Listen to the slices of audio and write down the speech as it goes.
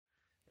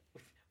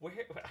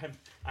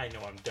I know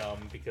I'm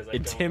dumb because I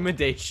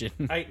Intimidation.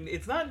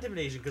 It's not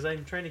intimidation because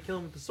I'm trying to kill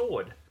him with the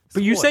sword.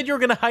 But you said you were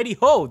gonna hidey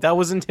ho. That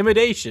was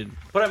intimidation.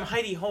 But I'm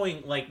hidey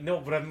hoing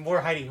but I'm more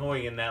hidey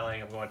hoing in that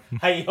like I'm going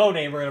hidey ho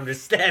neighbor and I'm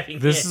just stabbing.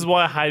 This is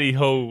why hidey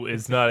ho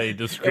is not a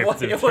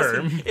descriptive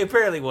term. It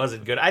apparently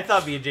wasn't good. I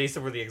thought me and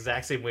Jason were the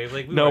exact same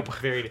wavelength. Nope.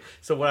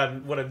 So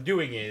what I'm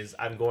doing is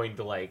I'm going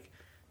to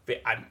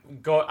I'm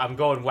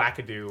going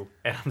wackadoo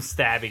and I'm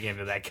stabbing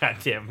into that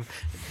goddamn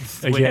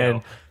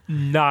Again,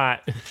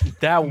 not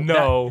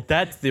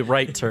that's the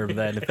right term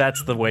then. If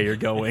that's the way you're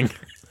going.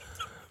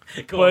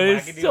 But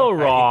it's still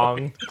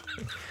wrong.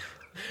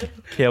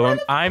 Okay,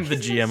 I'm the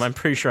GM. I'm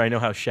pretty sure I know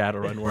how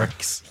Shadowrun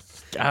works.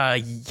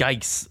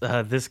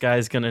 Yikes. This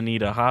guy's going to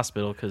need a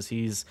hospital because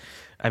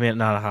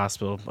not a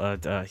hospital,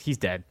 but he's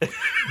dead.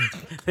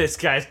 This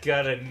guy's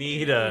going to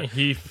need a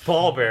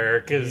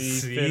pallbearer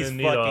because he's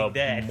fucking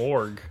dead.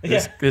 Morgue.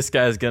 This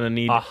guy's going to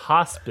need a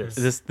hospice.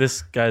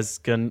 This guy's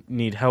going to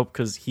need help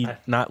because he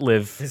not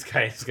live. This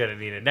guy's going to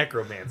need a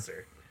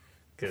necromancer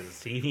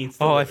because he needs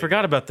to I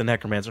forgot about the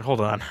necromancer.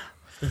 Hold on.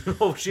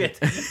 Oh shit!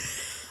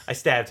 I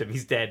stabbed him.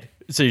 He's dead.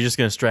 So you're just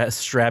gonna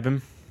strab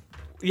him?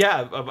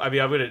 Yeah, I mean,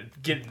 I'm gonna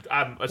get.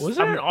 Was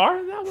there an R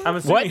in that one? I'm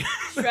assuming.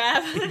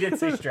 Strap. He did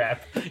say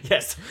strap.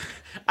 Yes.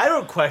 I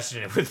don't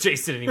question it with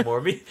Jason anymore.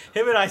 Him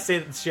and I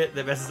say shit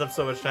that messes up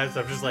so much time,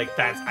 so I'm just like,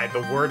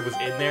 the word was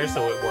in there,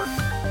 so it worked.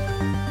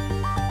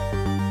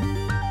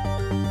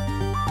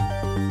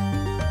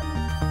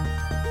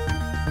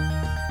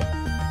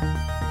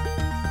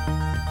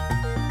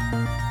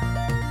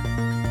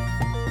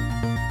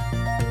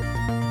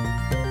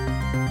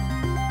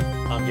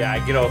 Yeah,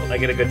 I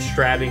get a good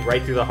stabbing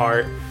right through the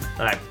heart,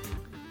 and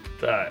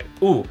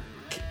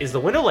is the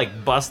window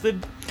like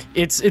busted?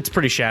 It's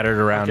pretty shattered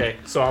around. Okay,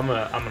 so I'm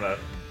gonna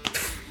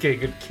get a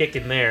good kick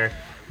in there,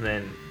 and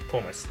then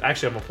I'm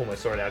gonna pull my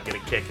sword out, get a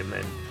kick, and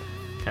then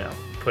kind of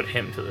put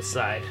him to the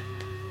side.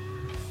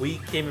 We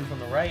came in from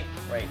the right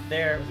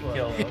there. We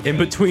killed in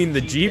between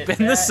the Jeep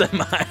and the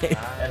semi.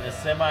 And the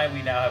semi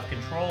we now have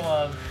control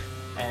of,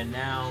 and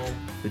now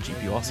the Jeep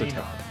you also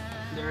took.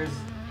 There's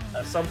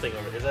something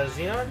over there. Is that a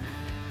Xenon?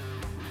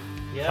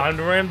 Yeah. Time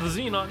to ram the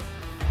Xenon.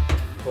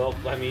 Well,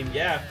 I mean,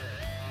 yeah.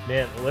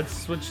 Man, let's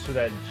switch to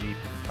that Jeep.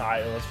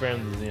 Alright, let's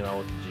ram the Xenon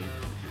with the Jeep.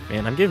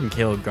 Man, I'm giving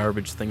Caleb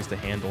garbage things to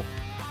handle.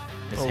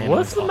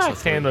 What's the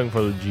max handling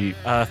for the Jeep?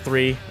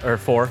 3 or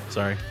 4,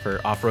 sorry,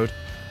 for off-road.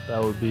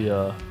 That would be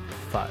 5.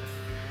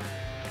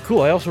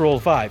 Cool, I also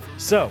rolled 5.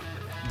 So,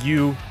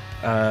 you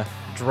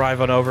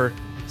drive on over,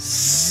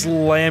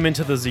 slam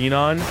into the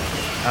Xenon,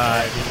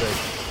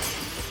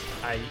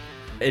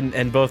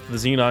 and both the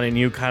Xenon and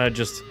you kind of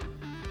just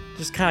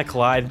kind of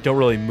collide, don't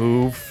really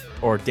move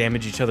or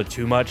damage each other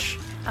too much.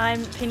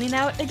 I'm pinging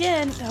out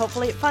again.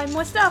 Hopefully find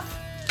more stuff.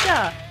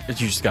 Yeah. You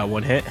just got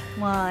 1 hit?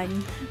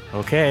 1.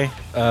 Okay.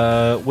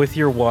 With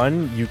your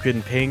 1, you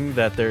can ping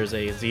that there's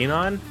a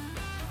Xenon,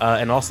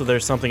 and also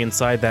there's something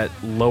inside that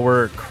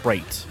lower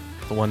crate,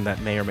 the one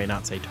that may or may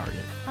not say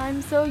target.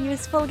 I'm so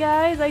useful,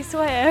 guys, I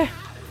swear.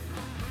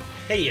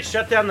 Hey, you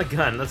shut down the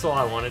gun. That's all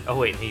I wanted. Oh,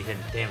 wait, he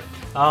didn't. Damn it.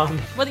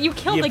 Well, you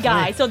killed the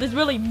guy, so there's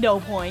really no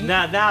point.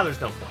 Now there's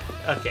no point.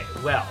 Okay,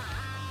 well,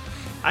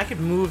 I could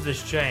move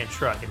this giant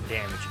truck and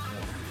damage it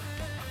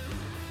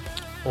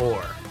more.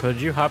 Or could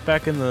you hop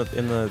back in the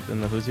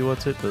who's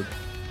what's it the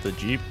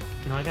Jeep?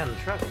 No, I got in the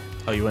truck.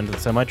 Oh, you went to the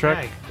semi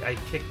truck? Yeah, I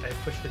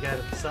pushed the guy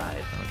to the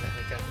side. Okay.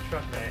 I got in the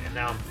truck, and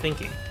now I'm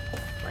thinking,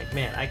 like,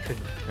 man, I could.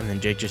 And then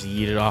Jake just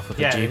yeeted off with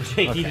the Jeep. Yeah,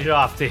 Jake yeeted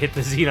off to hit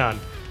the Xenon.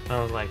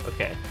 I was like,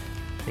 okay.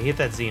 I hit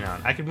that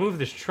Xenon. I could move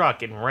this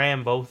truck and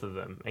ram both of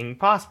them and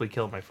possibly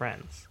kill my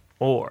friends.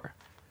 Or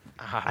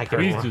I could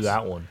please do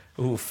that one.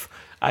 Oof.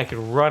 I could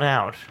run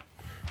out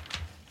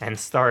and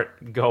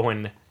start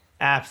going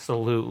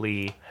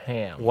absolutely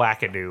ham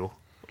wackadoo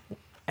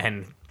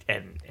and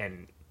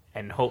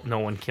hope no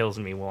one kills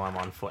me while I'm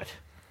on foot.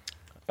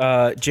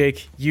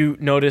 Jake, you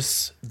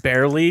notice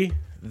barely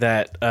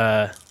that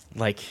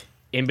like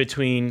in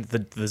between the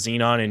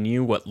Xenon and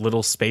you, what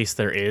little space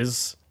there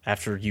is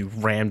after you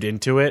rammed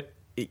into it.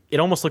 It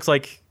almost looks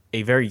like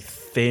a very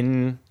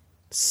thin,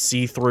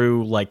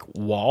 see-through like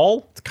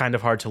wall. It's kind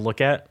of hard to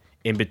look at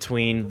in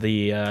between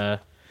the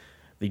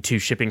 2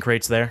 shipping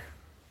crates there.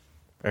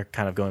 Or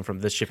kind of going from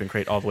this shipping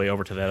crate all the way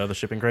over to that other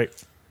shipping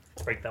crate.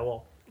 Break that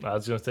wall. I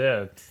was gonna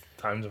say it's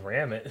time to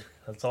ram it.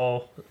 That's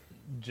all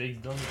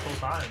Jake's done this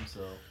whole time.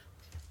 So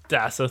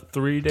that's a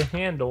 3 to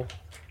handle.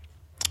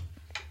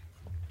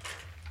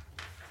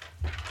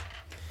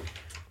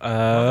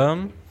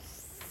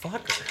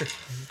 Fucker.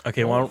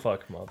 Okay, you want to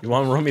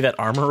roll me that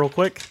armor real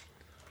quick?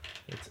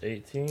 It's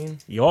 18.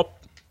 Yup.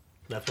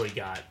 That's what he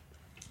got.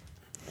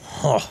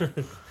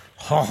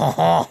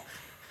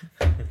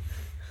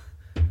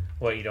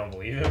 What, you don't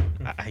believe him?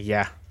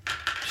 Yeah.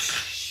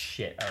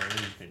 Shit, our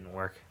ruse didn't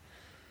work.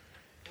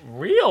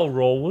 Real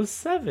roll was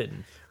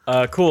 7.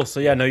 Cool. So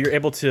yeah, no, you're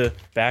able to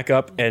back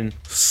up and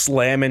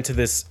slam into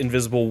this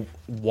invisible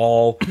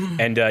wall,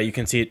 and you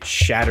can see it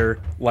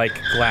shatter like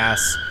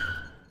glass.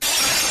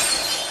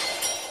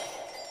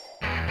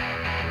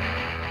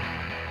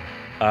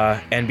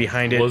 and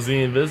behind it, Was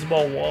the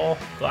invisible wall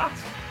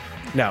glass?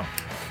 no.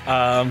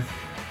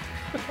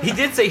 He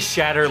did say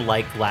shatter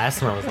like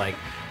glass, and I was like,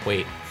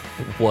 wait,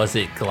 was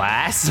it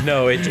glass?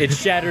 No, it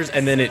shatters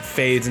and then it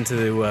fades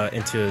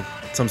into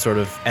some sort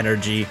of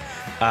energy.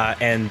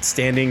 And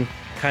standing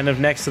kind of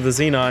next to the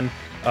Xenon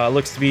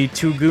looks to be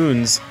two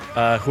goons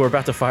who are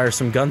about to fire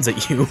some guns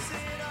at you.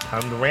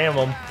 Time to ram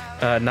them.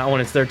 Not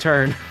when it's their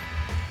turn.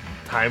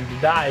 Time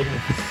to die.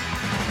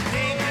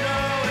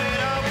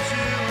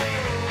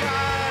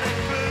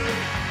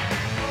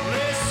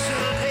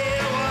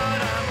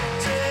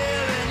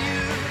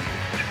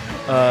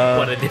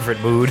 What a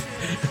different mood.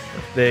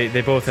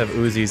 They both have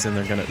Uzis and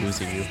they're gonna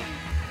Uzi you.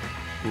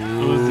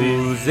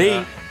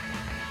 Uzi.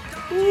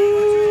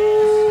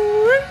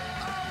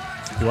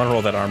 You want to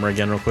roll that armor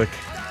again real quick?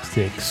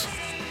 6.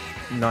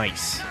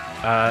 Nice.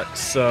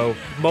 So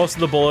most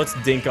of the bullets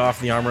dink off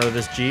the armor of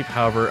this Jeep.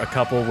 However, a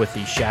couple with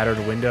the shattered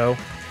window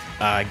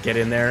get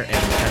in there and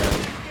kind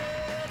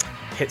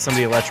of hit some of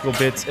the electrical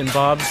bits and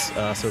bobs.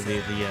 So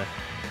the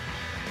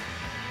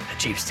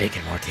Jeep's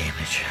taking more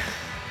damage.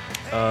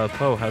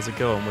 Poe, how's it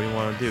going? What do you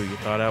want to do? You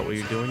thought out what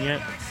you're doing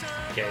yet?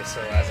 Okay,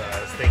 so as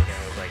I was thinking,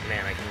 I was like,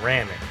 man, I can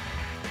ram it.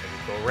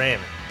 I can go ram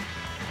it.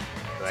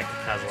 But I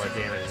can cause a lot of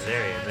damage in this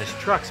area. And this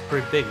truck's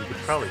pretty big. We could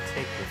probably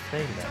take the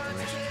thing back in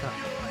this truck.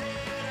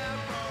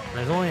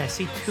 And I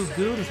see 2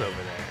 goons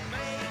over there.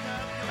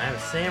 And I have a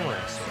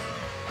samurai sword.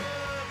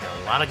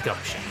 And a lot of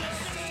gumption.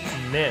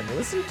 Man,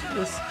 listen to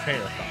this train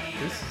of thought.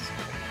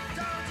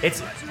 This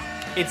is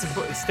It's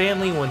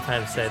Stanley one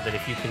time said that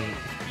if you can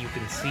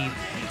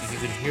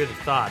hear the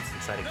thoughts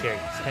inside a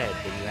character's head,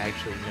 then you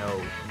actually know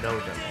them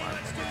a lot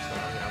better. So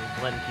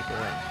I'm letting people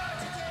in.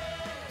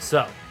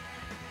 So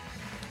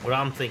what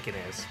I'm thinking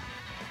is,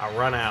 I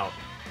run out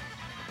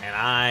and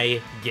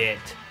I get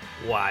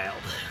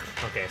wild.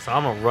 Okay, so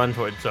I'm gonna run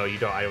toward. So I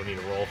don't need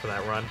to roll for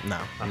that run. No,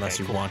 unless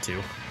you want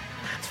to.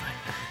 That's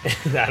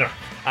fine.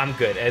 I'm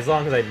good. As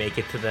long as I make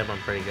it to them, I'm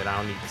pretty good. I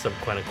don't need some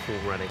kind of cool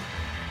running.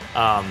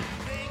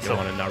 You don't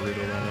want a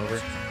Naruto run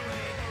over?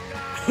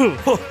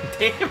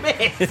 Damn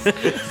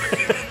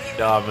it!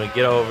 No, I'm gonna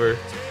get over,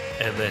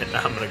 and then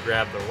I'm gonna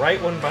grab the right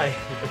one by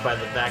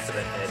the back of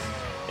the head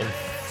and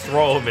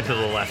throw him into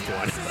the left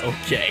one.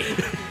 Okay.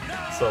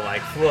 So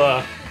like,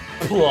 blah,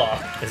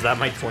 blah. Is that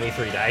my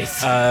 23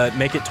 dice?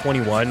 Make it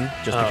 21,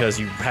 just because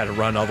you had to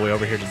run all the way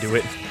over here to do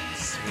it.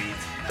 Sweet.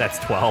 That's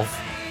 12.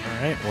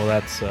 All right. Well,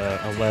 that's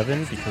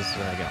 11 because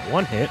I got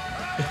one hit.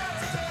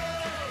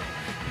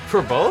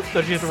 For both?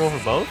 Don't you have to roll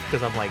for both?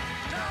 Because I'm like,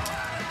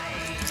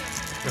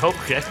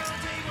 okay.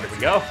 Here we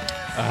go.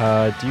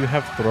 Do you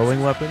have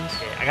throwing weapons?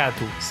 Yeah, I got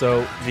 2.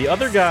 So the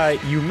other guy,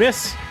 you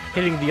miss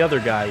hitting the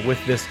other guy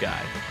with this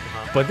guy,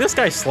 but this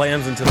guy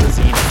slams into the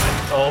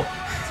Xenon.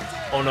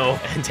 Oh no.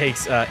 And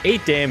takes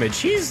 8 damage.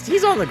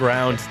 He's on the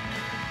ground,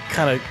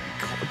 kind of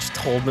just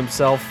holding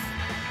himself,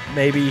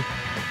 maybe.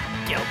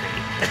 Kill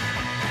me.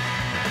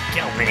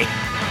 Kill me.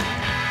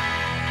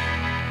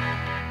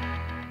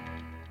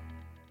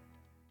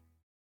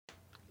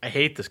 I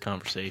hate this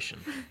conversation.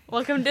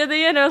 Welcome to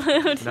the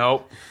interlude.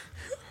 Nope.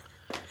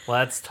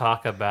 Let's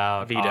talk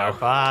about Veto. our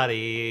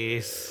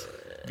bodies.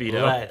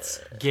 Veto.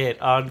 Let's get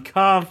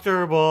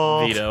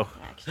uncomfortable. Veto.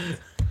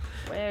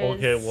 Where's...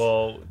 okay,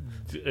 well,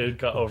 it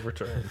got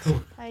overturned.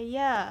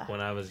 Yeah. When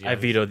I was young. I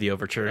vetoed the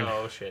overturn.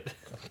 Oh shit.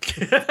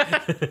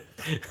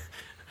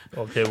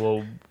 Okay,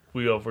 well,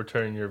 we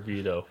overturn your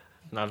veto.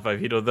 Not if I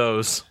veto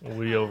those.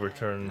 We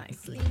overturn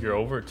your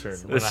overturn.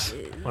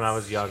 When I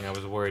was young, I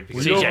was worried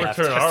because We my left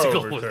overturn our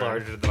testicle was overturn.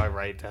 larger than my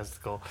right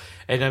testicle,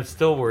 and I'm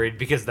still worried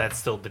because that's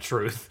still the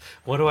truth.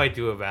 What do I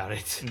do about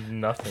it?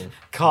 Nothing.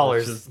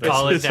 Callers, It's just-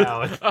 call it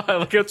down.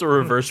 Look, it's a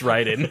reverse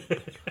write-in.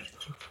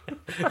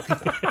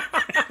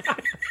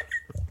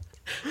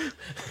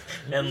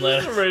 And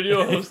let The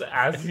radio host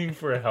asking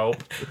for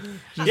help.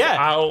 Just Yeah.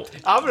 out.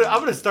 I'm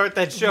gonna start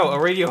that show. A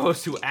radio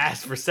host who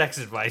asks for sex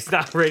advice,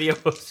 not a radio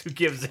host who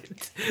gives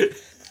it.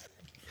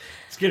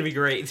 It's gonna be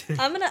great.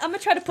 I'm gonna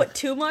try to put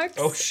 2 marks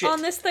Oh, shit.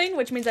 on this thing,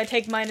 which means I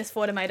take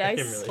 -4 to my I dice.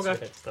 didn't realize I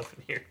had stuff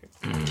in here.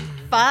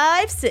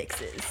 5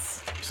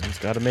 6s, He's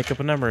got to make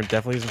up a number. It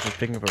definitely isn't just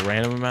picking up a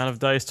random amount of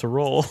dice to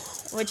roll.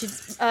 which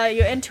is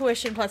your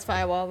intuition plus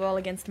firewall roll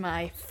against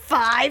my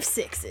 5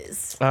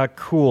 6s.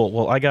 Cool.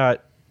 Well, I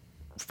got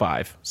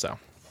 5, so.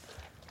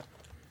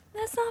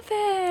 That's not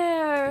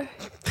fair.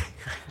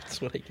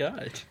 That's what I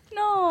got.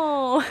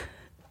 No,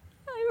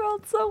 I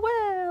rolled so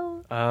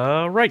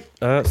well. Right.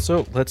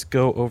 So let's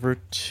go over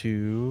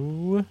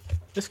to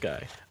this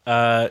guy.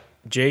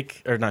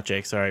 Jake, or not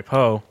Jake, sorry,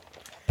 Poe.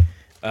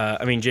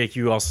 I mean, Jake,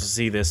 you also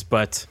see this,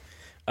 but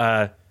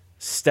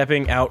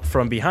stepping out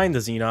from behind the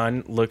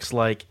Xenon looks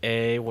like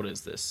a, what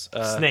is this?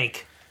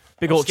 Snake.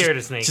 Big I'm old, scared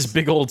of snakes. Just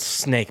big old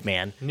snake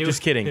man.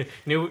 Just kidding.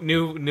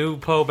 New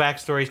Poe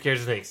backstory. Scared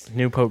of snakes.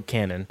 New Poe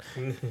Cannon.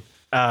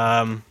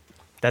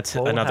 That's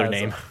Poe another has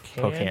name.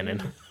 a Poe cannon?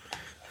 Cannon.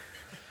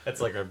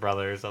 That's like our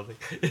brother or something.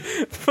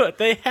 But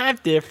they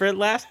have different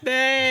last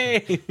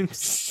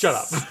names. Shut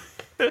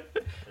up.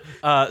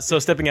 So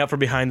stepping out from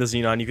behind the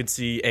Xenon, you can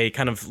see a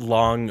kind of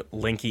long,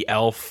 lanky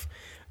elf,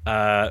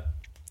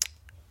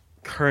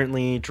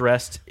 currently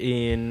dressed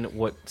in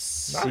what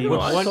seems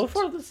So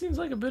far, this seems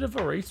like a bit of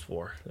a race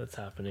war that's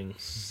happening.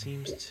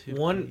 to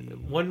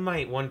One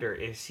might wonder,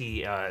 is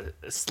he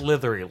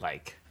slithery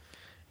like?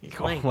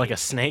 like a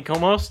snake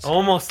almost.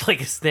 Almost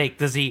like a snake.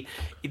 Does he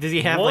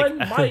have One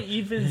like might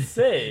even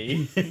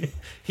say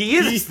he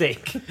is a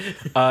snake.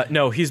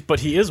 No,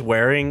 he is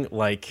wearing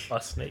like a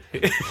snake.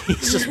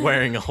 he's just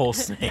wearing a whole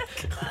snake.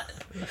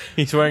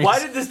 He's wearing. Why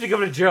did this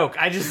become a joke?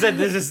 I just said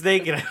there's a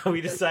snake and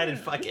we decided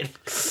fuck it.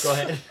 Go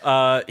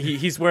ahead.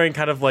 He's wearing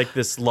kind of like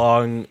this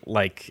long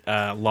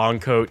long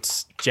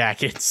coat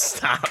jacket.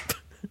 Stop.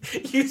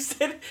 You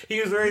said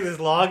he was wearing this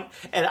long,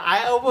 and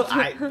I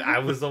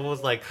was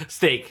almost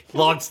like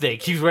long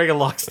steak. He was wearing a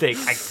long steak,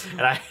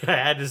 I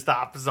had to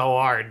stop so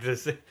hard.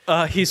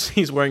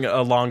 He's wearing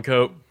a long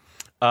coat,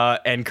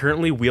 and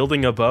currently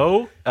wielding a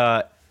bow,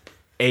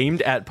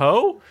 aimed at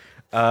Poe,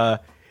 and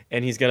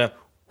he's gonna.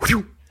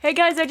 Hey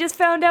guys, I just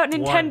found out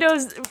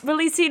Nintendo's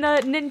releasing a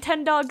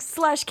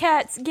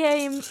Nintendog/Cats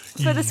game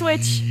for the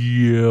Switch.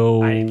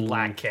 Yo. I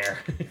lack care.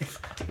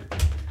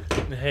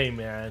 Hey,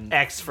 man.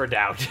 X for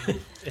doubt.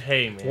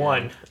 Hey,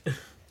 man.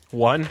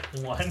 One.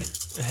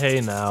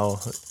 Hey, now.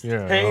 You're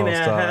an Hey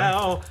all-star.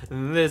 now,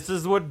 this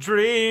is what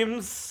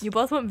dreams You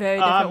both went very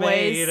are different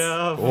ways. made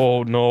of.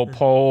 Oh no,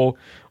 Poe.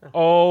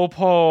 Oh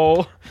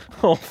Poe.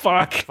 Oh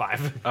fuck.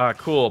 5.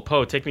 Cool.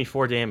 Poe, take me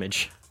 4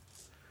 damage.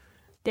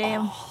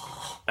 Damn.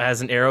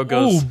 As an arrow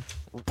goes,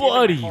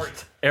 Buddy.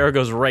 arrow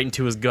goes right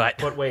into his gut.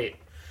 But wait,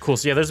 Cool.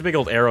 So yeah, there's a big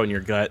old arrow in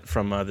your gut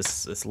from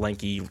this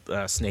lanky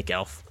snake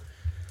elf.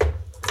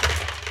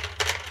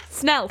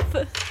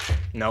 Snelf.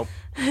 Nope.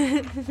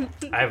 I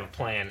have a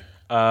plan.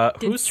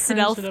 Did Whose turn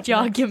is it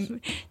Snelf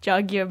up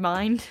jog your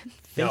mind?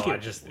 No, I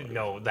just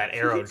know that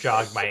arrow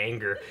jogged my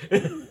anger.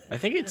 I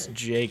think it's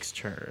Jake's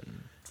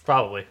turn.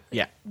 Probably.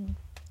 Yeah.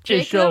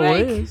 Jake It sure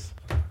Lake. is.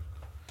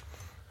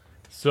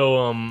 So,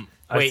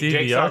 I Wait, see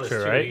Jake the saw this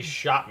archer, too. right? He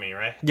shot me,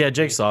 right? Yeah,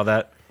 Jake saw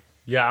that.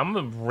 Yeah, I'm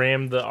gonna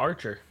ram the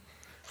archer.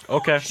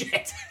 Okay.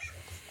 Shit.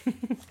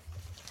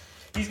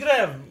 He's gonna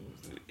have.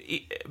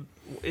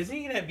 Isn't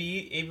he gonna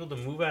be able to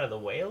move out of the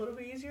way a little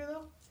bit easier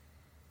though?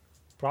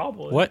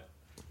 Probably. What?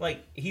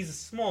 Like he's a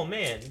small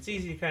man. It's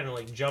easy to kind of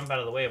like jump out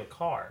of the way of a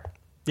car.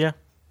 Yeah.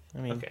 I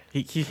mean, Okay.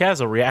 he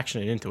has a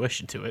reaction and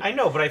intuition to it. I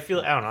know, but I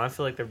don't know. I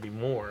feel like there'd be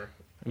more.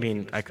 I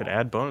mean, I could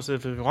add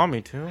bonuses if you want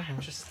me to.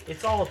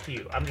 It's all up to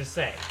you. I'm just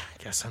saying.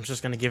 I guess I'm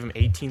just gonna give him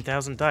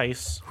 18,000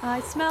 dice. I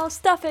smell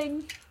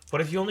stuffing.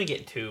 What if you only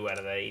get 2 out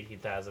of that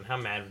 18,000? How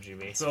mad would you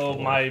be? So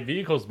my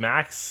vehicle's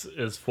max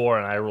is 4,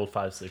 and I rolled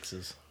 5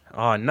 6s.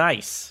 Oh,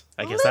 nice.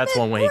 I guess that's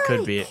one way it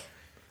could be it.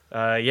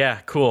 Yeah,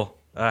 cool.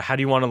 How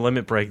do you want to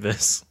limit break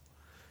this?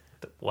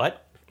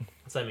 What?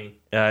 What's that mean?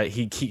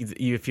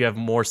 If you have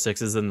more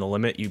 6s than the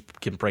limit, you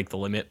can break the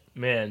limit.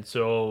 Man,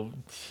 so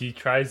he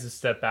tries to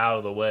step out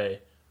of the way,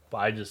 but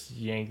I just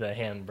yank the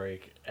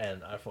handbrake,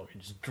 and I fucking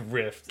just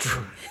drift.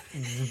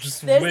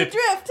 Just There's the whip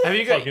drift. Have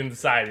you guys? fucking the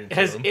side into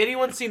Has him.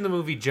 anyone seen the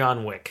movie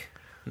John Wick?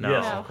 No.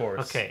 Yes, No. of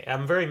course. Okay,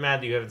 I'm very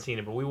mad that you haven't seen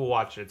it, but we will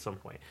watch it at some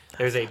point.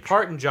 There's a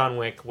part in John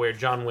Wick where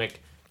John Wick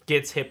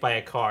gets hit by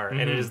a car, and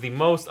it is the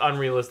most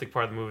unrealistic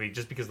part of the movie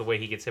just because the way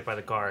he gets hit by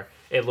the car,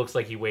 it looks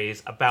like he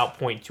weighs about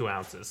 0.2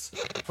 ounces.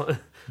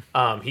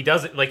 He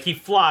doesn't, like, he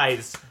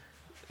flies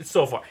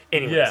so far.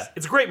 Anyways, Yeah.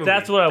 it's a great movie.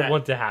 That's what I That-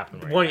 want to happen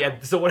right One, now. yeah,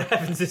 so what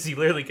happens is he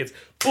literally gets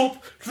boop,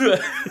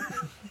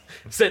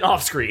 sent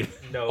off screen.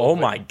 No. Oh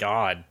but my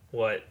god.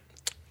 What?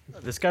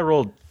 This guy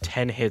rolled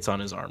 10 hits on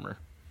his armor.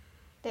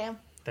 Damn.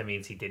 That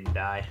means he didn't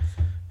die.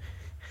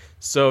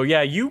 So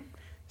yeah, you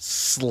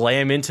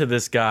slam into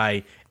this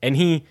guy, and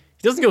he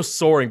doesn't go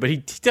soaring, but he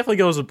definitely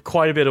goes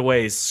quite a bit of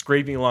ways,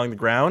 scraping along the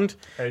ground,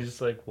 I was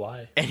just like,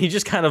 why? and he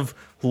just kind of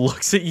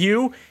looks at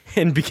you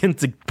and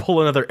begins to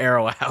pull another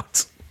arrow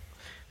out.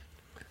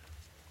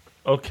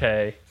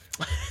 Okay.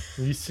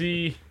 You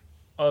see,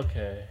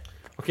 okay.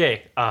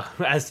 Okay,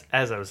 as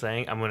I was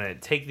saying, I'm gonna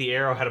take the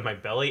arrow out of my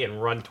belly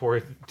and run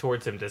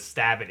towards him to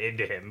stab it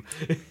into him.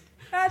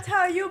 That's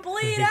how you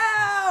bleed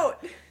out.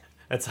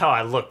 That's how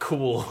I look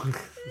cool.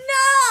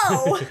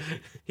 No.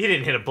 He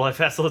didn't hit a blood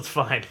vessel. It's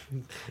fine.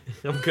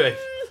 I'm good.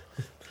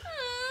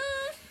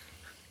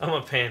 I'm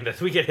a panda.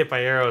 We get hit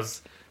by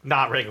arrows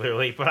not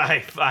regularly, but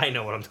I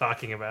know what I'm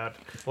talking about.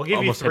 We'll give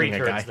Almost you 3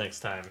 hitting a turns guy. next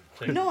time.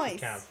 To Nice.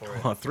 Count for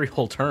it. Oh, 3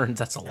 whole turns,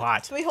 that's a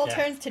lot. 3 whole Yeah.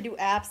 turns to do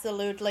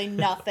absolutely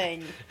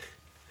nothing.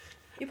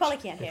 You probably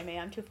can't hear me.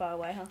 I'm too far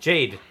away, huh?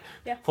 Jade.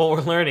 Yeah. What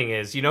we're learning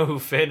is, you know who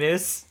Finn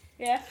is?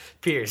 Yeah.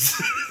 Pierce.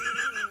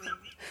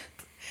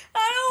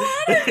 I don't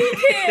want to be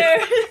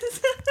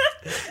Pierce.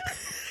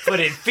 But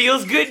it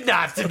feels good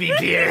not to be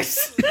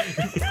Pierce.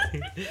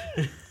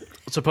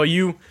 So Poe,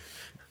 you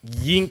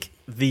yink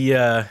the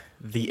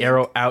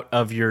arrow out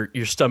of your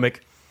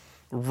stomach,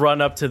 run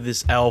up to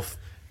this elf,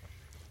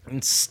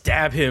 and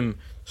stab him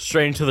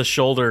straight into the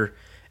shoulder,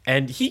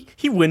 and he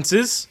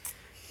winces,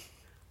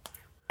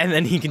 and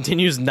then he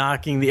continues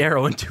knocking the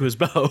arrow into his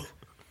bow.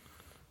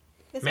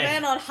 This Man.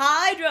 man on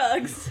high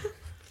drugs.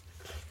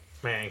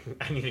 Man,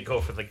 I need to go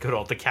for the good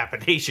old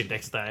decapitation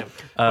next time.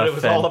 But it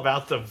was Fen. all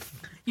about the.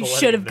 You the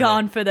should have letting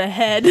gone for the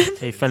head.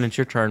 Hey, Fen, it's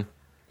your turn.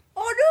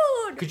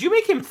 Oh, dude! Could you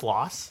make him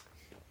floss?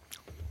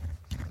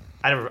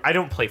 I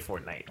don't play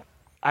Fortnite.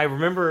 I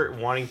remember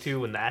wanting to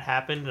when that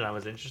happened, and I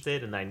was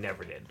interested, and I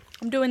never did.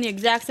 I'm doing the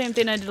exact same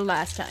thing I did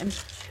last time.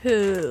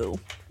 2.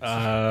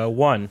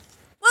 1.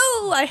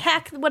 Woo! I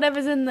hacked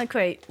whatever's in the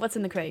crate. What's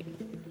in the crate?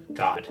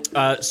 God.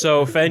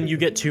 So Fen, you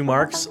get 2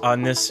 marks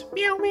on this,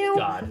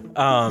 God.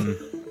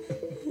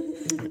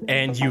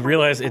 and you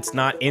realize it's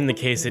not in the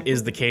case; it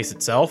is the case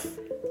itself.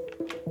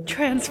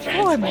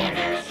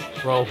 Transformer.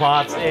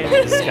 Robots in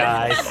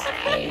disguise.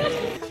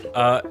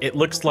 It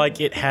looks like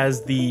it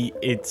has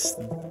it's.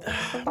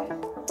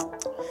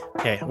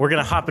 Okay, we're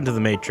gonna hop into the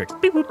Matrix.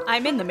 Beep, boop.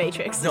 I'm in the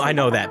Matrix. No, I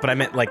know that, but I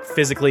meant like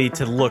physically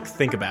to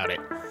think about it,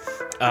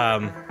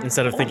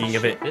 instead of thinking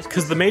of it, This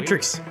because is the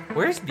Matrix.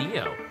 Where's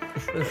Neo?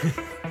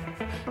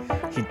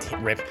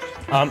 Rip.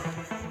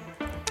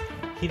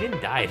 He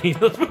didn't die in any of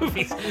those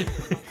movies.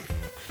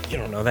 You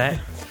don't know that.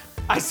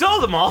 I saw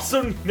them all,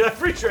 so I'm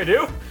pretty sure I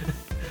do.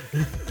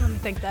 I don't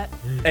think that.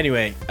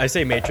 Anyway, I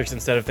say Matrix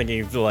instead of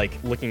thinking of like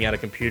looking at a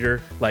computer,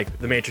 like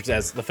the Matrix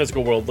as the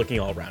physical world looking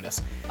all around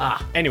us.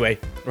 Anyway,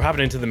 we're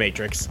hopping into the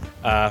Matrix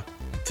to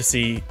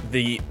see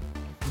the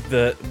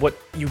what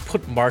you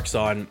put marks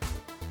on.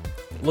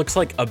 Looks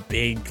like a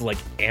big like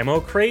ammo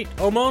crate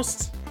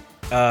almost.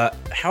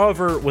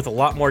 However, with a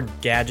lot more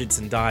gadgets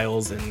and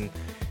dials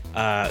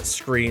and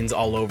screens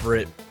all over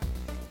it.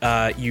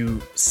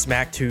 You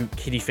smack 2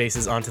 kitty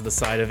faces onto the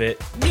side of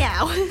it.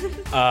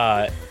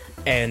 Meow.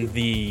 And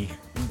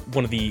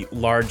one of the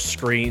large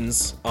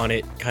screens on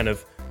it kind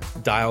of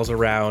dials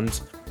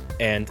around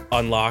and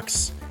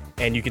unlocks,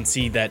 and you can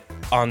see that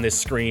on this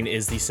screen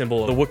is the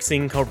symbol of the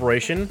Wuxing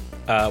Corporation,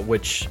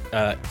 which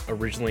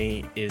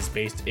originally is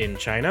based in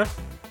China.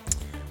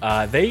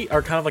 They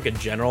are kind of like a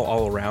general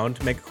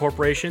all-around mega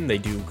corporation. They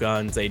do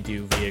guns, they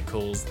do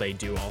vehicles, they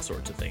do all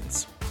sorts of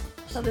things.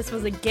 So this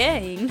was a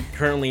gang.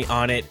 Currently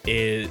on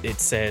it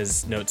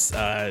says notes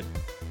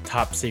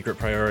top secret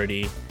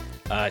priority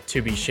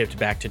to be shipped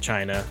back to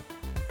China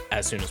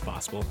as soon as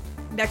possible.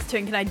 Next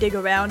turn, can I dig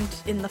around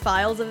in the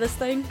files of this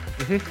thing?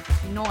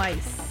 Mm-hmm.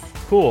 Nice.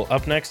 Cool.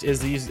 Up next is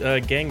these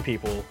gang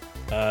people.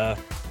 Well,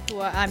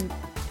 I'm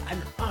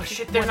Oh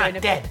shit, they're wondering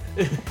not if-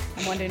 dead.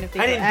 I'm wondering if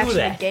I these didn't are do actually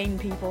that. gang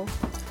people.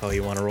 Oh,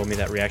 you want to roll me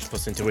that reaction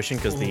plus intuition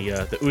because the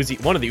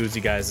Uzi, one of the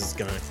Uzi guys is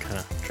gonna kind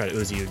of try to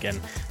Uzi you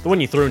again. The one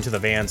you threw into the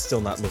van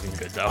still not looking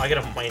good though. Oh, I got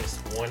a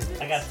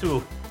 -1. I got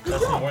 2.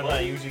 That's more than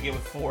I usually get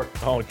with 4.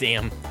 Oh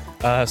damn.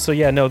 So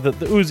yeah, no, the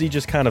Uzi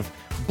just kind of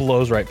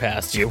blows right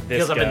past you.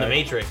 Because I'm in the guy-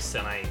 Matrix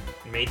and I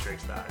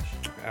Matrix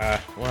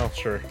dodge. Well,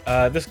 sure.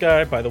 This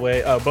guy, by the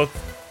way, both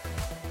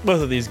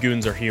of these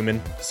goons are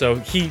human, so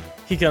he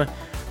kind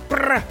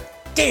of,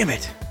 damn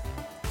it.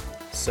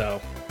 So,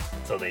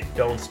 So they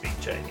don't speak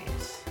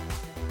Chinese.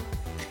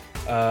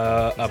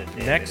 up Is it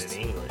David next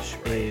in English,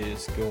 right?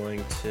 is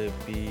going to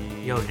be.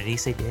 Yo, did he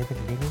say David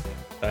in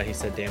English? He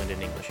said damn it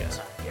in English, yes.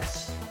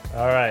 Yes.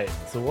 All right.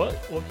 So what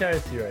can I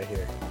see right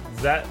here?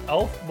 Is that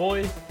Elf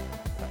Boy?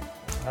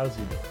 How's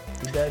he doing?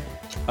 He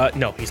dead?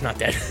 No, he's not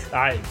dead. All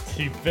right.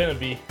 He finna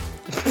be.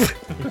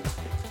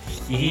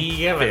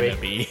 Yeah, Finna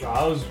be.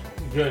 I was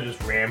gonna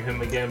just ram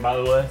him again, by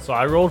the way. So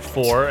I rolled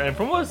 4, and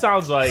from what it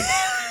sounds like,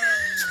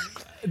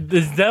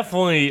 there's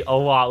definitely a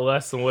lot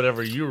less than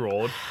whatever you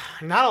rolled.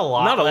 Not a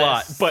lot. Not a lot,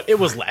 less. but it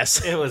was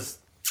less. it was.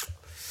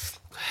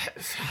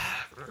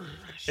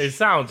 It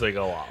sounds like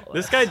a lot less.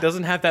 This guy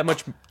doesn't have that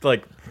much,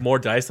 like, more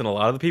dice than a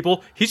lot of the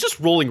people. He's just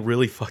rolling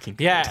really fucking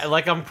good. Yeah,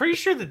 like I'm pretty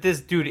sure that this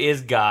dude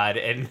is God,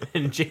 and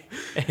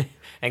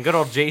good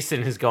old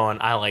Jason is going.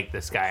 I like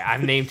this guy.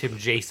 I've named him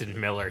Jason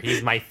Miller.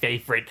 He's my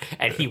favorite,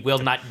 and he will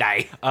not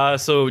die.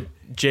 So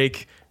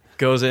Jake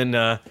goes in,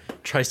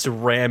 tries to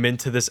ram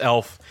into this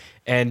elf,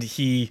 and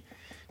he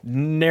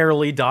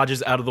narrowly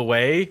dodges out of the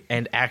way,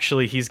 and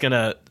actually he's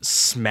gonna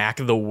smack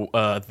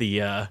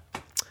the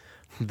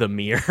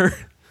mirror,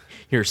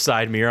 your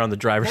side mirror on the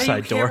driver's Yeah,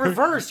 side you can't door.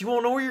 reverse. You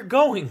won't know where you're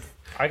going.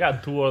 I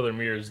got 2 other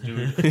mirrors,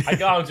 dude. I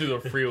got onto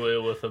the freeway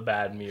with a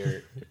bad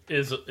mirror.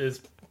 Is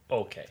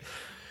okay.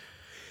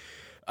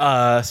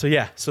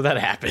 So that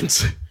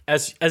happens.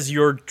 As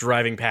you're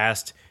driving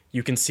past,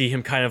 you can see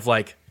him kind of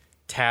like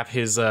tap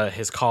his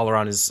collar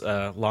on his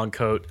long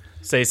coat,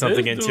 say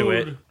something This into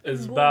it, dude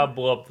is about to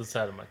blow up the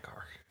side of my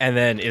car. and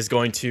then is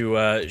going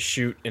to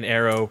shoot an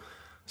arrow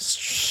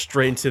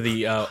straight into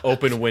the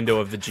open window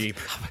of the Jeep.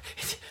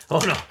 Oh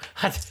no!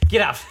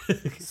 Get out!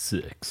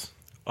 6.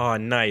 Oh,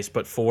 nice,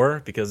 but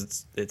 4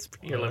 because it's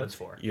Your limit's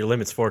 4. your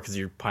limit's 4 because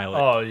you're pilot.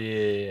 Oh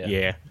yeah.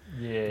 Yeah,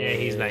 Yeah,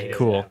 he's not.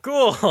 cool.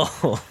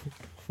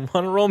 Want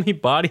to roll me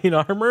body and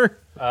armor?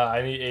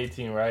 I need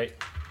 18, right?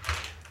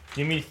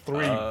 Give me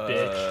 3,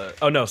 bitch.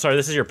 Oh no, sorry.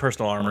 This is your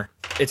personal armor.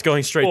 It's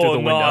going straight through Oh the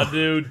window. nah,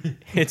 dude.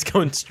 It's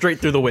going straight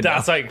through the window.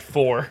 That's like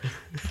 4.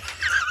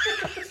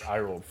 I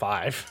rolled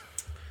 5.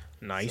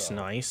 nice.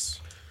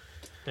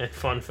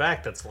 Fun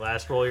fact: that's the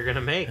last roll you're gonna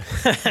make.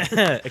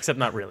 Except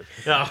not really.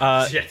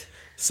 Oh shit!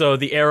 So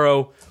the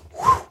arrow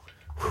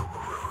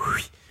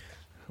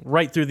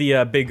right through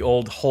the big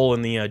old hole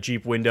in the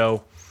Jeep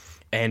window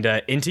and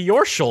into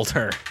your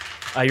shoulder.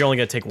 You're only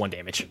going to take 1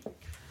 damage.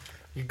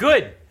 You're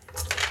good.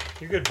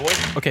 You're good, boy.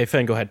 Okay,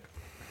 Fen, go ahead.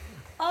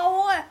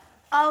 Oh,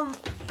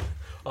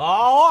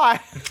 Oh,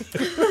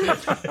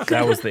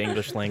 That was the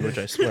English language,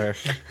 I swear.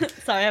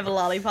 sorry, I have a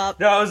lollipop.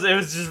 no,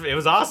 it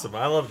was awesome.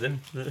 I loved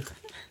it.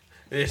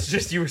 It's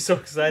just you were so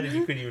excited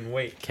you couldn't even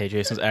wait. Okay,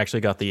 Jason's actually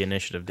got the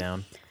initiative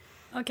down.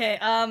 Okay,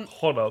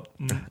 Hold up.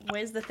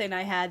 where's the thing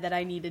I had that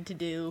I needed to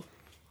do?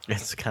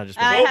 It's kind of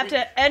just... I have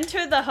to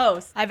enter the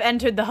host. I've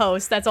entered the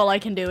host. That's all I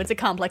can do. It's a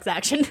complex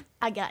action.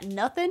 I got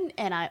nothing,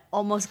 and I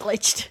almost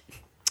glitched.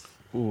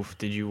 Oof,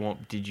 did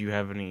you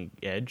have any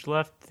edge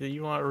left that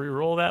you want to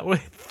re-roll that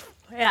with?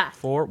 Yeah.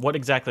 For what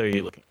exactly are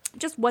you looking?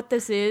 Just what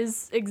this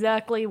is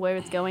exactly, where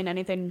it's going,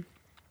 anything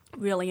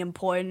really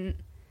important,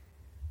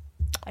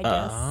 I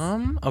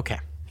guess. Okay.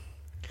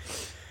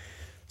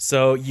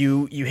 So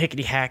you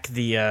hickety hack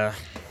the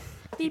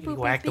Beep, boop,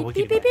 whack beep, the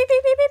beep, wickety beep, beep,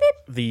 beep, beep, beep,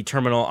 beep. the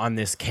terminal on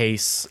this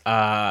case,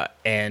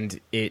 and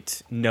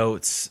it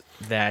notes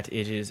that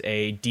it is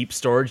a deep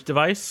storage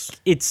device.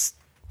 It's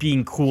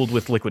being cooled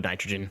with liquid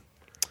nitrogen,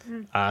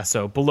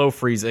 so below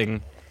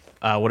freezing.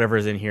 Whatever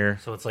is in here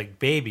So it's like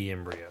baby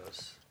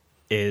embryos.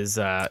 is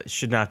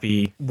should not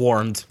be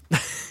warmed.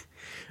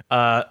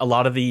 A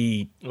lot of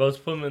the Let's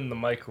put them in the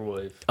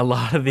microwave.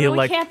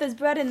 We can't, there's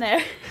bread in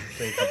there.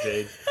 Thank you,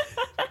 Jade.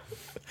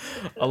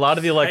 a lot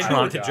of the I knew what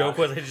electronic the joke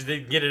was. I just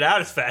didn't get it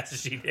out as fast as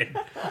she did.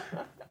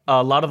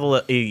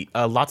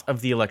 lots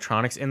of the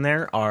electronics in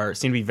there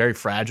seem to be very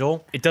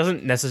fragile. It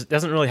doesn't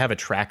really have a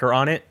tracker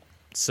on it,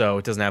 so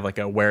it doesn't have like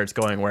a where it's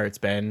going, where it's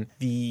been.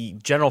 The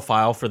general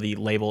file for the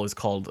label is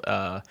called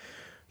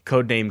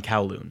codename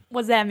Kowloon.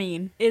 What does that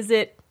mean? Is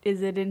it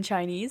in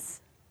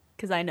Chinese?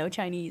 Because I know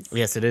Chinese.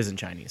 Yes, it is in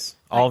Chinese.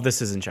 All of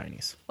this is in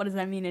Chinese. What does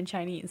that mean in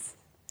Chinese?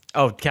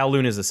 Oh,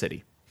 Kowloon is a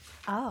city.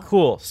 Oh.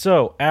 Cool.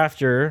 So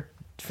after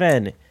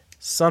Fen,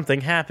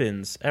 something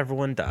happens.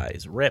 Everyone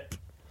dies. Rip.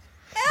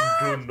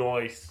 Good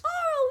noise.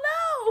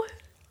 Oh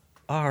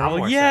no! Arl,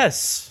 more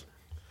yes.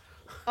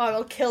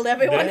 Arl killed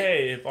everyone.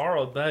 Hey, if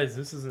Arl dies,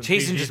 this isn't.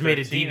 Jason just made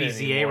a PG-13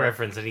 DBZA anymore.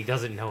 reference and he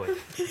doesn't know it.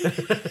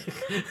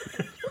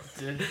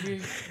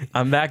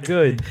 I'm that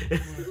good.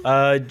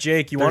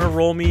 Jake, you want to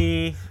roll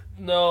me?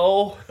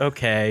 No.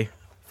 Okay.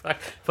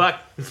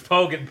 Fuck. It's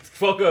Poe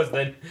goes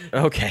then.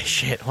 Okay,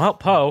 shit. Well,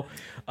 Poe.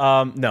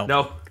 No.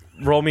 No.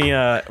 Roll me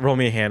a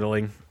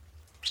handling.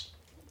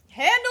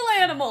 Handle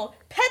animal.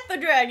 Pet the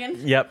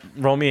dragon. Yep.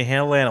 Roll me a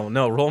handle animal.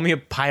 No, roll me a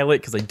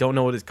pilot because I don't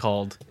know what it's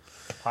called.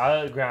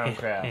 Pilot ground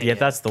crab. Yeah,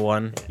 that's the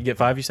one. You get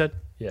 5, you said?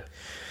 Yeah.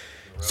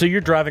 So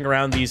you're driving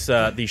around these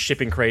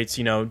shipping crates,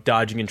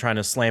 dodging and trying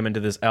to slam into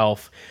this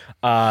elf,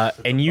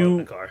 and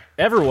the car.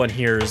 everyone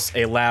hears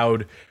a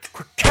loud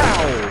cow.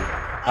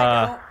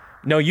 I don't.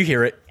 No, you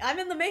hear it. I'm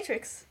in the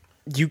Matrix.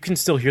 You can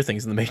still hear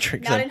things in the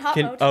Matrix. Not in hot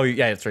mode. Oh,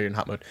 yeah, that's right, you're in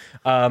hot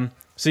mode.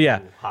 So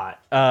yeah,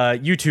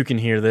 Hot. you two can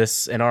hear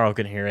this, and Aro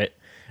can hear it.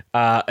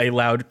 A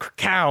loud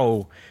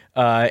cow,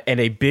 and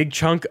a big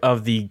chunk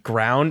of the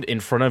ground in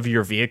front of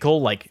your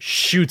vehicle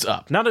shoots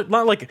up. Not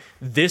like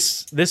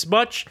this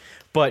much,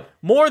 but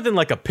more than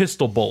like a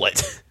pistol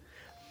bullet,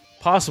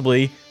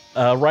 possibly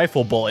a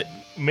rifle bullet.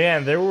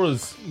 Man, there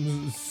was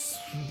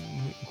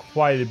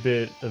quite a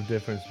bit of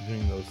difference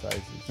between those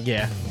sizes.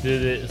 Yeah.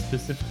 Did it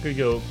specifically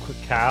go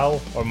cow,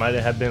 or might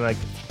it have been like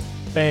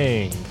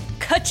bang,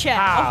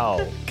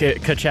 Ka-chow. cow?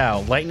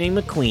 Ka-chow, Lightning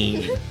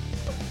McQueen.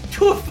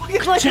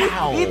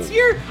 Chow. It's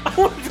here. I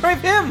want to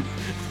drive him.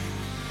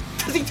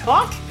 Does he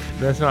talk?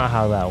 That's not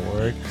how that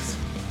works.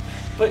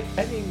 But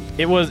I mean,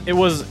 It was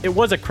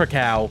a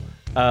krakow,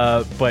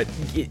 but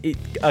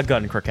a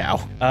gun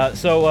krakow.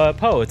 So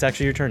Poe, it's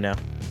actually your turn now.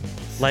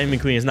 Lightning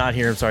McQueen is not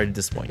here. I'm sorry to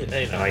disappoint you.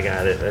 I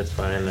got it. That's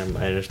fine.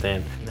 I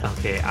understand.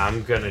 Okay,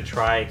 I'm gonna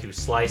try to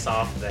slice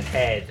off the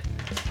head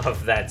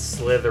of that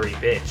slithery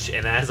bitch,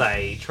 and as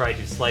I try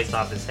to slice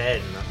off his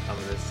head, I'm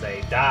gonna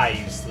say,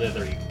 "Die, you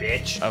slithery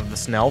bitch!" Of the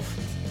Snelf.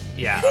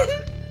 Yeah.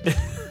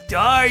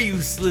 Die,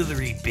 you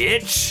slithery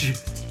bitch!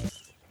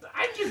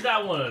 I give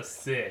that one a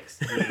 6,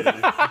 dude.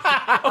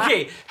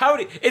 Okay,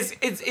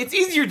 it's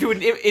easier to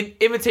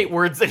imitate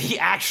words that he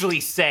actually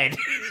said.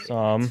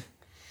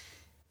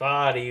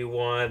 Body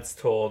once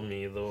told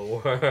me the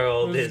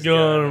world is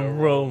gonna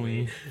roll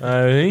me.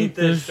 I think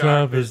the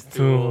sharpest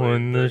tool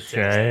in the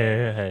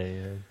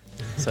shed.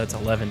 So that's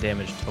 11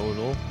 damage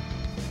total.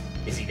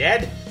 Is he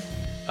dead?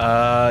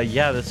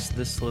 Yeah, this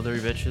slithery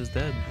bitch is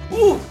dead.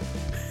 Ooh!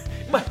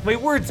 My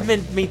words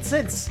made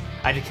sense.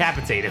 I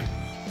decapitate him.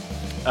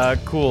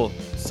 Cool.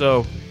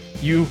 So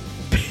you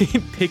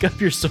pick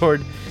up your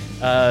sword.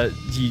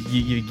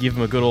 You give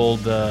him a good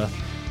old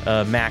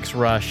max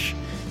rush,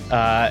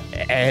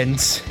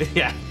 and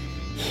Yeah.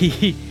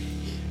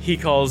 he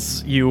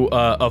calls you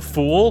a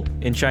fool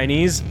in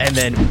Chinese, and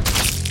then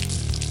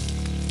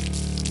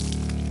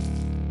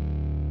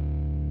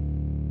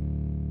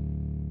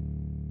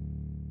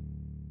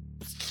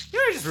You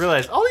know, I just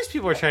realized all these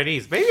people are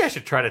Chinese. Maybe I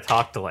should try to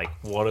talk to like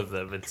one of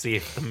them and see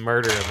if the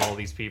murder of all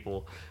these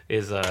people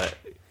is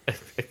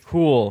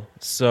Cool.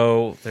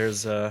 So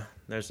there's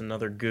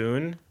another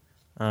goon,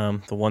 the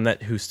one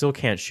who still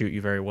can't shoot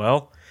you very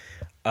well.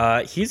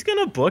 He's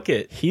gonna book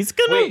it. He's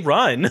gonna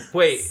run.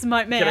 Wait,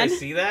 Smart man. Can I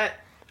see that?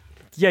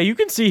 Yeah, you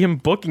can see him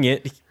booking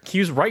it. He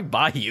was right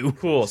by you.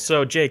 Cool.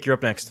 So Jake, you're up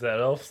Is next. that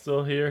elf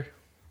still here?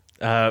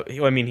 I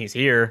mean, he's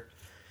here.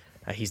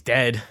 He's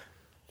dead.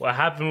 What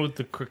happened with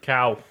the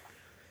cow?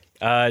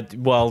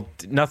 Well,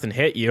 nothing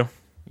hit you.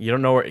 You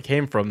don't know where it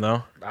came from,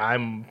 though.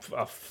 I'm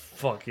a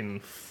fucking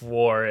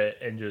floor it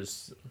and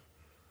just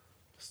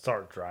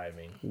start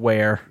driving.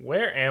 Where?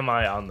 Where am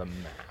I on the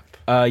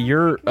map?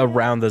 You're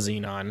around the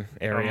Xenon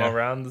area. I'm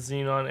around the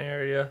Xenon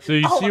area. So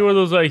you see where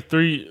those like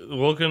 3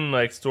 looking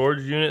like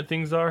storage unit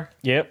things are?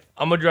 Yep.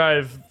 I'm gonna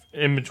drive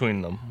in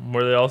between them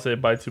where they all say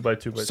by 2 by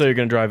 2 by 2. So you're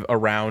gonna drive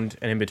around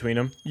and in between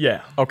them.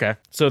 Yeah. Okay.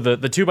 So the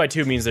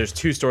 2x2 means there's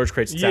 2 storage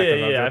crates stacked on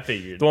Yeah, top. I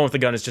figured. The one with the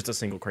gun is just a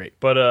single crate.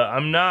 But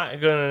I'm not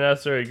gonna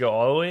necessarily go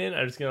all the way in.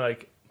 I'm just gonna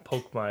like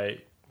poke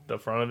the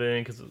front of it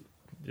in because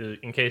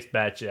in case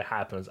bad shit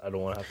happens, I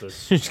don't want to have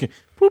to.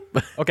 Whoop.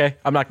 Okay.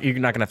 You're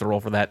not gonna have to roll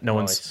for that. No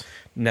Nice. one's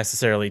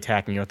necessarily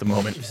attacking you at the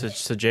moment.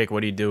 So Jake,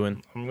 what are you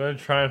doing? I'm gonna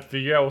try and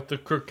figure out what the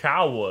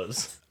cow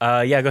was.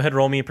 Yeah, go ahead and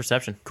roll me a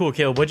perception. Cool,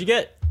 Caleb. What'd you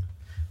get?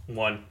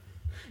 1.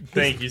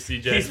 Thank you,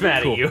 CJ. He's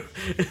mad Cool. at you.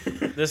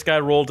 This guy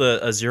rolled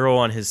a 0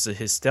 on his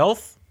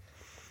stealth.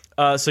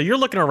 So you're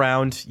looking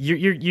around.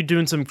 You're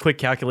doing some quick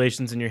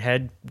calculations in your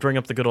head. Bring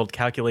up the good old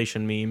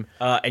calculation meme,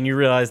 and you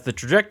realize the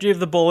trajectory of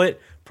the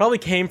bullet probably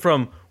came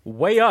from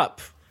way up.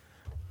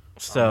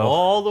 So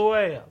All the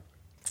way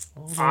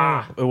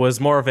up. it was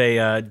more of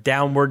a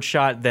downward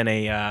shot than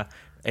a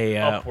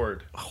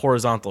Upward.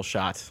 horizontal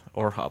shot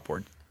or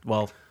upward.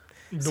 Well,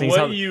 The seeing way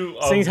how- you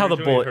seeing how the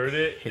originally bullet heard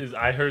it is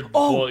I heard the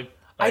Oh, bullet.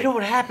 I know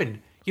what happened.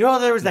 You know how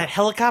there was that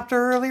helicopter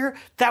earlier?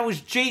 That was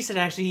Jason,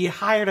 actually. He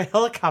hired a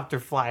helicopter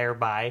flyer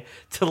by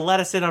to let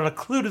us in on a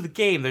clue to the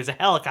game. There's a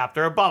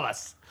helicopter above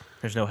us.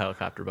 there's no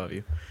helicopter above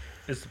you.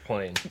 It's the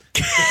plane.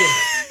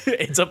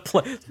 It's a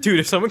plane, dude.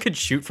 If someone could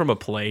shoot from a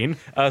plane,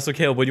 so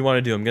Caleb, what do you want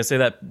to do? I'm gonna say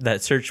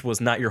that search was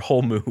not your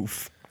whole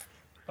move.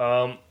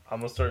 I'm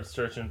gonna start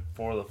searching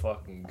for the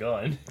fucking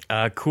gun.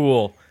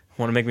 Cool.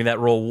 Want to make me that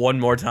roll one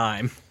more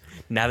time?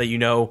 Now that you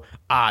know,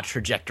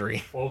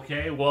 trajectory.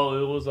 Okay, well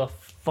it was a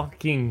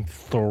fucking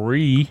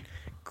 3.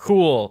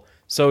 Cool.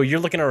 So you're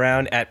looking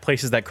around at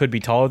places that could be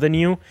taller than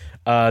you.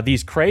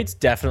 These crates,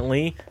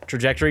 definitely.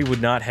 Trajectory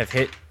would not have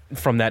hit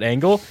from that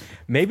angle.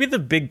 Maybe the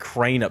big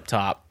crane up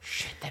top.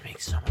 Shit, that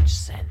makes so much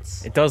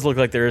sense. It does look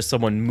like there is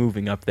someone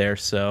moving up there,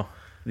 so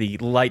the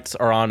lights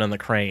are on the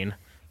crane.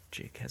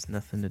 Jake has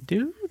nothing to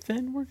do,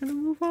 then we're gonna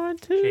move on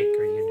to... Jake,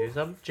 are you gonna do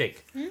something?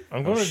 Jake. I'm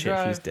Oh gonna shit,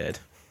 drive he's dead.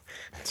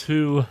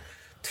 to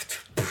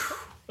the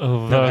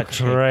not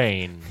Jake.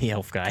 crane. The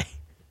elf guy.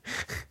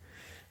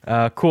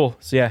 Cool.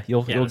 So yeah,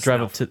 you'll it's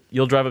drive an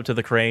up to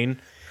the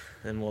crane,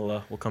 and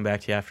we'll come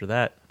back to you after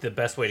that. The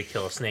best way to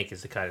kill a snake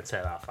is to cut its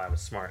head off. I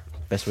was smart.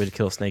 Best way to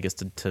kill a snake is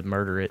to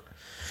murder it.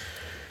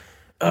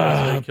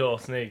 Kill a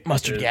snake.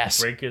 mustard is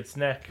gas. Break its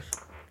neck.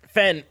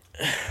 Fen.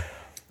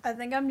 I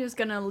think I'm just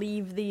gonna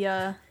leave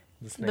the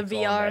snake's all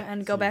VR neck,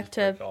 and so go you back just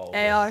to break all of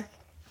it. AR.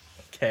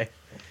 Okay.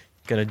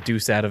 Gonna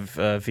deuce out of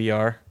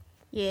VR.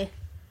 Yeah.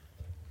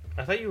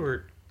 I thought you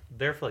were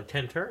there for like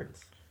 10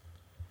 turns.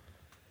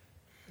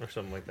 Or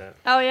something like that.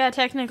 Oh yeah,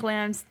 technically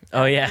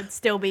Oh yeah. I'd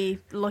still be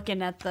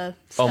looking at the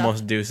stuff.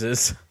 Almost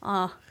deuces.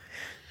 Well,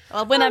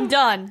 when I'm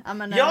done, I'm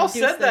gonna. Y'all do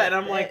said that, and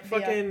I'm the like, VR.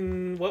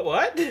 fucking,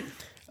 what?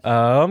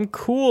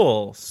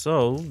 Cool.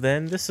 So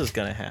then this is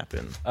gonna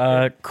happen.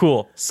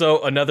 Cool.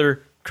 So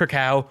another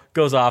Krakow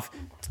goes off.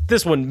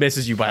 This one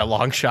misses you by a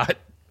long shot.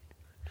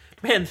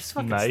 Man, this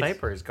fucking Nice.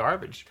 sniper is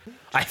garbage.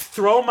 I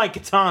throw my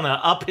katana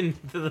up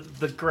into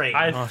the crane.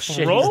 I Oh,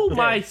 shit, throw he's dead.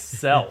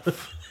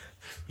 myself.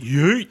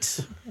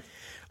 Yeet.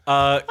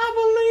 I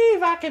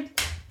believe I can.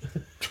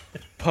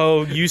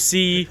 Poe, you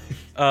see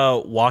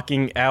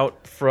walking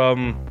out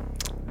from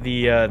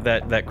the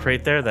that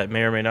crate there that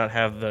may or may not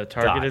have the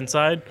target God.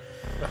 inside.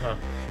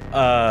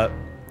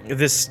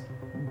 This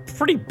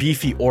pretty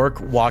beefy orc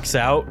walks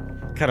out.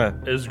 Kind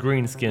of It's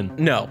green skin.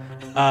 no.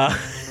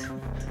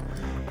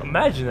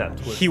 Imagine that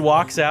twist. He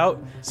walks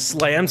out,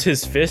 slams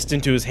his fist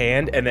into his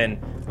hand, and then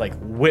like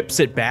whips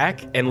it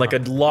back, and like a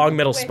long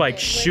metal spike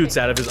shoots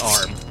out of his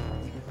arm.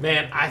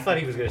 Man, I thought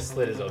he was gonna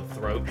slit his own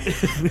throat.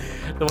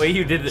 The way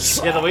you did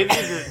this, yeah, the way you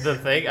did the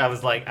thing, I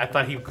was like, I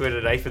thought he grabbed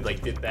a knife and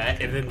like did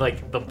that, and then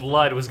like the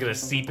blood was gonna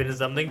seep into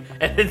something,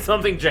 and then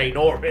something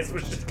ginormous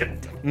was just gonna.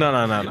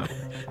 No.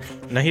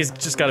 No, he's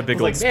just got a big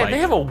I old was like, man, spike. they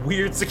have a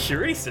weird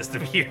security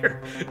system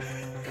here.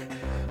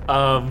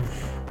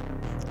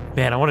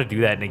 Man, I want to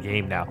do that in a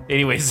game now.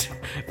 Anyways,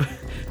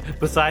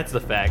 besides the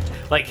fact,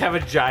 like, have a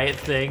giant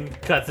thing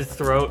cuts its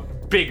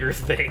throat, bigger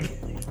thing.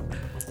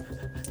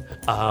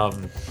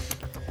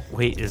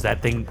 Wait, is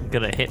that thing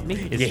gonna hit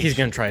me? Yeah, he's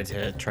gonna try to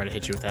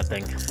hit you with that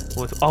thing.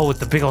 with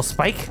the big old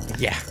spike?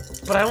 Yeah.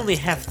 But I only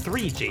have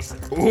 3, Jason.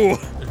 Ooh,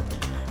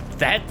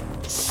 that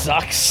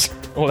sucks.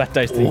 Oh, that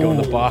dice didn't go in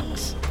the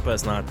box. but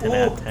it's not a 10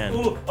 out of 10.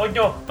 Oh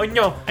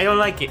no, I don't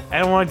like it. I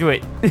don't want to do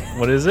it.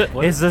 What is it?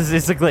 It's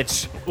a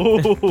glitch.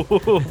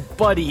 Ooh,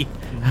 buddy.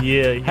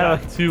 Yeah, you How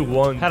got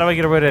 2-1. How do I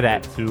get rid of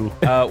that? 2.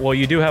 Well,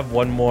 you do have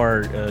one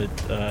more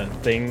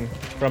thing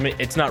from it.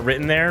 It's not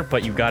written there,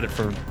 but you got it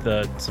for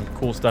some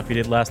cool stuff you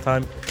did last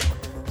time.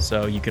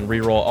 So you can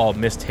reroll all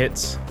missed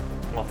hits.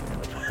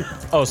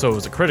 Oh, so it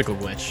was a critical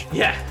glitch.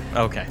 Yeah.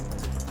 Okay.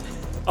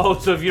 Oh,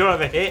 so if you don't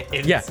have a hit,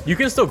 it's... Yeah, you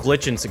can still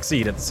glitch and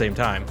succeed at the same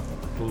time.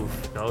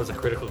 Oof, no, it was a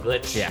critical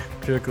glitch. Yeah,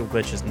 critical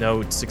glitch is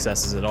no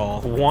successes at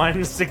all.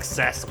 One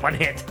success, one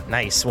hit.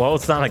 Nice. Well,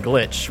 it's not a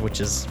glitch, which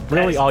is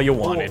really all you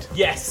wanted. Oh,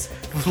 yes,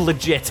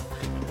 legit,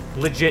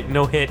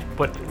 no hit,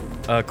 but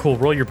Cool.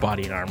 Roll your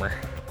body and armor.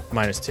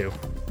 -2.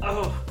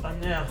 oh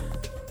no.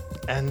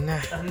 And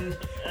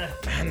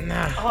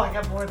Oh, I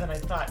got more than I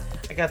thought.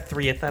 I got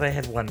 3. I thought I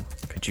had 1.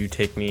 could you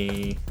take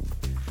me?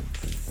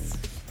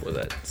 What was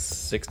that?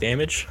 6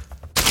 damage.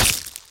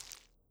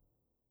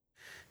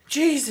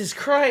 Jesus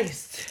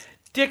Christ!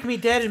 Dick me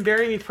dead and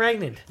bury me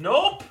pregnant.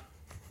 Nope,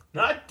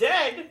 not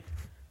dead.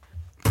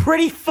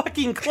 Pretty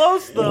fucking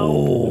close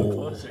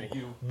though.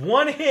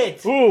 One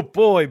hit. Oh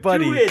boy,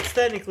 buddy. 2 hits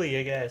technically,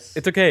 I guess.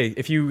 It's okay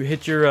if you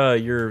hit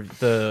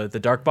the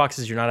dark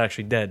boxes. You're not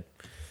actually dead.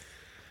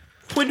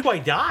 When do I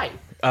die?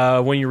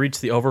 When you reach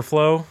the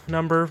overflow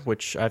number,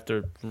 which I have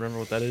to remember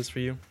what that is for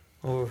you.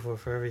 For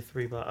every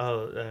 3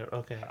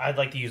 okay. I'd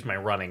like to use my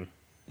running.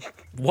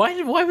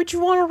 Why would you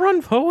want to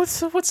run, Poe?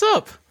 What's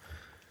up?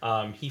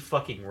 He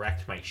fucking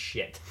wrecked my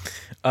shit.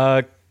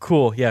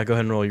 Cool. Yeah, go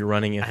ahead and roll your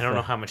running. If, I don't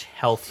know how much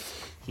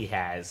health he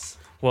has.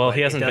 Well, but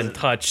he it hasn't been doesn't-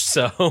 touched,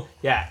 so.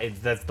 Yeah,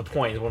 that's the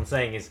point. What I'm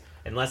saying is,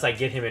 unless I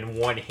get him in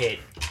 1 hit,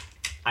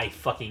 I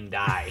fucking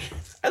die.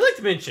 I'd like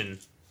to mention,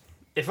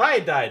 if I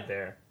had died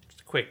there,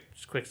 just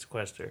quick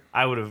sequester,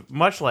 I would have,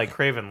 much like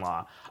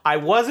Cravenlaw, I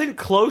wasn't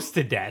close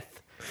to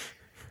death.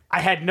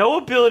 I had no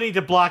ability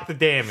to block the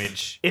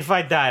damage. If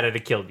I died, I'd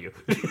have killed you.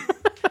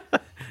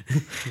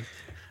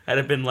 I'd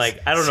have been like,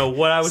 I don't know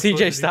what I was supposed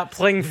to CJ, do. stop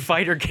playing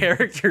fighter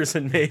characters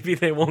and maybe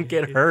they won't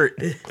get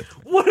hurt.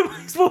 What am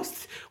I supposed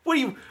to... What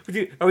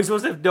are we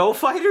supposed to have no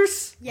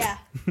fighters? Yeah.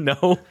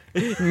 No.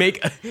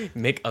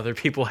 Make other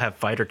people have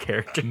fighter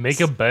characters.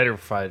 Make a better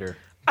fighter.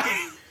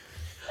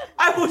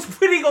 I was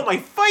winning all my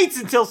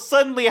fights until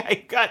suddenly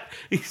I got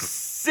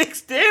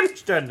 6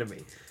 damage done to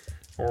me.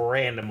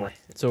 Randomly.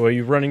 So are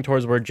you running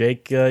towards where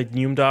Jake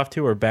neumed off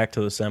to or back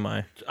to the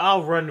semi?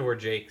 I'll run to where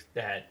Jake's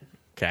at.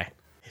 Okay.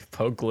 If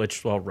Poe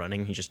glitched while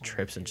running, he just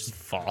trips and just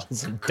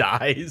falls and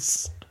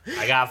dies.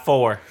 I got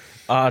 4.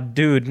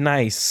 Dude,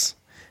 nice.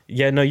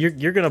 Yeah, no,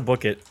 you're gonna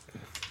book it.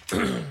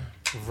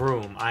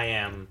 Vroom, I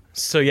am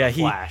So yeah,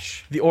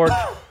 Flash. the orc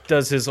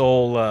does his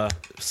old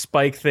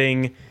spike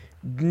thing,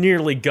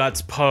 nearly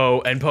guts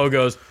Poe, and Poe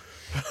goes,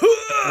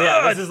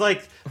 Yeah, this is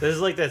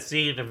like that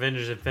scene in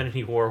Avengers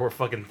Infinity War where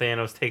fucking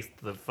Thanos takes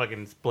the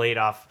fucking blade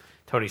off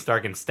Tony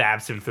Stark and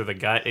stabs him through the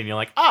gut, and you're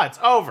like, it's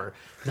over.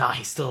 Nah,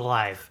 he's still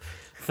alive.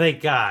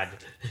 Thank God.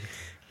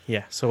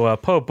 yeah. So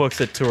Poe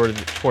books it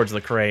towards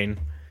the crane.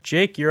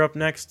 Jake, you're up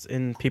next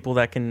in people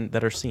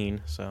that are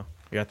seen. So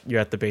you're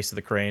at the base of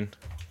the crane.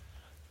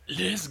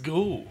 Let's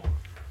go.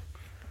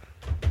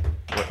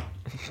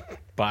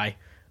 Bye.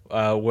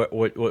 Where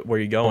are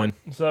you going?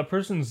 So that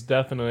person's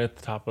definitely at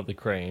the top of the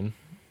crane.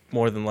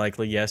 More than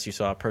likely, yes. You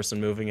saw a person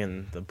moving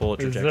in the bullet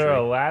Is trajectory. there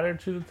a ladder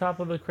to the top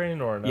of the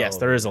crane or no? Yes,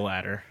 there is a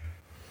ladder.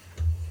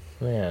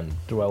 Man,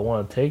 do I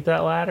want to take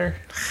that ladder?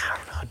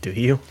 Do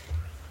you?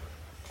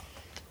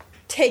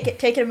 Take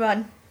it and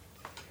run.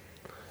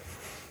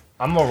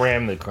 I'm gonna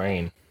ram the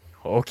crane.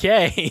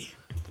 Okay.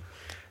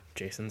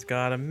 Jason's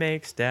gotta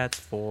make stats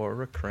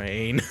for a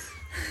crane.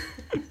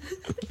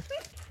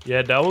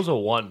 Yeah, that was a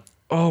 1.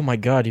 Oh my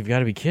god, you've got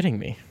to be kidding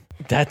me.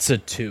 That's a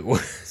 2.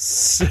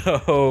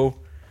 So,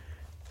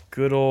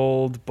 good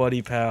old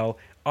buddy pal.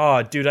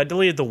 Oh, dude, I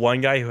deleted the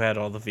one guy who had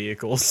all the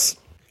vehicles.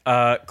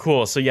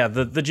 Cool. So yeah,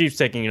 the Jeep's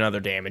taking another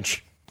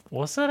damage.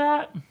 What's that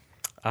at?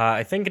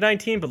 I think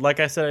 19, but like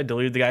I said, I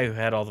deleted the guy who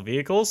had all the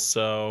vehicles,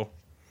 so...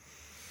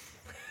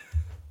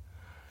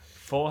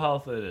 Full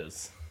health it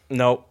is.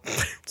 Nope.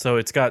 So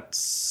it's got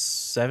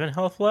 7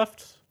 health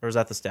left? Or is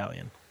that the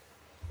stallion?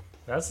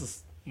 That's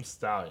the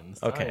stallion.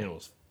 The Okay. stallion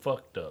was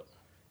fucked up.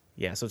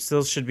 Yeah, so it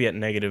still should be at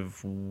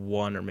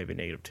 -1 or maybe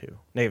 -2.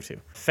 -2.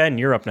 Fen,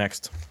 you're up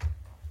next.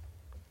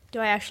 Do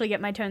I actually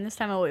get my turn this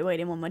time, or are we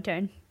waiting one more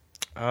turn?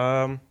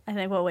 I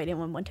think we're waiting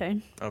one more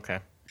turn. Okay.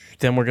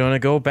 Then we're going to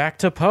go back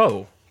to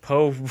Poe.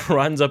 Poe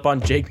runs up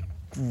on Jake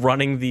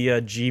running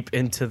the Jeep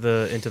into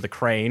the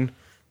crane.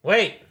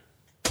 Wait.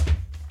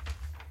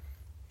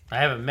 I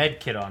have a med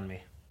kit on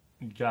me.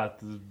 You got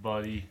this,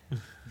 buddy.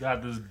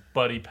 Got this,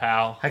 buddy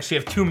pal. I actually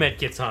have 2 med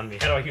kits on me.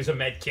 How do I use a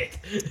med kit?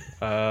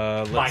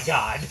 My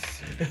God.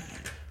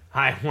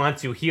 I want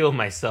to heal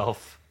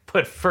myself,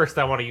 but first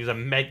I want to use a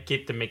med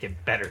kit to make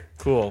it better.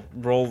 Cool.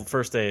 Roll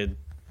first aid.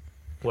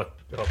 What?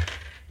 Oh,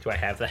 do I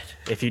have that?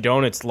 If you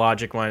don't, it's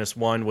logic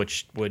 -1,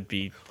 which would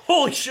be...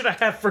 Holy shit, I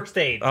have first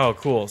aid. Oh,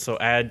 cool. So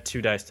add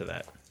 2 dice to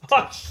that.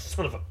 Oh,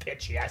 son of a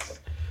bitch, yes.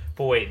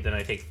 But wait, then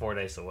I take 4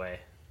 dice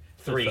away.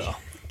 3. It fell.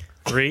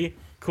 3.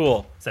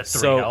 Cool. Is that 3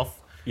 So-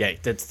 health? Yeah,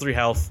 that's 3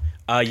 health.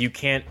 You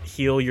can't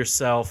heal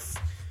yourself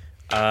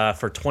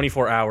for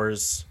 24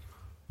 hours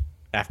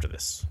after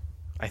this.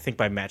 I think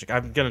by magic.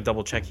 I'm gonna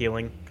double check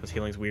healing because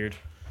healing's weird.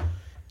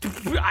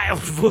 I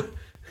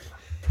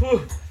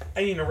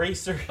need an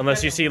eraser.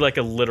 Unless you see like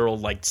a literal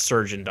like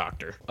surgeon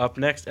doctor. Up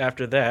next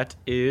after that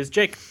is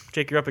Jake.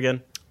 Jake, you're up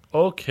again.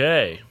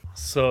 Okay.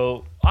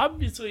 So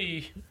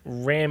obviously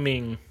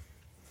ramming.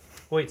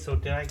 Wait, so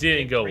did I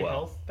Didn't get go 3 well.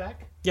 health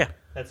back? Yeah.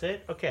 That's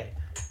it? Okay.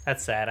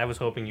 That's sad. I was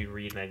hoping you'd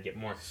read and I'd get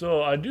more.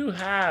 So I do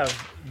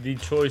have the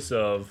choice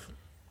of,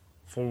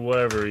 for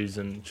whatever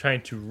reason,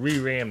 trying to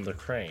re-ram the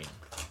crane.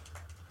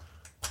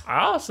 I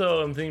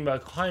also am thinking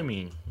about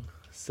climbing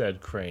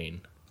said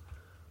crane.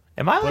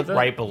 Am I like that-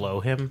 right below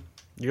him?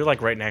 You're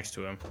like right next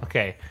to him.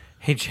 Okay.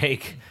 Hey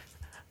Jake.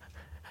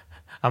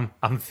 I'm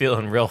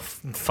feeling real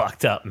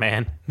fucked up,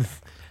 man.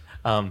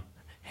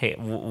 Hey,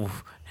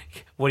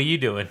 what are you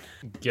doing?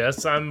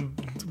 Guess I'm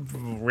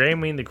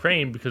ramming the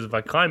crane because if I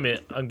climb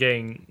it, I'm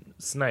getting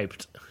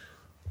sniped.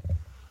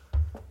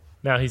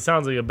 Now he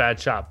sounds like a bad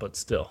shot, but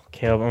still.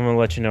 Caleb, I'm gonna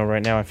let you know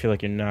right now. I feel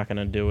like you're not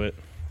gonna do it.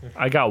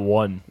 I got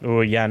 1.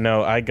 Oh yeah,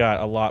 no, I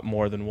got a lot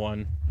more than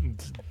 1.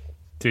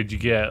 Did you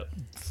get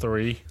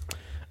 3?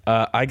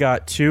 I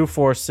got 2,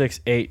 4, 6,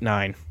 8,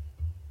 9.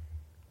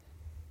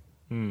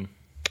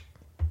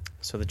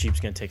 So the Jeep's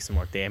gonna take some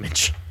more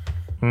damage.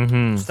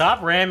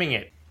 Stop ramming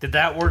it. Did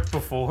that work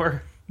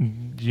before?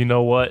 You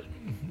know what?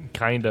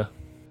 Kinda.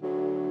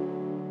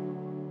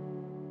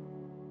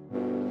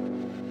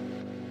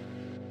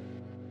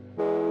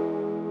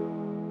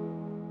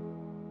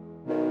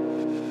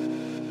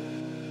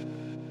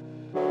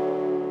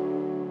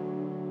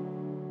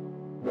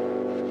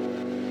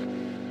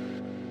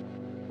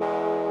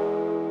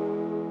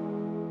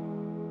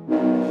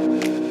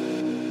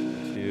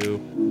 Two,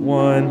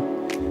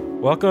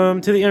 one.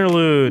 Welcome to the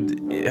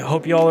interlude. I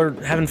hope y'all are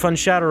having fun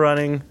shadow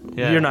running.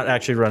 Yeah. You're not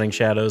actually running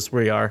shadows.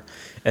 We are.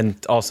 And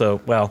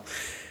also, well,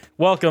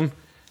 welcome.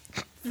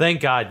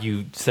 Thank God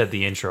you said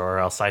the intro, or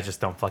else I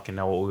just don't fucking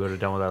know what we would have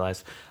done with our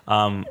lives.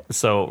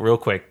 So real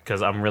quick,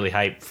 because I'm really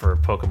hyped for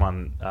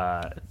Pokemon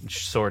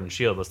Sword and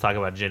Shield. Let's talk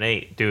about Gen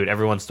 8, dude.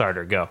 Everyone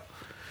starter, go.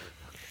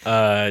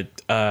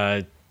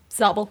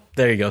 Sobble.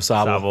 There you go,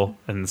 Sobble. Sobble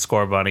and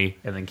Score Bunny,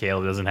 and then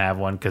Caleb doesn't have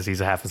one because he's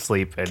half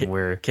asleep, and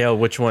we're Kale,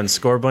 which one?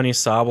 Score Bunny,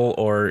 Sobble,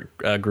 or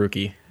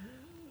Grookey?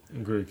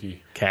 Grookey.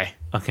 Okay.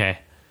 okay.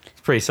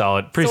 It's pretty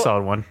solid, pretty So-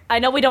 solid one. I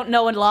know we don't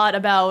know a lot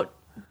about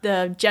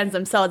the gens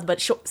themselves,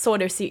 but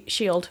Sword or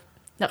Shield.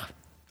 No,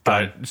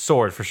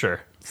 Sword for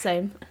sure.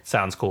 same.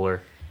 Sounds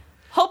cooler.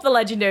 Hope the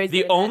legendaries.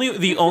 The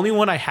only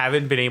one I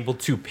haven't been able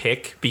to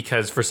pick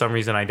because for some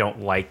reason I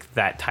don't like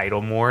that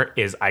title more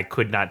is I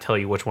could not tell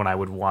you which one I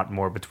would want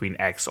more between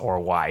X or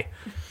Y.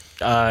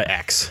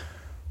 X.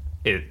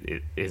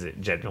 Is it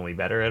genuinely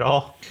better at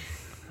all?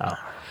 Oh.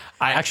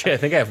 Actually, I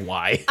think I have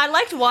Y. I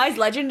liked Y's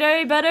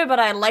legendary better, but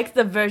I liked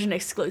the version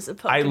exclusive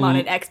Pokemon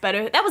in X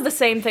better. That was the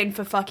same thing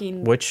for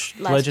fucking Which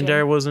Last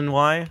legendary gen. was in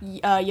Y?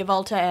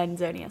 Yvelta and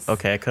Xerneas.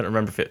 Okay, I couldn't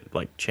remember if it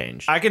like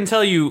changed. I can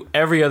tell you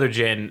every other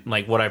gen,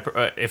 like what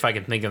if I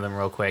can think of them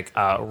real quick.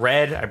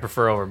 Red, I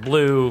prefer over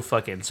blue.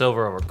 Fucking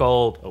silver over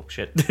gold. Oh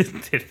shit!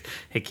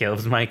 Hit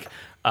Caleb's mic.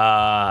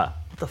 What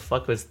the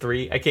fuck was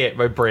 3? I can't.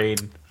 My brain.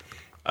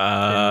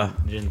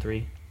 Gen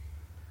 3.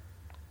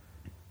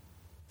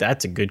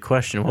 That's a good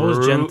question. What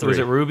was Gen 3? Was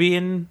it Ruby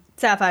and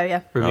Sapphire,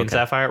 yeah. Ruby and Okay.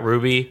 Sapphire?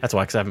 Ruby. That's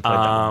why, because I haven't played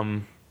that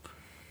one.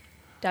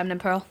 Diamond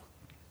and Pearl.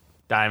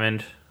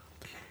 Diamond.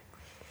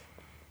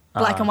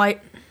 Black and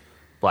White.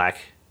 Black.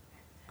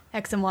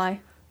 X and Y.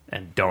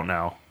 And don't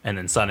know. And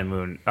then Sun and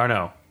Moon. Or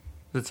no.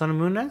 Is it Sun and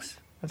Moon next?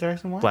 After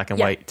X and Y? Black and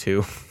Yeah. White,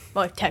 too.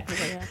 Well,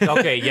 technically, yeah.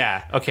 Okay,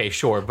 yeah. Okay,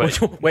 sure. But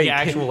wait, the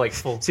actual like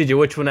full CJ,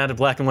 which one out of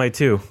Black and White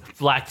 2?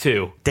 Black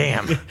 2.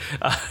 Damn.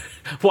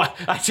 What?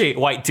 Actually,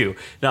 White 2.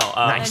 No.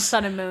 And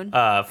Sun and Moon.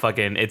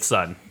 Fucking it's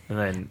Sun. And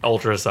then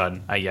Ultra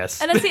Sun, I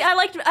guess. And then see, I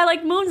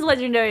liked Moon's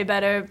legendary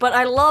better, but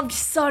I loved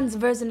Sun's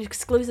version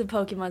exclusive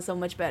Pokemon so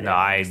much better. No,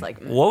 I was like,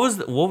 what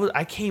was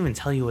I can't even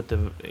tell you what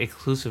the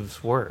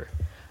exclusives were.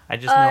 I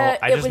just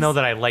it know was-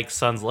 that I like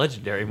Sun's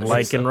legendary more.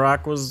 Lycan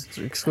Rock was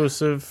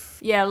exclusive.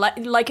 yeah, like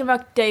in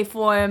Rock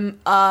Dayform,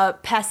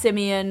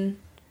 Passimian.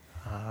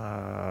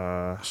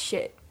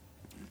 Shit,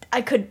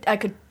 I could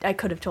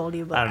have told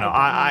you, but I don't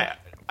know.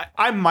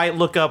 I might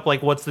look up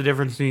like what's the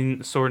difference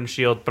between Sword and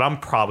Shield, but I'm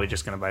probably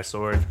just gonna buy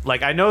Sword.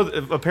 Like I know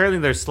apparently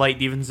there's slight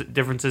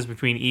differences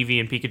between Eevee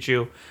and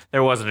Pikachu.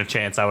 There wasn't a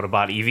chance I would have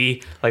bought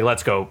Eevee. Like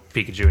let's go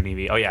Pikachu and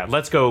Eevee. Oh yeah,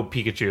 let's go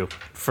Pikachu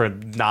for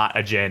not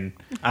a gen.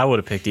 I would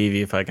have picked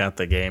Eevee if I got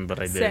the game,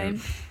 but I didn't.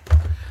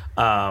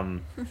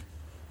 Same.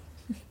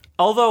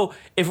 Although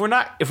if we're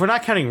not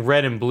counting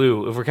Red and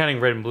Blue, if we're counting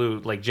Red and Blue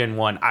like Gen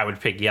 1, I would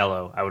pick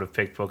Yellow. I would have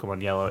picked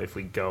Pokemon Yellow if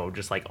we go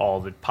just like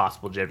all the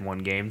possible Gen 1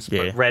 games.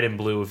 Yeah. But Red and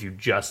Blue if you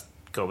just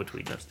go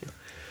between those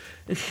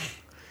two.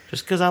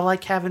 Just because I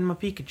like having my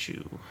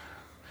Pikachu.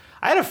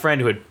 I had a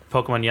friend who had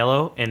Pokemon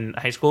Yellow in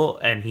high school,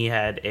 and he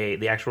had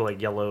the actual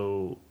like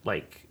yellow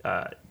like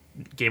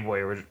Game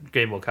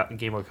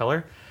Boy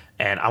Color,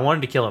 and I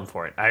wanted to kill him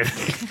for it. I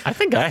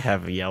think I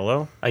have a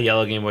yellow. A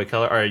yellow Game Boy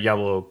Color or a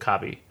yellow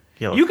copy.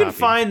 Yellow you can copy.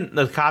 find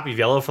the copy of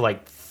yellow for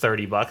like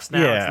 $30 now.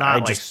 Yeah, It's not I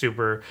like just-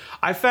 super.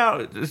 I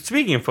found,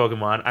 speaking of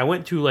Pokemon, I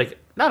went to like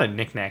not a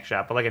knick-knack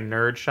shop, but like a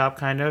nerd shop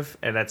kind of,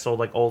 and that sold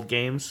like old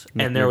games.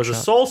 And there Nerd was a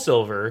shop. Soul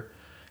Silver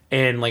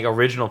in like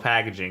original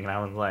packaging, and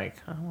I was like,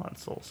 I want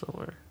Soul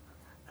Silver.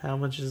 How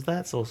much is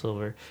that Soul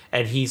Silver?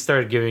 And he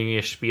started giving me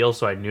a spiel,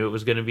 so I knew it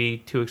was going to be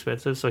too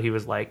expensive. So he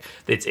was like,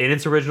 it's in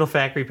its original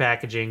factory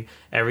packaging,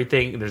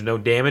 everything. There's no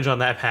damage on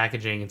that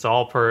packaging. It's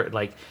all per,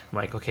 like, I'm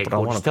like, okay, I cool.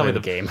 wanna Just tell play me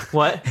the game.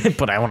 What?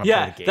 But I want to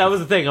Yeah, play the game. that was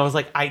the thing. I was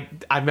like,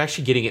 I'm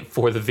actually getting it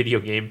for the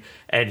video game.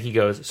 And he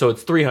goes, so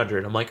it's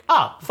 300. I'm like,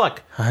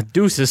 fuck.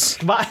 Deuces.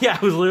 Yeah,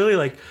 I was literally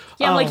like,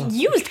 Yeah, oh, like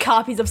used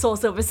copies of Soul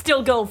Silver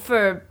still go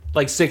for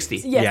like 60.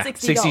 yeah, Yeah, $60.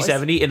 60,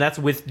 70. And that's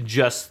with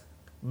just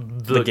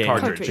the game.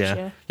 cartridge. Cartridge, Yeah.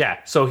 yeah. Yeah,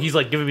 so he's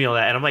like giving me all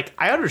that, and I'm like,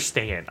 I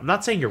understand. I'm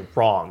not saying you're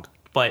wrong,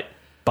 but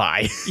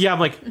Bye. yeah, I'm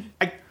like,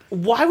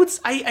 why would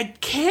I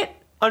can't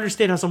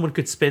understand how someone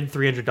could spend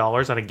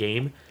 $300 on a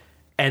game,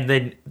 and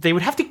then they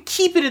would have to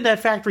keep it in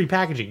that factory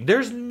packaging.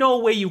 There's no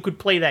way you could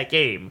play that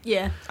game.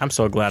 Yeah. I'm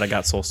so glad I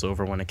got Soul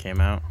Silver when it came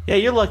out. Yeah,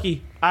 you're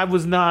lucky. I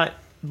was not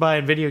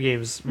buying video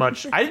games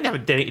much. I didn't have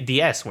a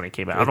DS when it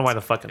came out. I don't know why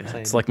the fuck I'm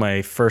saying. It's like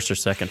my first or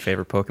second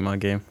favorite Pokemon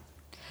game.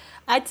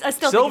 I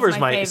still Silver's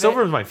think it's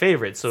Silver's my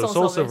favorite, so Soul Soul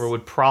Silver's. Silver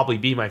would probably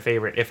be my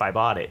favorite if I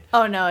bought it.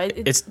 Oh no,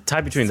 It's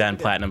tied between that and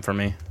Platinum for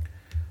me.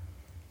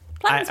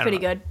 Platinum's I don't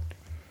pretty know. good.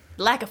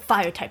 Lack of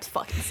fire types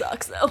fucking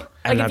sucks though.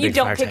 I'm Like not if a you big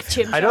don't fire pick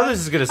type. Chimchar. I know this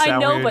is gonna I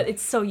sound know, weird. but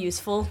it's so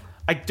useful.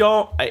 I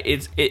don't.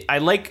 I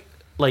like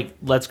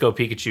Let's Go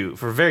Pikachu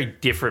for very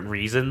different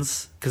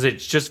reasons because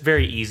it's just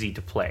very easy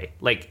to play.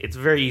 Like it's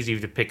very easy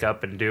to pick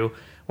up and do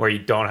where you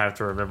don't have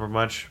to remember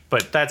much.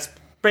 But that's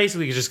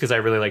basically just because I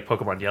really like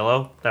Pokemon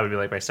Yellow. That would be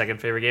like my second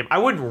favorite game. I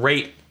wouldn't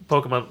rate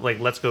Pokemon like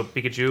Let's Go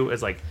Pikachu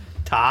as like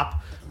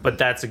top, but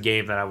that's a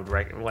game that I would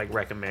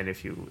recommend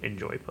if you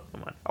enjoy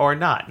Pokemon or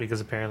not because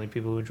apparently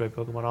people who enjoy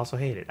Pokemon also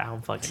hate it. I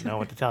don't fucking know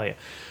what to tell you.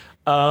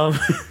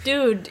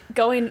 Dude,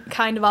 going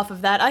kind of off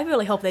of that, I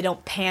really hope they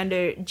don't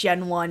pander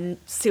Gen 1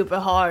 super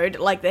hard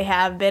like they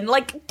have been.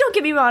 Like, don't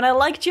get me wrong, I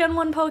like Gen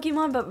 1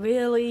 Pokemon, but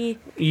really,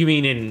 You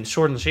mean in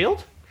Sword and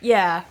Shield?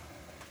 yeah.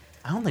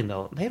 I don't think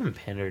they haven't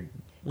pandered.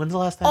 When's the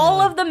last time? All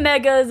of the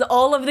Megas,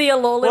 all of the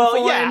Alolan Well,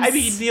 forms. yeah, I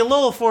mean, the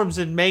Alola forms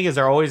and Megas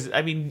are always.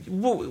 I mean,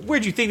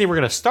 where'd you think they were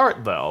going to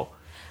start, though?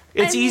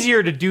 It's I mean-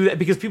 easier to do that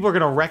because people are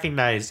going to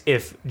recognize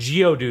if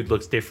Geodude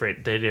looks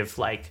different than if,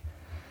 like.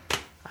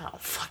 I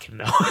don't fucking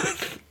know.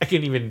 I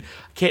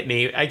can't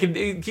name. I can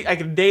name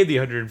the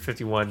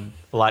 151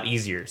 a lot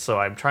easier. So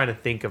I'm trying to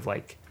think of,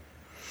 like,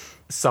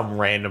 some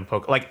random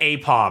Pokemon. Like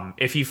Apom,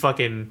 if he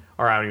fucking.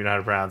 Or I don't even know how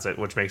to pronounce it,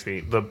 which makes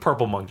me. The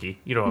purple monkey.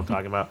 You know what I'm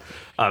talking about.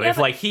 If,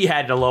 but- like, he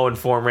had an Alolan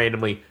form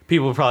randomly,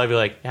 people would probably be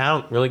like, I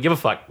don't really give a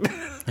fuck.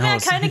 Yeah, I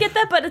kind of get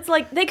that, but it's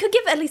like they could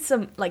give at least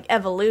some like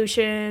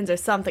evolutions or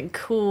something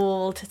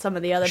cool to some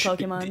of the other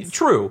Pokemons.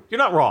 True, you're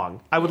not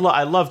wrong. I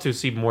love to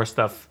see more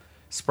stuff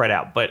spread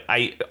out, but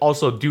I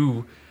also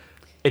do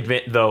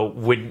admit though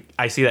when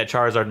I see that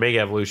Charizard Mega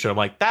Evolution, I'm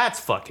like, that's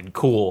fucking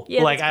cool.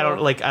 Yeah, like that's I don't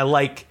cool. like I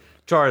like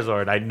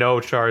Charizard. I know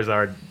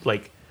Charizard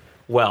like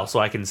well, so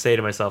I can say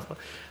to myself.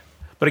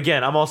 But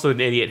again, I'm also an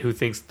idiot who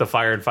thinks the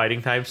fire and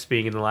fighting types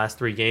being in the last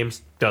 3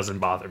 games doesn't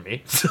bother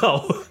me.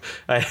 So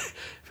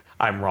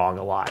I'm wrong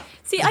a lot.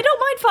 See, I don't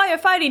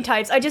mind firefighting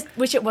types. I just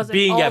wish it wasn't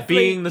Being all yeah, three.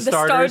 being the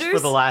starters for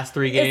the last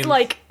 3 games. It's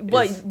like,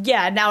 well, is-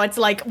 yeah. Now it's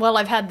like, well,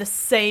 I've had the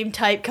same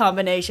type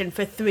combination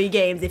for 3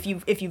 games. If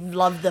you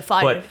love the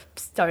fire But-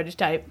 starter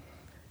type,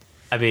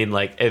 I mean,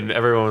 like, and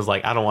everyone was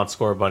like, I don't want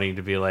Score Bunny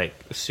to be, like,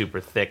 super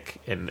thick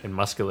and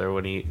muscular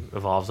when he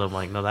evolves. I'm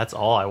like, no, that's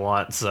all I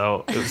want.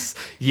 So, it was,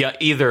 yeah,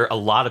 either a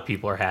lot of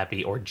people are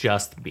happy or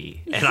just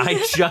me. And I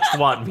just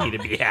want me to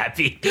be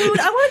happy. dude,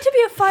 I want it to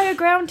be a fire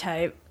ground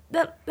type.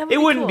 That would It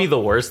wouldn't be cool. the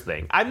worst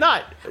thing. I'm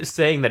not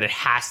saying that it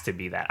has to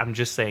be that. I'm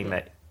just saying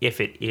that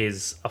if it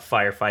is a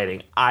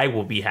firefighting, I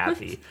will be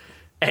happy.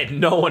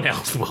 And no one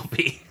else will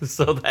be.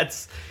 So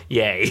that's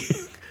yay.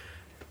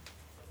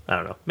 I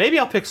don't know. Maybe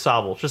I'll pick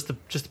Sobble just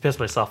to piss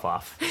myself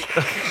off.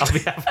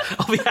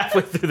 I'll be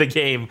halfway through the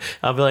game.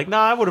 I'll be like, nah,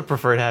 I would have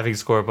preferred having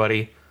Score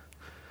Buddy.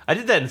 I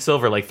did that in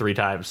Silver like 3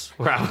 times,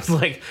 where I was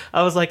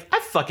like, I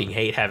fucking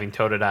hate having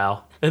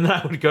Totodile, and then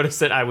I would go to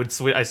I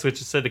switch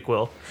to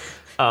Cyndaquil.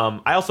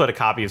 I also had a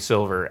copy of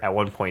Silver at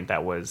one point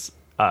that was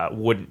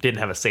didn't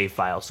have a save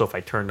file, so if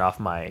I turned off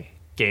my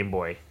Game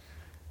Boy,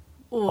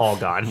 all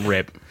gone.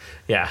 Rip.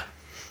 Yeah.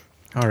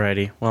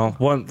 Alrighty. Well,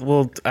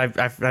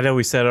 I know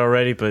we said it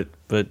already, but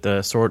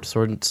sword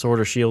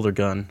or shield or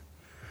gun.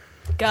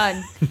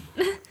 gun.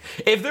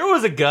 If there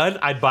was a gun,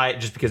 I'd buy it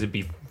just because it'd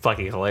be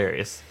fucking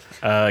hilarious.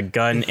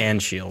 Gun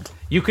and shield.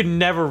 You could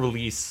never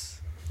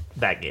release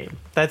that game.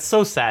 That's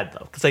so sad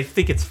though, because I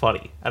think it's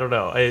funny. I don't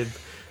know. I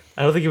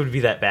don't think it would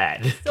be that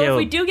bad. So if Caleb.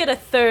 we do get a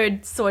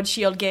 3rd Sword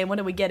Shield game, what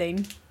are we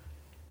getting?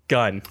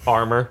 Gun.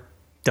 Armor.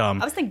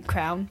 Dumb. I was thinking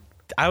Crown.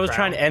 I was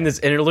trying to end this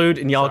interlude,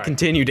 and y'all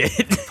continued it.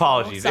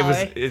 Apologies. Oh,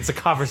 sorry. It's a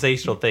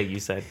conversational thing you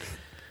said.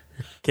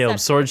 Caleb,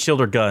 sword,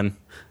 shield, or gun?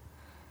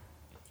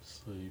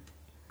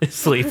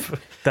 Sleep.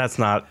 That's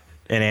not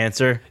an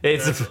answer.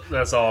 It's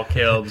That's all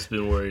Caleb's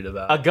been worried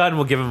about. a gun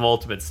will give him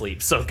ultimate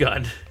sleep. So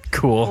gun.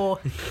 Cool.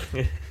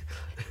 Oh.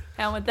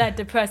 And with that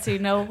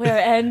depressing note, we're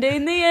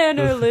ending the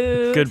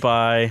interlude.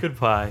 Goodbye.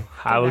 Goodbye.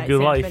 Have a Night, good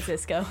San life.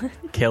 Francisco.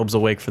 Caleb's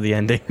awake for the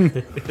ending.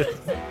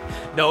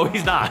 No,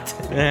 he's not.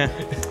 Eh.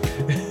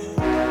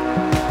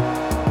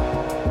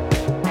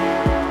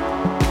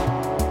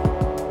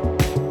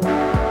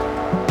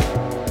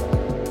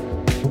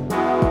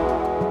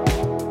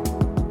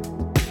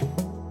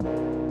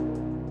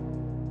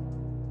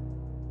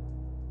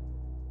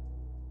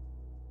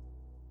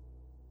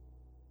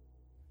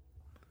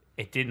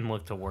 It didn't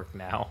look to work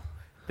now.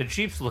 The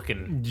Jeep's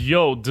looking.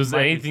 Yo, does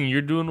Mike- anything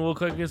you're doing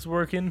look like it's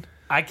working?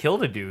 I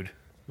killed a dude.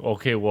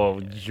 Okay,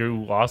 well,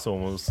 you also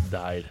almost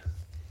died.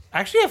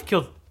 Actually, I've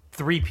killed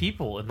 3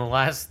 people in the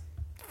last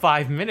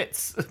 5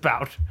 minutes.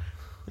 About.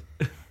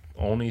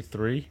 Only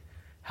 3?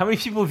 How many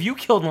people have you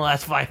killed in the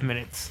last 5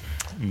 minutes?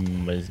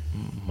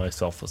 My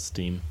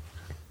self-esteem.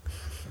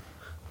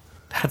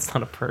 That's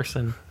not a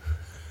person.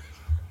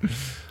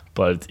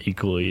 But it's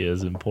equally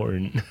as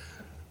important.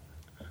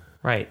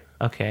 Right.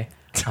 Okay.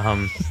 You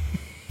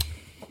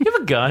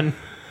have a gun.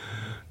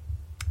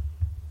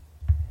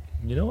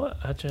 You know what?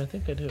 Actually, I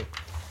think I do.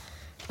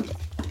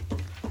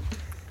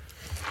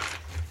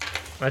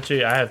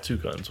 Actually, I have 2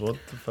 guns. What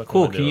the fuck?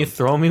 Cool. am I Can you doing?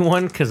 throw me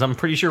one? Because I'm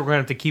pretty sure we're gonna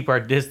have to keep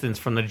our distance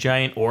from the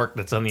giant orc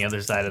that's on the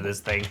other side of this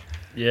thing.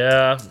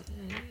 Yeah,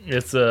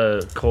 it's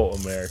a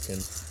Colt American.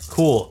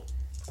 Cool.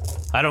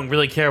 I don't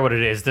really care what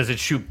it is. Does it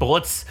shoot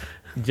bullets?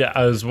 Yeah,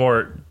 I was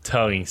more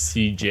telling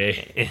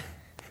CJ.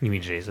 You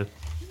mean Jason?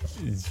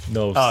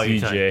 No, Oh,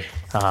 you're CJ.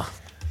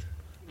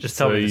 Just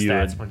tell So me the you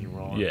stats would- when you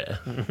roll. Yeah.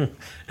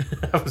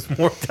 I was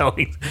more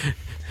telling.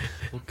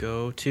 We'll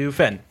go to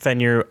Fen. Fen,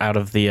 you're out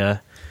of the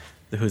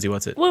who's he,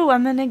 what's it? Woo,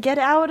 I'm gonna get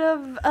out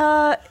of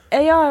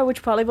AR,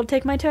 which probably will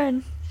take my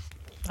turn.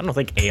 I don't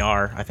think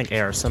AR. I think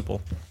AR is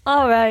simple.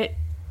 Alright.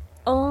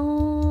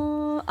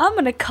 I'm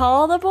gonna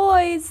call the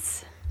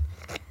boys.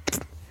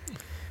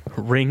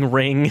 Ring,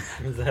 ring.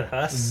 Is that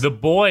us? The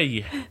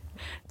boy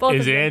Both is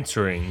of them.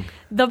 answering.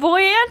 The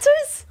boy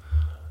answers?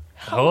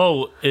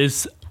 Hello,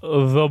 is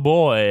the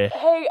boy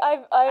Hey,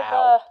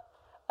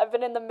 I've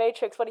been in the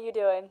Matrix. What are you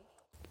doing?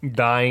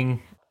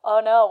 dying?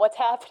 Oh no, what's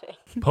happening?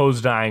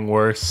 Poe's dying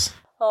worse.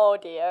 Oh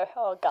dear.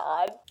 Oh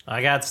god.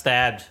 I got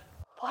stabbed.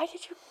 Why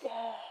did you?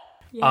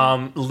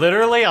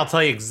 Literally, I'll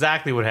tell you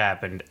exactly what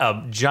happened.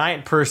 A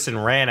giant person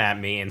ran at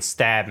me and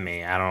stabbed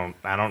me. I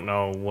don't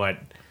know what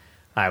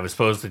I was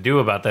supposed to do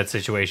about that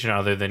situation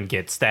other than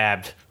get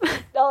stabbed.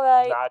 All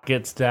right. Not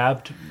get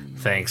stabbed.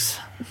 Thanks.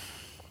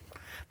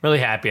 Really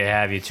happy I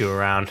have you two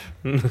around.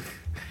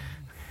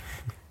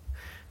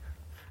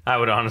 I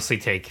would honestly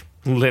take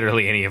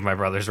literally any of my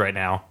brothers right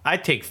now.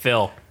 I'd take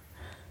Phil.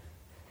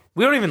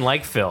 We don't even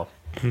like Phil.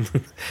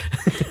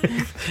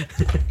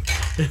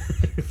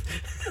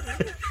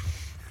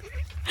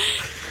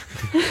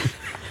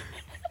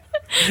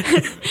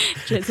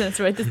 Jason, let's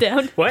write this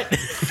down. What?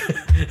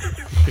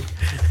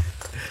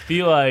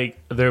 Feel like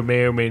there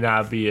may or may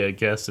not be a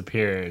guest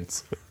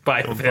appearance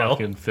By from Phil.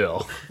 fucking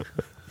Phil.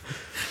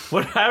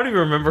 What? I don't even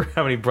remember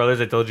how many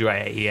brothers I told you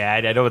he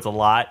had. I know it's a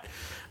lot,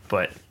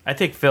 but I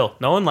take Phil.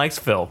 No one likes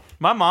Phil.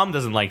 My mom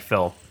doesn't like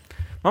Phil.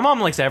 My mom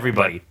likes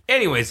everybody.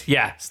 Anyways,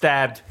 yeah,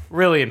 stabbed.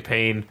 Really in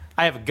pain.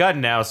 I have a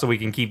gun now so we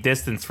can keep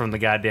distance from the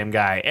goddamn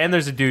guy. And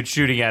there's a dude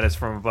shooting at us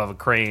from above a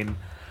crane.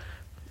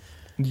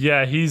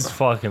 Yeah, he's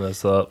fucking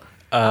us up.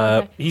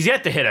 He's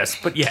yet to hit us,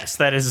 but yes,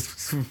 that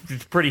is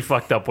pretty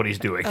fucked up what he's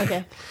doing.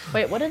 Okay.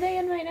 Wait, what are they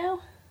in right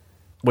now?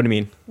 What do you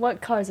mean?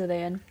 What cars are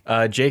they in?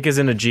 Jake is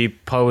in a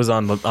Jeep. Poe is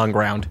on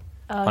ground,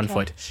 on okay.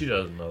 foot. She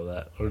doesn't know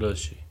that, or does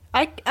she?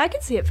 I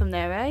can see it from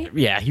there, right?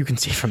 Yeah, you can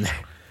see it from there.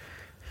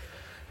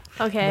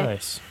 Okay.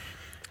 Nice.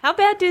 How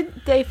bad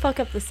did they fuck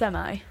up the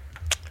semi?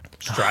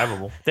 It's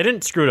drivable. They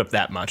didn't screw it up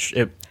that much.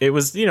 It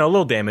was a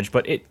little damage,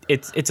 but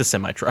it's a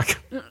semi truck.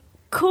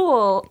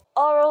 Cool.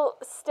 Arl,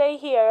 stay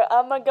here.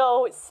 I'm gonna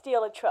go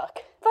steal a truck.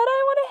 But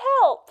I want to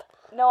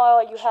help. No,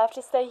 Arl, you have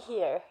to stay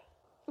here.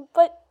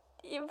 But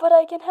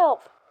I can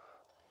help.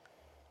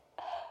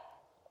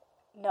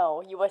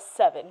 No, you are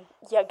 7.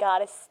 You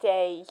gotta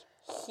stay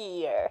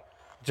here.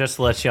 Just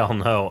to let y'all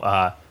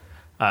know,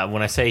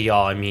 when I say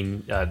y'all, I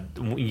mean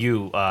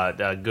you,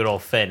 good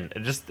old Finn.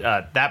 Just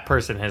that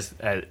person has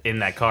in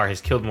that car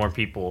has killed more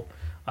people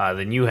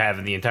than you have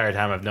in the entire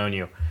time I've known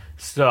you.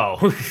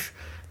 So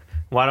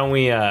why don't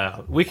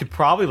we could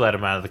probably let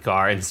him out of the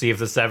car and see if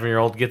the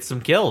 7-year-old gets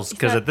some kills.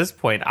 Because at this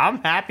point,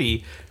 I'm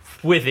happy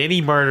with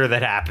any murder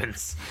that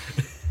happens.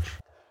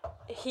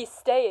 He's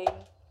staying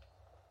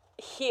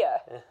here.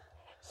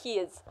 He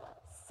is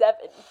 7.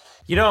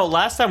 You know,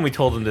 last time we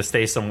told him to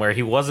stay somewhere,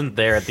 he wasn't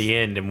there at the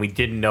end, and we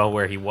didn't know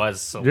where he was.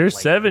 So Your like,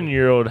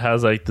 7-year-old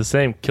has like the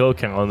same kill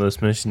count on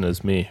this mission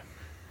as me.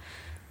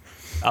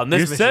 on this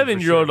Your mission, for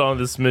 7-year-old sure. on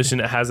this mission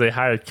has a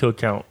higher kill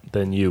count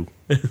than you.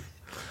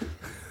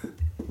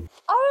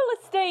 Arl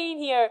is staying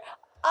here.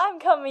 I'm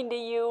coming to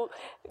you.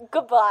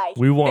 Goodbye.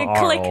 We want And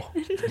click. Arl.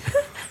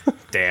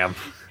 Damn.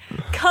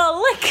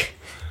 Click.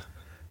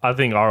 I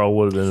think Arl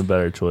would have been a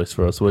better choice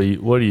for us. What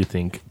do you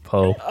think,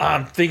 Poe?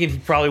 I'm thinking he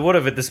probably would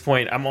have at this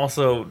point. I'm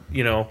also,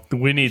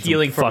 We need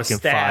healing some from a fucking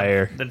stab.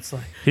 fire. That's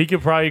like He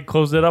could probably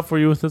close it up for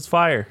you with his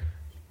fire.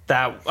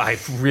 that. I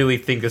really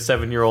think a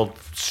 7-year-old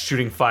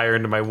shooting fire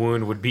into my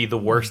wound would be the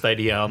worst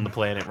idea on the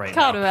planet right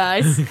now.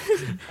 Cauterize.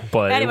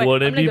 But Anyway, it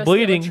wouldn't I'm be gonna go steal a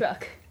bleeding.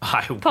 truck.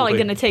 I Probably would.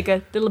 gonna take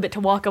a little bit to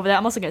walk over there.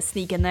 I'm also gonna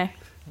sneak in there.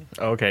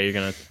 Okay, you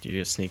gonna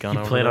sneak on You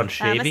over plan there? on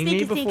shaving me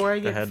sneaky sneak. before I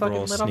Go get ahead, fucking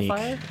roll lit on sneak.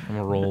 fire? I'm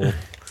gonna roll.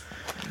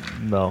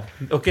 No,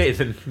 Okay,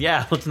 then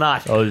yeah, let's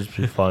not. that would just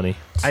be funny.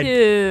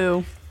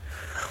 2.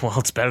 Well,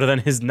 it's better than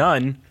his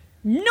none.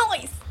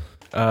 Nice.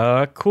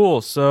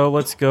 Cool. So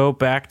let's go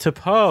back to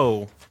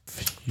Poe.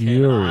 Can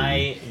Fury.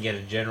 I get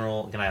a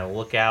general? Can I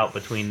look out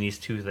between these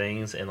two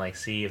things and like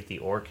see if the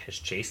orc has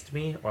chased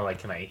me, or like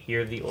can I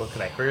hear the orc?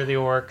 Can I hear the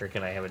orc, or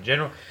can I have a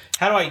general?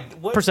 How do I?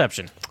 What?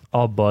 Perception.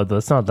 Oh, bud,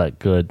 that's not that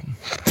good.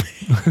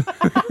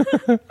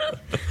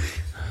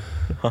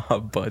 Oh,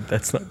 bud,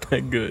 that's not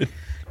that good.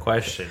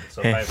 Question.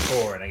 So if I have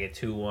 4 and I get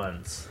 2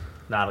 1s,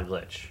 not a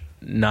glitch.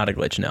 Not a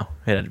glitch. No,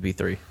 it had to be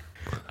 3.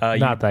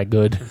 Not that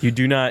good. You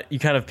do not. You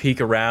kind of peek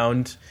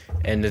around,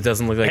 and it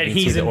doesn't look like And you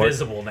can he's see the orc.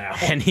 invisible now.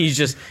 And he's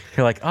just.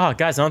 You're like, oh,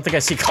 guys, I don't think I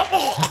see.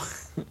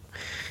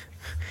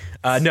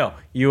 No,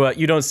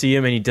 you don't see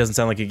him, and he doesn't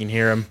sound like you can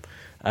hear him.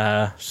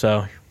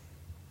 So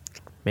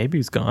maybe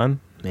he's gone.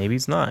 Maybe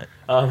he's not.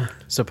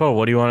 So Poe,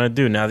 what do you want to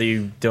do now that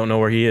you don't know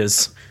where he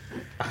is?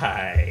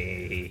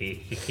 I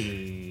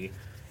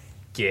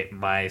get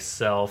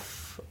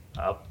myself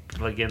up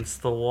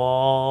against the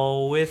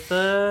wall with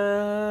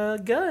a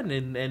gun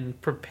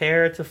and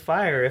prepare to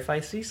fire if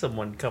I see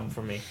someone come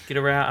for me. Get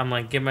around. I'm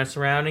like, get my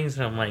surroundings,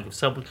 and I'm like, if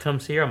someone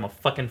comes here, I'm gonna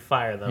fucking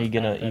fire them. You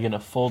gonna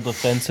full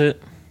defense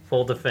it?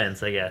 Full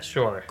defense, I guess.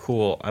 Sure.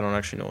 Cool. I don't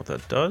actually know what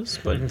that does,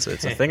 but it's a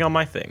thing on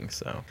my thing.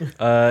 So,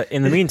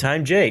 in the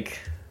meantime, Jake,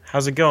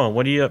 how's it going?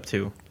 What are you up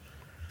to?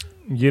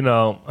 I think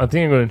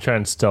I'm going to try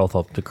and stealth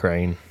up the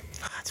crane.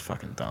 That's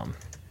fucking dumb.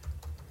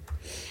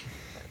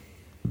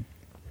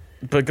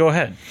 But go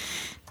ahead.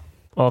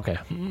 Okay,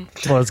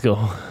 let's go.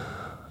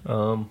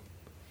 Full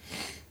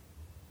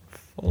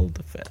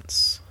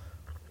defense.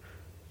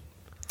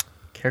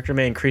 Character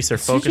may increase their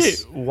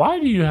focus CJ, why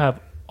do you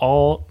have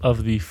all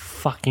of the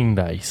fucking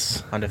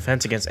dice? on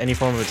defense against any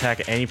form of attack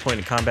at any point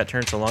in combat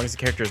turn, so long as the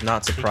character is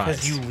not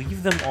surprised. Because you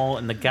leave them all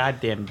in the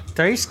goddamn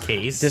dice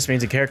case. This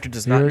means the character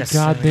does not You're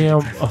necessarily. goddamn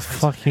a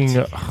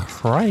fucking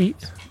right.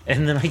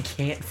 And then I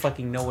can't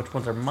fucking know which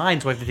ones are mine,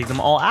 so I have to take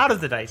them all out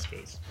of the dice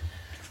case.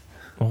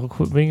 Well,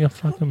 quit being a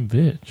fucking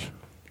bitch.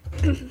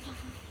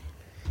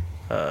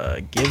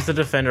 Gives the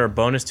defender a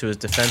bonus to his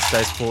defense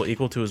dice pool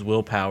equal to his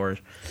willpower.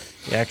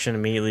 The action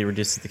immediately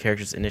reduces the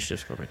character's initiative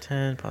score by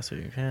 10,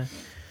 possibly 10.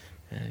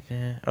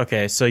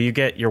 Okay, so you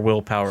get your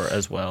willpower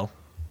as well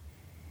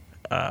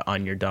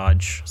on your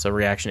dodge. So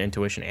reaction,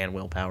 intuition, and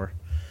willpower.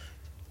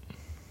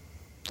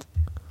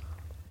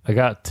 I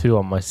got 2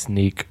 on my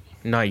sneak.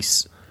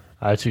 Nice.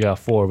 I actually got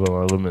 4, but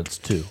my limit's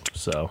 2.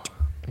 So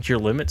Your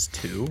limit's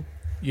 2.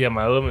 yeah,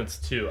 my limit's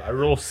 2. I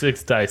roll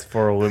 6 dice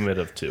for a limit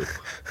of 2.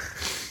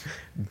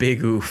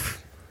 Big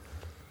oof.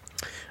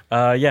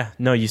 Yeah,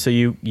 no,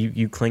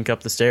 you clink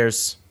up the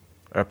stairs,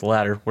 or up the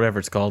ladder, whatever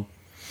it's called.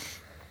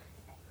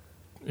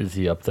 Is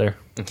he up there?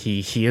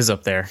 He is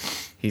up there.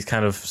 He's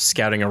kind of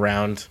scouting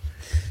around,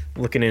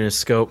 looking in his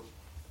scope.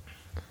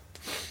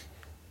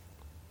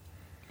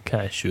 Can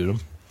I shoot him?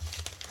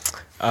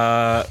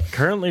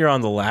 Currently you're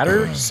on the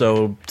ladder,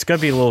 so it's gonna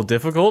be a little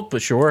difficult,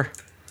 but sure.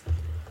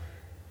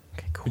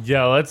 Okay, cool.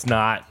 Yeah, let's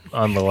not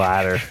on the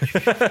ladder.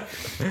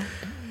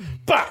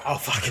 Oh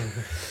fucking.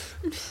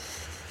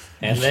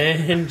 And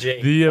then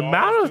Jake. The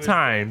amount of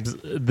times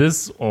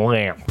this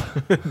lamp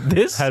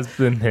This has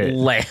been hit.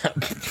 lamp.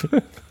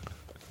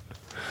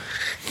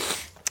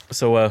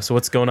 So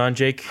what's going on,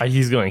 Jake?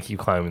 He's going to keep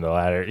climbing the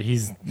ladder.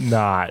 He's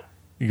not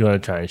going to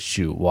try and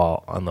shoot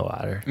while on the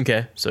ladder.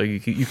 Okay, so you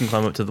can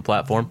climb up to the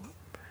platform.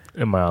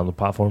 Am I on the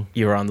platform?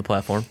 You are on the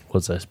platform.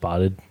 Was I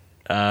spotted?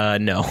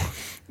 No.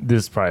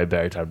 This is probably a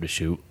better time to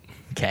shoot.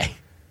 Okay.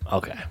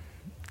 Okay.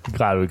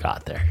 Glad we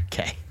got there.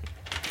 Okay.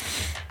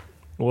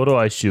 What do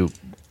I shoot?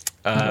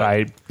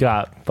 I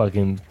got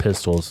fucking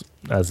pistols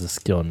as a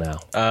skill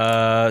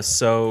now.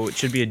 So it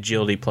should be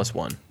agility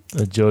 +1.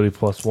 Agility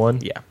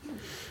 +1? Yeah.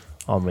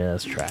 Oh, man,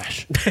 that's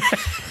trash.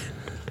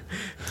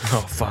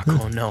 Oh fuck!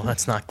 Oh no,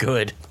 that's not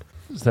good.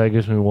 So that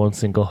gives me 1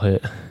 single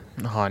hit.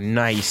 Oh,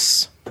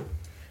 nice.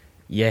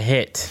 You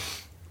hit.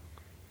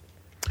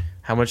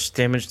 How much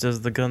damage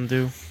does the gun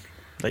do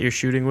that you're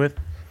shooting with?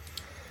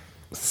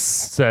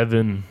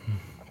 7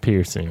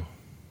 piercing.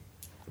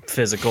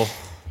 Physical.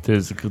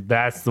 Physical.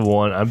 That's the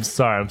one. I'm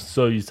sorry. I'm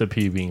so used to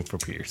P being for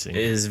piercing.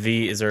 Is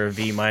there a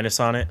V minus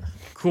on it?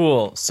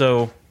 Cool.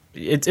 So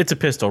it's a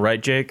pistol,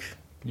 right, Jake?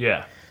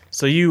 Yeah.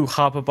 So you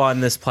hop up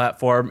on this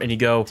platform and you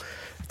go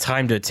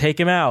time to take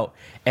him out.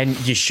 And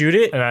you shoot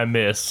it. And I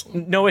miss.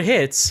 No, it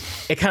hits.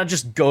 It kind of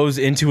just goes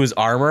into his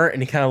armor,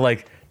 and he kind of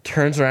like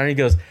turns around and he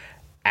goes,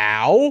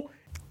 ow.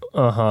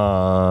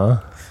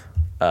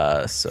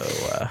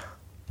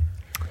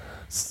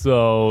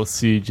 So,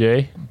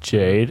 CJ,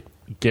 Jade,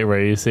 get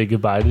ready to say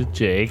goodbye to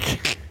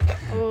Jake.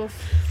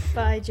 Oof.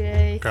 Bye,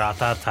 Jake. Bye,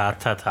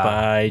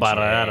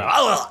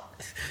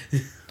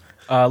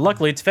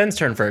 luckily, it's Fenn's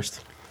turn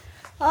first.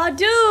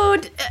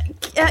 Dude,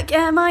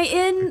 am I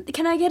in?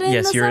 Can I get in?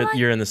 Yes, the you're semi?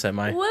 you're in the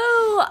semi.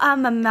 Woo!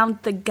 I'm a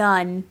mount the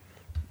gun.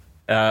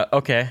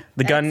 Okay.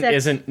 The gun Except-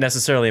 isn't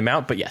necessarily a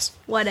mount, but yes.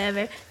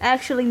 Whatever.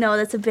 Actually, no,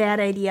 that's a bad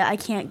idea. I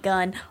can't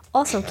gun.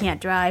 Also,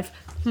 can't drive.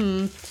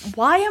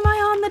 Why am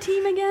I on the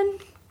team again?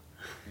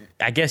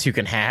 I guess you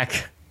can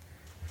hack.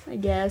 I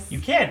guess. You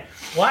can.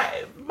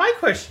 Why? My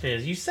question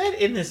is, you said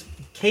in this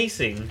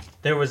casing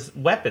there was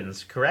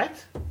weapons,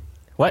 correct?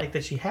 What? Like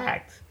that she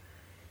hacked.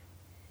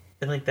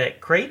 In like that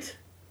crate,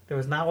 there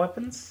was not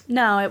weapons.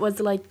 No, it was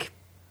like.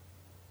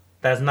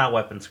 That's not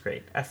weapons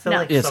crate. I feel No.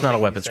 like It's not something a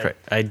you weapons said- crate.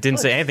 I didn't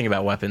say anything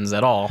about weapons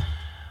at all.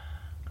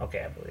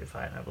 Okay, I believe.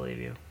 Fine, I believe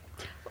you.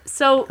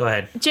 So, Go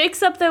ahead.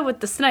 Jake's up there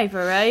with the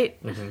sniper, right?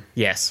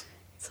 Yes.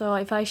 So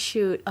if I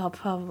shoot, I'll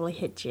probably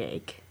hit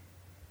Jake.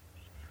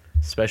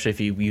 Especially if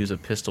you use a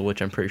pistol,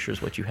 which I'm pretty sure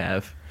is what you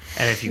have.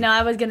 And if you No,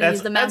 I was gonna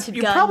use the mounted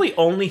you gun. probably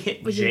only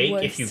hit which is Jake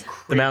worse. if you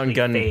The mountain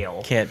gun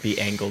fail. can't be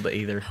angled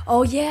either.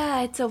 Oh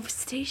yeah, it's a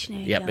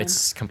stationary Yep, gun.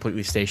 it's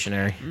completely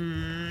stationary.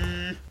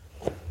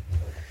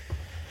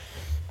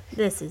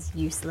 This is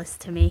useless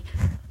to me.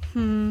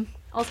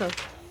 Also,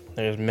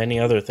 There's many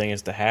other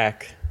things to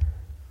hack.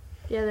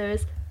 yeah, there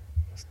is.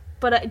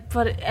 But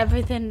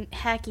everything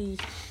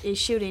hacky is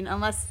shooting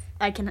unless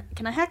I can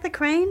I hack the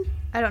crane?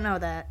 I don't know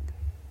that.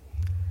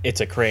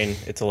 It's a crane.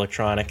 It's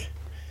electronic.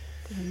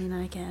 Doesn't mean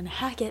I can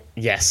hack it.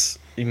 Yes,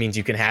 it means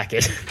you can hack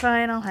it.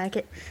 Fine, I'll hack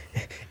it.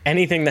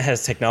 Anything that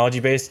has technology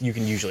based, you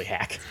can usually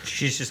hack.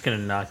 She's just gonna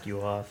knock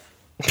you off.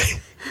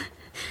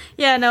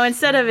 Yeah, no,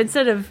 instead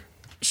of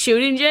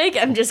shooting Jake,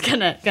 I'm just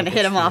gonna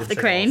hit him off the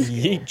crane.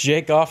 Yeet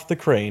Jake off the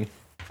crane.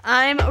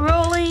 I'm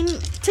rolling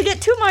to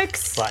get 2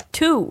 marks. What?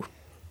 2.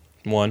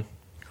 1.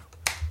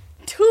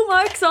 2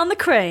 marks on the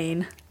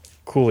crane.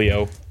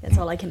 Coolio. That's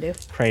all I can do.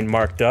 Crane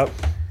marked up.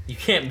 You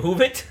can't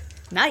move it.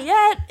 Not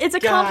yet. It's a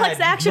complex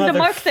God, action to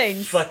mark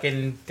things.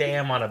 Fucking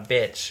damn on a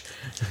bitch.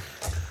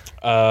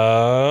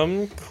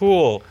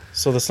 Cool.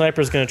 So the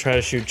sniper's gonna try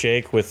to shoot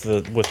Jake with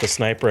the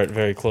sniper at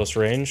very close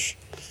range.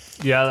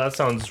 Yeah, that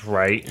sounds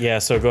right. Yeah,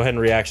 so go ahead and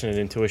reaction and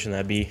intuition,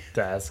 that'd be.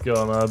 That's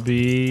gonna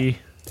be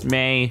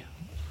May.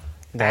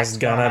 That's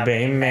gonna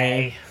be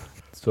me.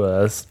 so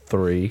that's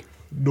 3.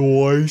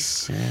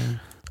 Nice.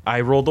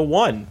 I rolled a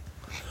 1.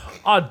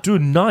 Oh,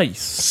 dude,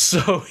 nice.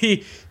 So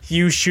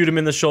you shoot him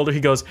in the shoulder, he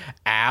goes,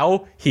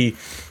 ow. He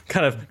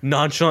kind of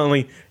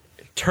nonchalantly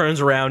turns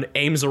around,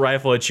 aims a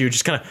rifle at you,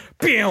 just kind of,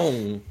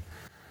 pew!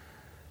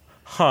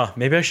 Huh,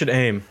 maybe I should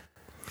aim.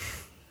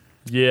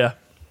 Yeah,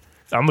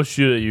 I'm gonna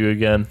shoot at you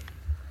again.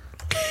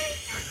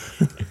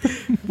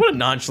 What a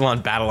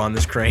nonchalant battle on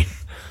this crane.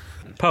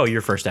 Poe,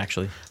 you're first,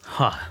 actually.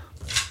 Huh.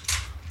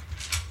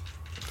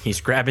 He's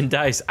grabbing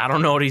dice. I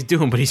don't know what he's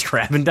doing, but he's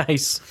grabbing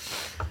dice.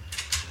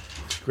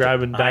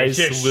 Grabbing I dice,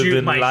 just shoot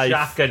living my life.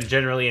 shotgun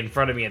generally in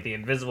front of me at the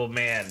invisible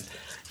man.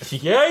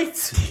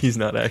 Yikes! He's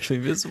not actually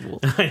visible.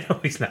 I know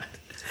he's not.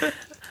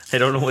 I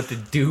don't know what to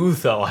do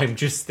though. I'm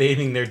just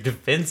standing there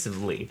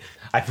defensively.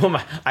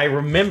 I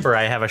remember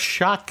I have a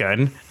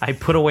shotgun. I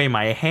put away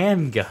my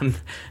handgun,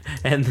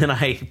 and then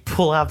I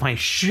pull out my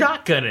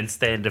shotgun and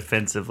stand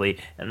defensively,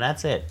 and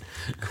that's it.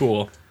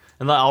 Cool.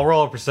 And I'll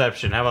roll a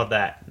perception. How about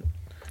that?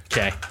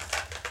 Okay.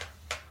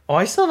 Oh,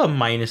 I still have a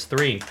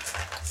 -3. You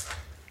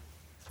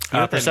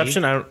know what that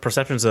Perception. means?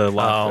 Perception's a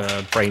lot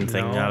Oh. brain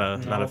thing, No,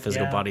 not a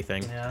physical yeah, body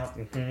thing. Yeah.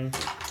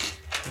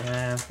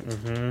 Yeah.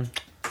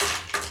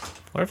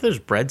 What if there's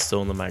bread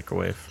still in the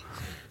microwave?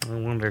 I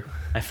wonder.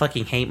 I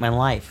fucking hate my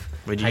life.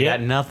 What'd you I get?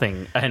 got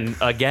nothing, and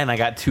again I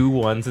got 2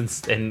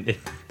 1s, and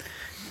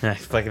I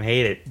fucking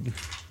hate it.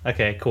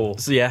 Okay, cool.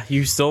 So yeah,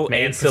 you still Man,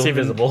 ain't still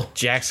perceiving visible.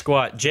 Jack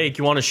squat. Jake,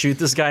 you want to shoot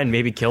this guy and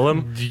maybe kill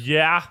him,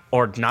 Yeah,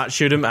 or not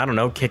shoot him? I don't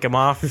know, kick him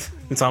off,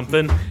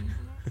 something.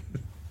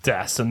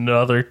 that's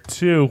another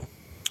 2.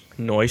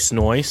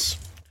 Noise.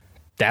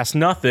 That's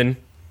nothing.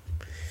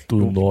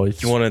 Dude,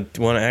 nice. You want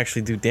to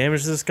actually do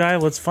damage to this guy?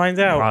 Let's find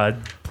out.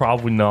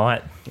 Probably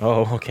not.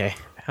 Oh, okay.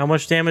 How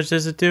much damage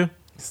does it do?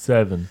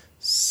 7.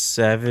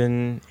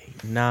 7,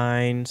 8,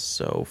 9,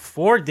 so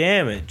 4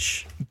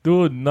 damage.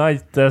 Dude,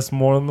 nice. That's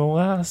more than the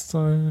last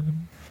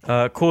time.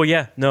 Cool,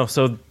 yeah. No,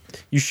 so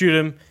you shoot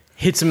him,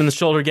 hits him in the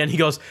shoulder again. He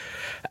goes,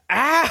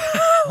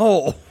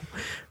 ow!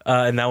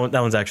 And that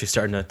one's actually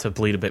starting to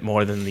bleed a bit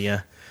more than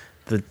the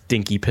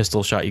dinky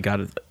pistol shot you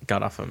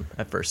got off him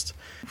at first.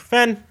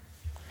 Fen,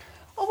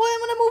 Oh boy, I'm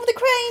gonna move the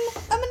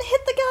crane. I'm gonna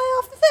hit the guy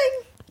off the thing.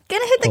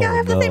 Gonna hit the guy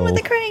off the thing with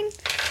no. the crane.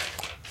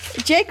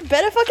 Jake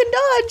better fucking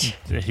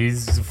dodge.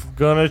 He's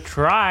gonna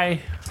try.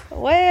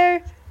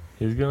 Where?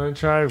 He's gonna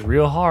try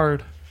real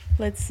hard.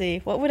 Let's see.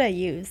 What would I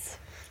use?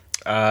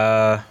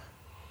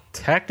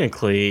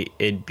 technically,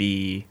 it'd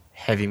be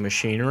heavy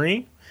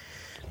machinery,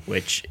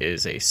 which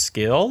is a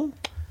skill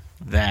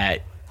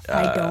that.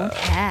 I don't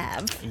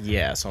have.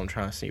 Yeah, so I'm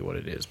trying to see what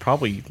it is.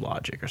 Probably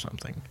logic or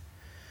something.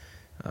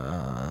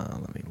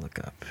 Let me look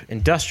up.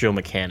 Industrial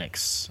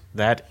mechanics.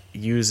 That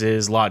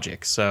uses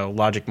logic, so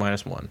logic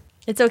 -1.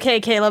 It's okay,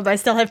 Caleb. I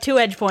still have 2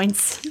 edge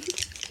points.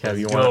 Kev,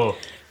 you Go. want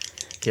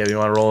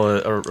to roll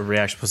a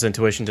reaction plus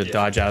intuition to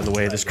dodge out of the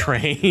way of this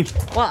crane?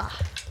 Wow.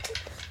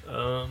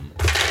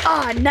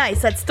 Ah,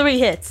 nice. That's 3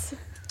 hits.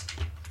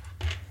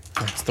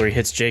 That's 3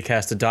 hits Jake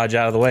has to dodge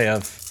out of the way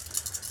of.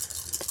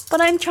 But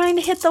I'm trying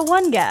to hit the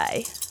one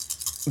guy.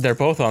 They're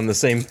both on the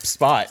same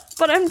spot.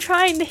 But I'm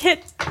trying to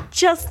hit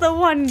just the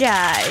one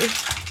guy.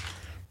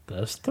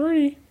 That's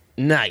 3.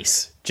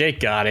 Nice. Jake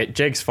got it.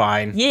 Jake's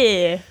fine.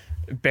 Yeah.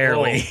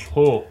 Barely.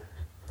 Oh.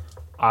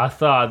 I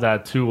thought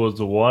that 2 was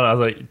the 1. I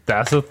was like,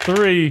 that's a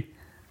 3,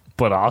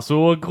 but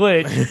also a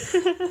glitch.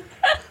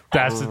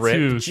 That's a Rip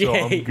 2, so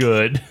I'm Jake.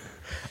 good.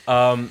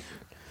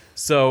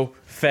 So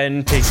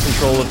Fen takes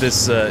control of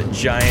this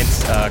giant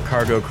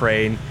cargo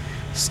crane,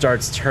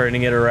 starts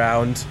turning it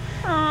around.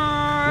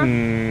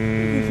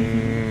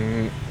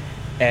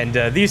 And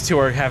these two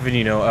are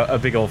having, a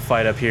big old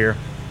fight up here.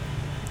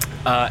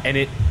 And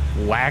it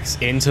whacks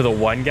into the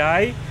one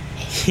guy.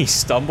 He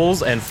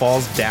stumbles and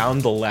falls down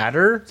the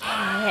ladder.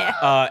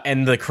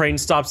 And the crane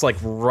stops like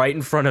right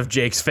in front of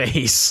Jake's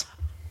face.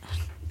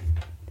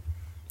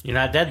 You're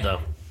not dead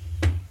though.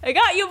 I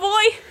got you,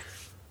 boy.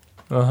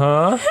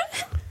 Uh-huh.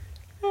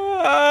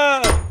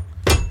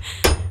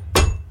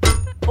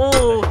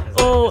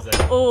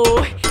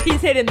 Oh,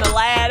 he's hitting the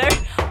ladder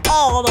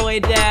all the way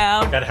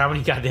down. God, how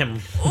many goddamn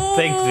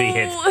things did he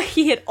hit? Ooh,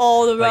 he hit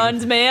all the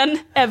runs,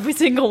 man. Every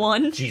single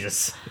one.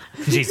 Jesus.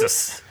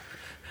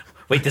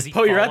 Wait, does he?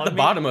 Oh, you're fall at the on me?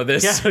 bottom of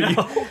this. Yeah, so, I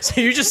know.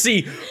 you just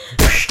see.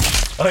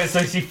 Okay,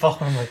 so she fall.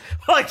 I'm like,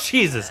 oh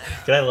Jesus!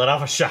 Did I let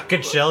off a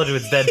shotgun shell into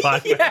its dead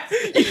body?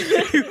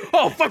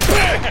 Oh, fuck.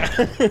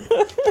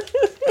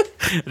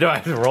 Do I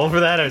have to roll for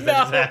that, or does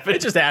that just happen?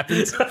 It just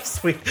happens.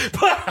 Sweet.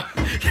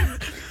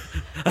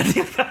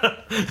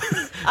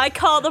 I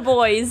call the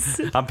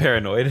boys. I'm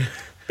paranoid.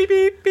 Beep,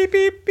 beep, beep,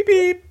 beep, beep,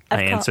 beep.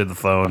 I answered the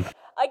phone.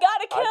 I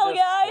got a kill,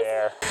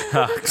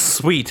 guys.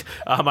 Sweet.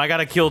 I got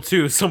a kill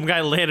too. Some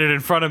guy landed in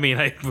front of me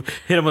and I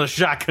hit him with a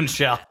shotgun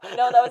shell.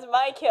 No, that was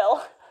my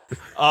kill.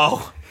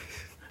 Oh.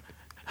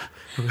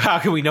 How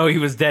can we know he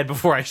was dead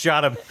before I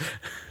shot him?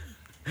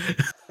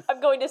 I'm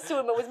going to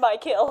assume it was my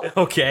kill.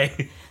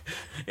 Okay.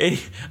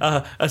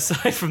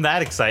 Aside from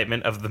that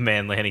excitement of the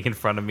man landing in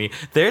front of me,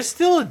 there's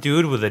still a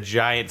dude with a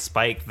giant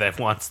spike that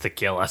wants to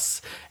kill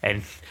us.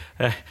 And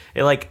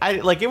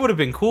it would have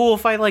been cool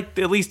if I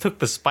at least took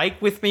the spike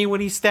with me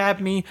when he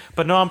stabbed me.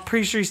 But no, I'm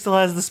pretty sure he still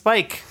has the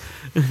spike.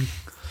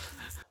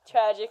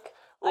 Tragic.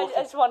 I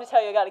just want to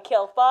tell you I got a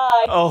kill.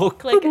 Bye. Oh,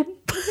 Click.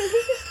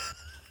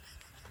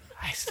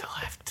 I still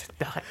have to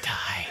not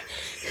die.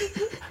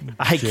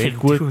 I Jake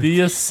can do with it. the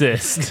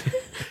assist.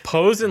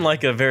 Pose in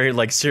like a very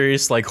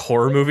serious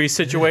horror movie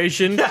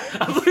situation.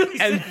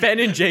 And Ben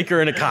and Jake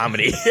are in a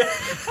comedy.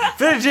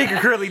 Ben and Jake are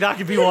currently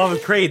knocking people off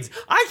with cranes.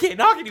 I can't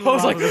knock anyone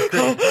off with a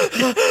crane.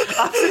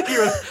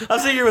 I'm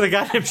sitting here with a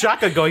goddamn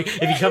shotgun going,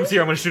 if he comes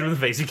here, I'm going to shoot him in the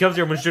face. If he comes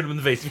here, I'm going to shoot him in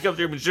the face. If he comes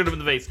here, I'm going to shoot him in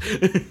the face.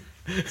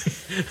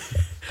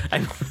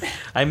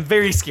 I'm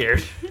very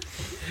scared.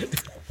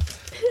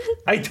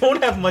 I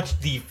don't have much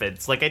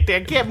defense. I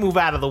can't move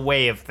out of the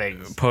way of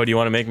things. Poe, do you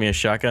want to make me a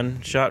shotgun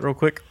shot real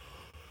quick?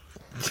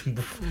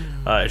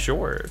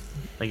 Sure.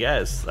 I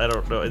guess. I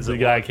don't know. Is The it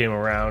guy came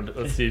around.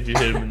 Let's see if you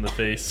hit him in the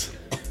face.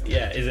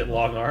 Yeah, is it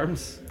long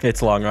arms?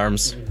 It's long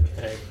arms.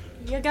 Okay.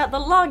 You got the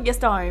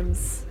longest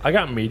arms, I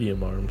got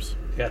medium arms.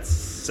 Got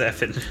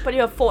 7. but you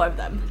have 4 of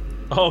them.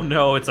 Oh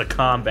no, it's a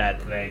combat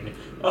thing.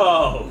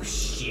 Oh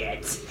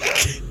shit.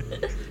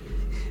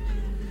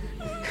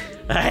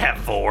 I have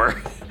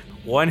 4.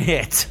 1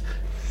 hit.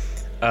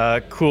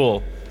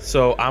 Cool.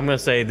 So I'm going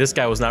to say this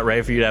guy was not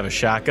ready for you to have a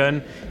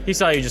shotgun. He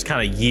saw you just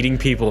kind of yeeting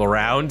people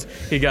around.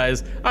 He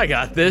goes, I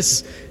got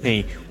this. And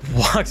he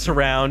walks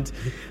around,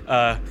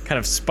 kind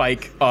of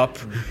spike up,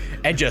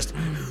 and just...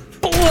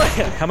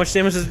 How much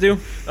damage does it do?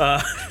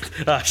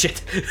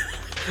 Shit.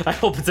 I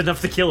hope it's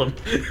enough to kill him.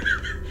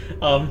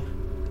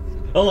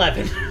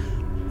 11.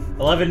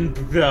 11,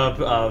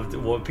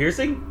 what,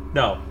 piercing?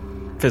 No.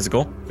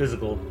 Physical.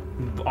 Physical.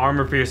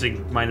 Armor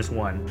piercing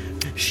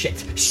 -1.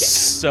 Shit.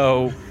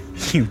 So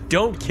you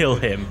don't kill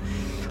him.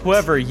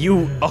 However,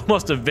 you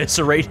almost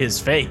eviscerate his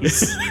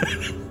face.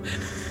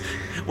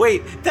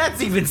 Wait,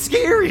 that's even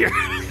scarier.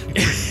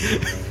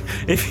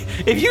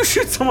 If you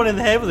shoot someone in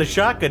the head with a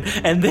shotgun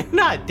and they're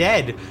not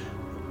dead,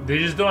 They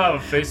just don't have a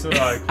face that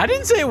I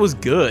didn't say it was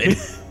good.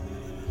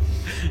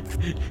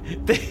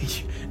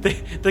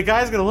 the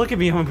guy's gonna look at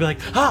me and I'm gonna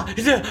be like,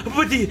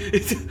 but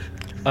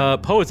the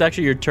Poe, it's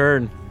actually your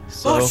turn.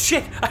 So. oh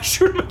shit! I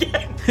shoot him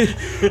again.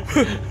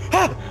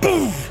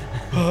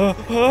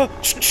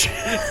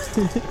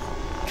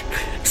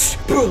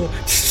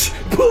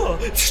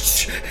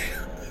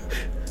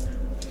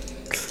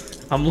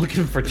 I'm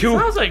looking for two.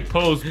 Sounds like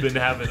Poe's been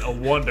having a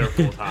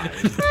wonderful time.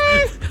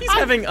 He's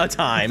having a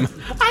time.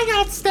 I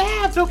got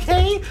stabbed,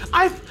 okay?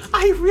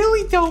 I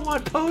really don't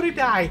want Poe to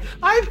die.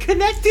 I'm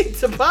connected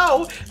to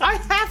Poe. I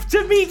have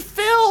to meet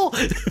Phil.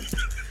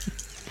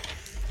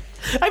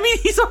 I mean,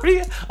 he's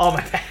already. Oh,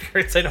 my back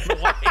hurts. I don't know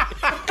why.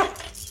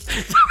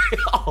 Sorry.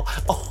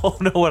 Oh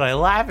no! When I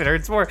laugh, it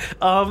hurts more.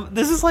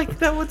 This is like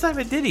that one time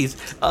at Diddy's.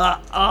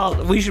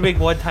 We should make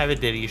one time at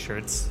Diddy's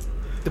shirts.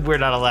 We're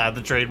not allowed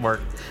to trademark.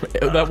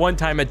 That one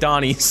time at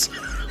Donnie's.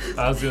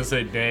 I was gonna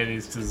say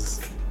Danny's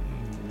because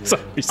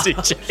Sorry,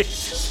 CJ.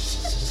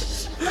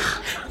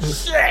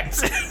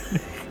 Shit!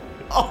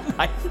 Oh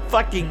my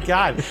fucking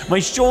god! My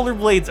shoulder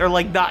blades are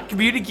like not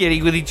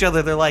communicating with each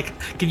other. They're like,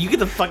 "Can you get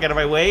the fuck out of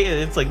my way?" And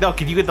it's like, "No,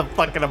 can you get the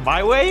fuck out of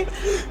my way?"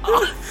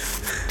 Oh,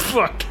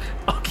 fuck.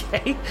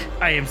 Okay,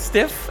 I am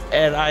stiff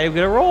and I am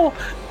gonna roll.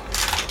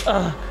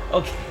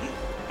 Okay.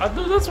 I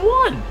thought that's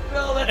one.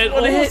 No, that's And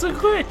one almost hit. a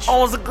glitch.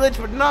 Almost a glitch,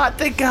 but not.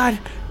 Thank God.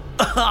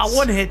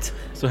 One hit.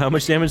 So how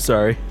much damage?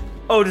 Sorry.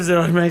 Oh, does it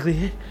automatically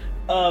hit?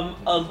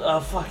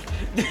 Fuck.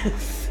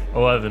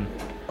 11.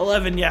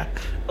 11, yeah.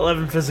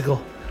 11 physical.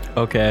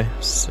 Okay.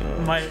 So.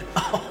 My.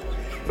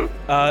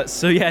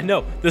 So yeah,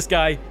 no. This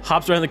guy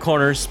hops around the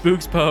corner,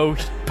 spooks Poe.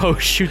 Poe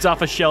shoots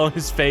off a shell in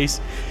his face,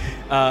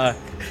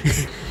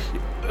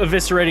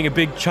 eviscerating a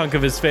big chunk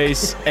of his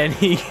face, and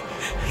he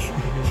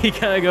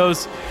kind of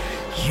goes,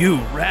 "You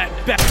rat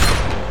bastard."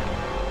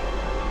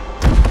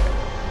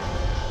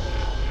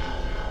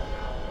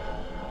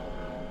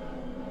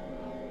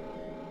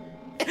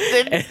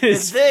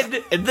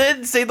 And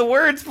then say the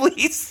words,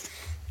 please.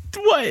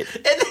 What?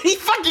 And then he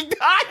fucking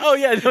died. Oh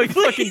yeah, no, he's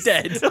Please. fucking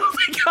dead. Oh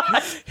my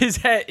god. His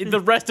head,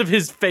 the rest of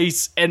his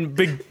face, and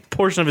big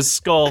portion of his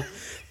skull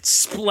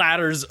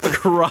splatters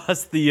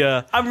across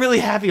the I'm really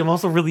happy. I'm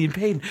also really in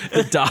pain.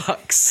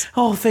 docks.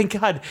 Oh, thank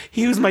God.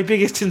 He was my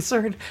biggest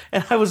concern,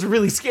 and I was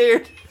really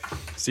scared.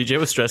 CJ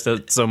was stressed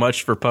out so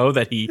much for Poe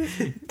that he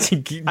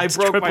I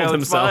broke my crippled own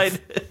himself. spine.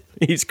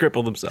 He's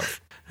crippled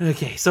himself.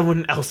 Okay,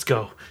 someone else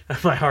go.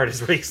 My heart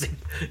is racing.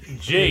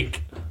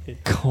 Jake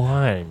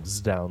climbs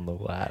down the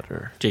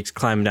ladder. Jake's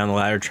climbing down the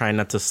ladder, trying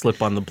not to slip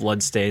on the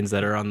blood stains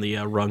that are on the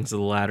rungs of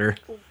the ladder.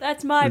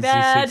 That's my Is he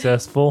bad.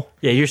 successful?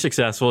 Yeah, you're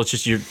successful. It's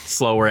just you're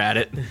slower at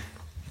it.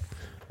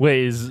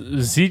 Wait, is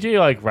CJ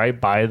like right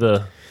by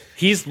the...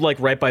 He's like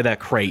right by that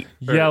crate.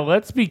 Yeah,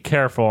 let's be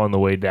careful on the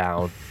way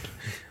down.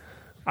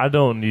 I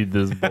don't need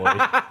this boy.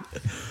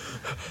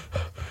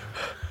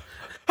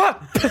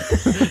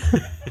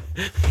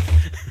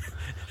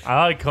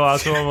 I like call out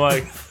to him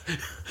like,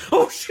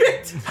 Oh,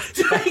 shit.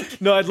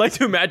 Jake. No, I'd like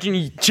to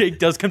imagine Jake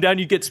does come down,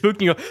 you get spooked,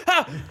 and you go,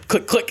 ah!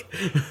 Click, click.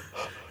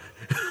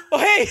 Oh,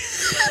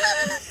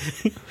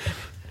 hey!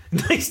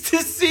 Nice to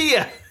see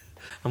you.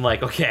 I'm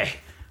like, okay,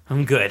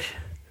 I'm good.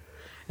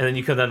 And then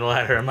you come down the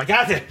ladder. I'm like,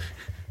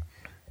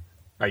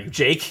 are you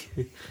Jake?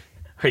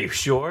 Are you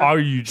sure? are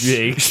you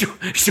Jake?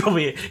 Show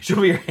me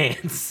your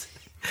hands.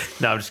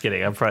 No, I'm just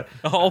kidding. I'm front.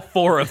 All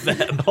four of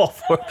them. all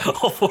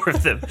four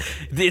of them.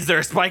 Is there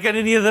a spike on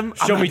any of them?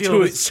 Show me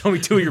two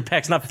of your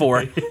pecs, not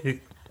four.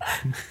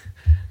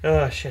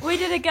 Oh shit. We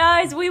did it,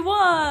 guys. We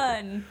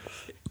won.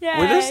 Yay.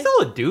 Well, there's still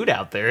a dude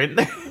out there, isn't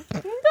there?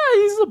 Yeah,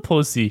 he's a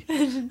pussy.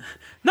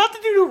 Not the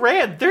dude who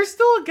ran. There's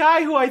still a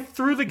guy who I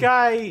threw the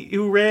guy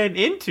who ran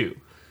into.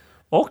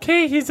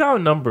 Okay, he's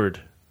outnumbered.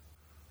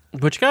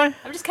 Which guy?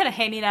 I'm just kind of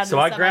hanging out. So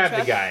in I the grabbed the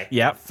semi-truck. guy.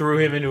 Yep. Threw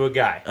him into a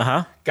guy.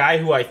 Uh-huh. Guy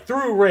who I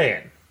threw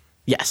ran.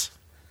 Yes.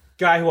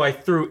 Guy who I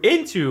threw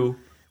into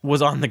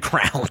Was on the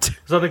ground.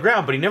 was on the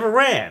ground, but he never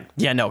ran.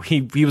 Yeah, no,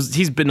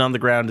 he's been on the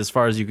ground as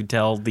far as you could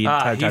tell the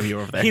entire time you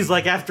were over there. He's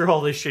like, after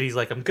all this shit, he's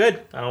like, I'm good.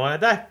 I don't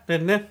want to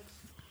die.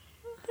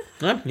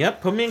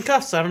 Yep, put me in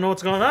cuffs. I don't know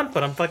what's going on,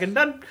 but I'm fucking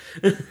done.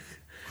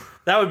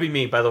 That would be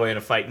me, by the way, in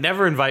a fight.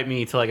 Never invite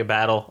me to like a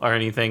battle or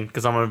anything,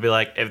 because I'm gonna be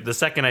like, if the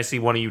second I see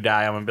one of you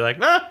die, I'm gonna be like,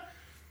 nah.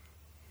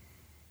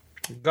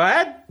 Go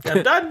ahead.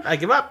 I'm done. I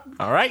give up.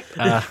 All right.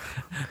 I'm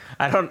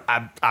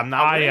not.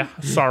 I winning.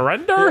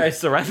 surrender. I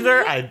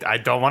surrender. I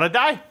don't want to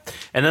die.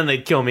 And then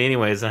they'd kill me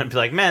anyways, and I'd be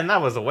like, man,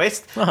 that was a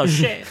waste. Oh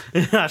shit.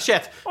 Ah,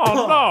 shit.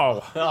 Oh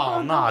no!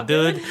 Oh, no,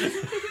 dude.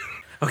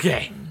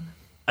 Okay.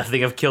 I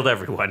think I've killed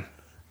everyone,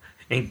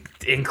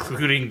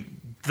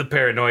 including the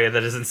paranoia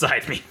that is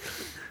inside me.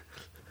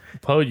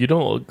 Poe, you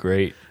don't look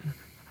great.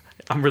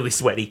 I'm really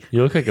sweaty.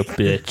 You look like a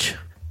bitch.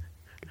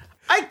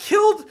 I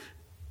killed.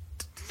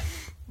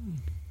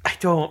 I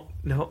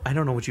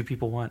don't know what you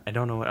people want. I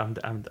don't know what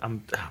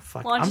I'm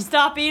fuck. Why don't you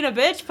stop being a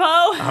bitch,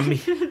 Poe?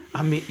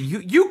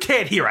 You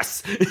can't hear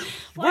us.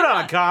 We're not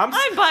on comms.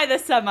 I'm by the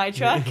semi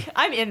truck.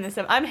 I'm in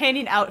the I'm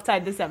hanging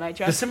outside the semi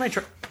truck. The semi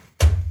truck,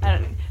 I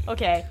don't.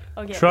 Okay.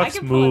 Trucks I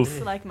can move. pull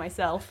it like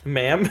myself.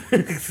 ma'am.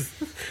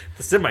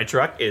 The semi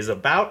truck is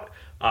about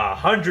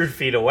 100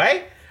 feet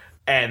away,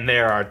 and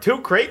there are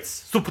two crates,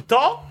 super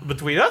tall,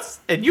 between us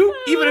and you.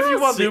 Even if you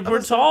want the Super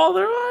other- tall,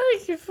 they're like.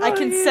 I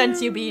can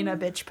sense you being a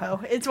bitch, Poe.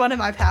 It's one of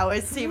my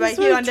powers. See right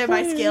here under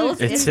my skills.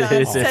 It's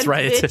sense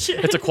right. bitch.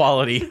 It's a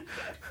quality.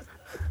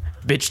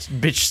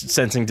 Bitch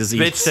sensing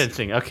disease. Bitch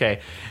sensing. Okay.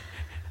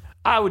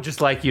 I would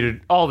just like you to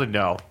all to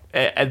know,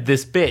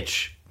 this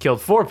bitch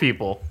killed 4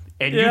 people,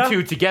 and Yeah.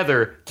 you two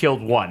together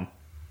killed 1.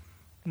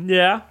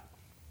 Yeah.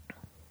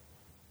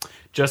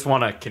 Just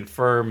want to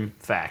confirm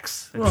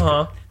facts.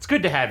 Uh-huh. It's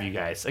good to have you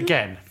guys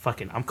again.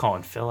 Fucking, I'm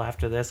calling Phil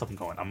after this.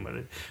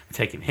 I'm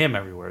taking him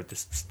everywhere.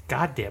 This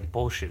goddamn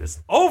bullshit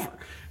is over.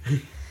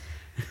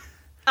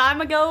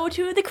 I'ma go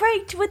to the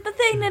crate with the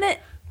thing in it.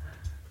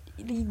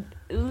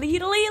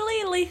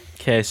 Leedly.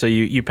 Okay, so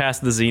you pass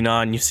the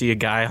xenon. You see a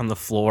guy on the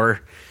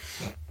floor,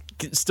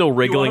 still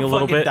wriggling a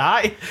little bit.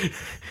 Die?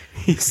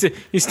 He's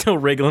still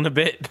wriggling a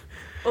bit.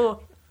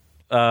 Oh,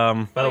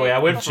 Um, By the way, I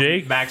went from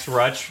Jake? Max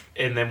Rutch,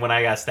 and then when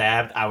I got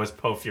stabbed, I was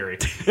Poe Fury.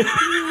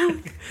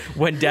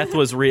 when death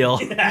was real,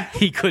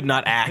 he could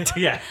not act.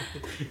 Yeah.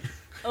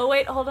 oh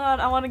wait, hold on.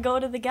 I want to go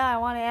to the guy. I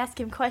want to ask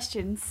him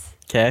questions.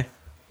 Okay.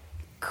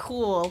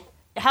 Cool.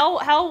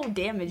 How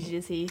damaged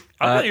is he?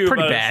 I thought you were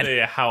pretty about bad. to say,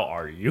 how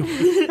are you?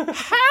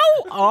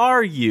 How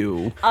are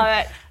you? All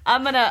right,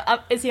 I'm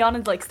gonna. Is he on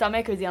his like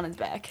stomach or is he on his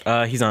back?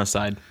 He's on his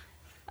side.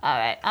 All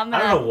right, I'm I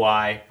gonna. don't know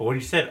why, but when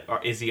you said,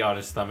 is he on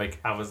his stomach,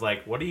 I was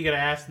like, what are you going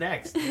to ask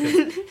next?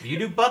 'Cause you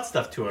do butt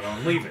stuff to it,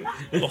 I'm leaving.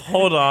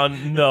 Hold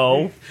on.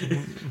 No.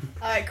 All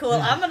right, cool.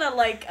 I'm gonna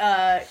like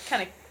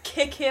kind of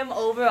kick him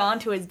over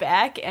onto his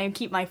back and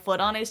keep my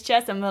foot on his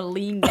chest. I'm gonna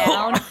lean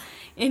down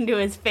into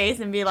his face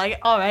and be like,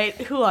 "All right,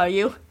 who are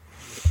you?"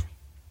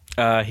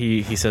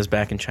 He says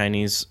back in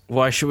Chinese,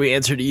 "Why should we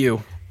answer to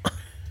you?"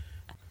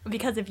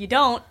 Because if you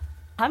don't,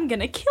 I'm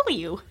gonna kill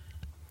you.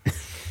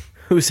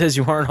 Who says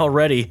you aren't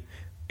already?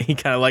 He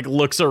kind of like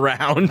looks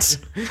around.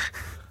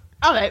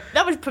 All right,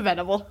 that was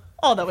preventable.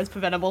 Oh, that was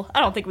preventable. I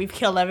don't think we've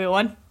killed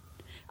everyone.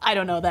 I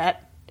don't know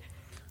that.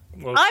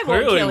 Well, I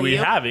won't clearly kill we you.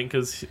 haven't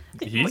because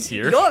he's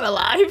here. You're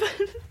alive.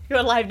 You're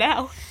alive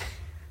now.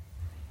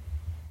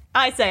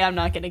 I say I'm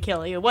not gonna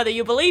kill you. Whether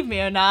you believe me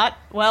or not,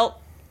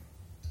 well,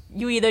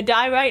 you either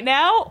die right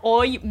now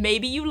or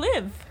maybe you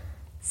live.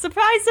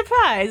 Surprise,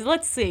 surprise.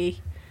 Let's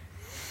see.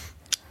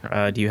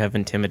 Do you have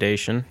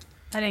intimidation?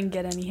 I didn't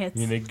get any hits.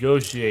 You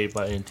negotiate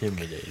by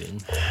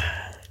intimidating.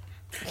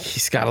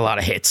 He's got a lot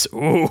of hits.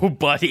 Ooh,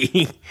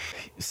 buddy.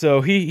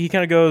 So he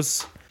kind of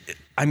goes,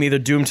 I'm either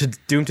doomed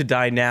to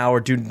die now or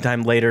doomed to die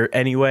later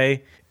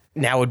anyway.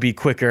 Now would be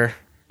quicker.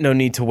 No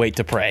need to wait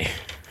to pray.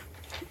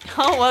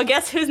 Oh, well,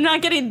 guess who's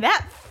not getting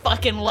that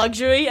fucking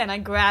luxury? And I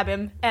grab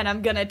him, and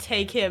I'm gonna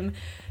take him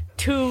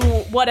to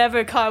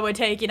whatever car we're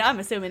taking. I'm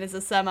assuming it's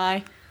a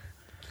semi.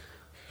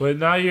 But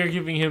now you're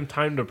giving him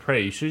time to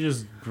pray. You should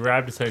just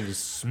grab his hand and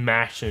just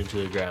smash it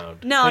into the ground.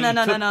 No. That's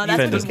You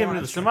what just he gave him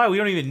to the wants. semi. We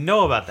don't even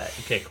know about that.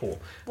 Okay, cool.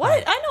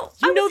 What? I know.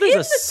 You I know was there's in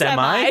a the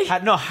semi?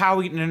 No, how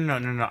we?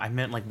 No. I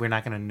meant like we're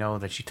not gonna know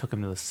that she took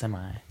him to the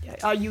semi.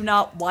 Are you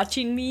not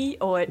watching me,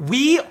 or?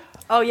 We.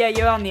 Oh yeah,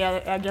 you're on the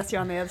other. I guess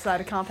you're on the other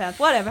side of compound.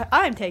 Whatever.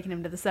 I'm taking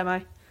him to the semi.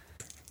 All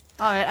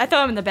right, I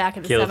throw him in the back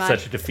of the Caleb's semi.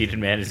 such a defeated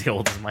man as he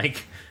holds his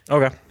mic.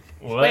 Okay.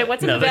 What? Wait,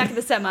 what's in the Nothing. back of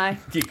the semi?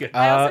 You could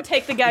I also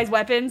take the guy's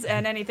weapons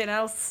and anything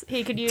else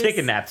he could use. take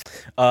a nap.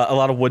 A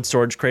lot of wood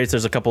storage crates.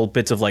 There's a couple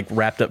bits of like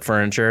wrapped up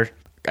furniture.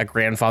 A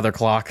grandfather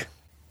clock.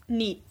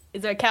 Neat.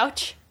 Is there a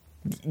couch?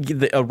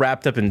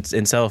 Wrapped up in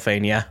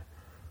cellophane, yeah.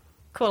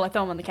 Cool. I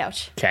throw him on the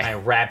couch. I Okay.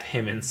 wrap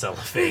him in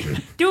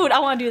cellophane. Dude, I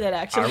want to do that I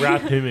actually.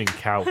 wrap him in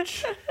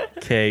couch.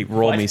 Okay,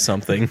 roll What? me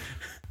something.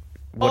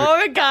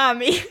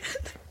 Origami.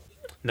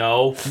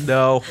 No.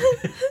 No.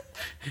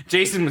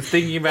 Jason was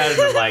thinking about it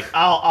and I'm like,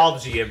 I'll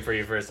GM for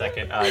you for a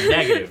second.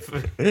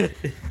 Negative.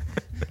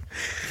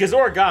 Because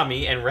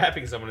origami and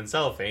wrapping someone in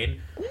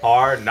cellophane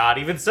are not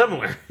even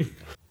similar.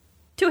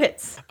 2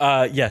 hits.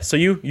 Yeah, so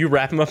you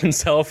wrap him up in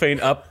cellophane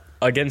up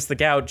against the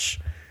couch.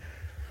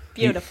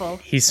 Beautiful.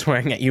 He's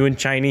swearing at you in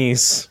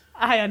Chinese.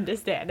 I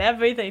understand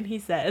everything he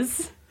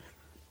says.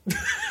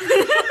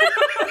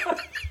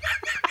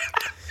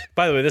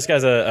 By the way, this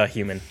guy's a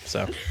human,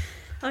 so.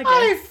 Okay.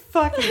 I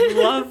fucking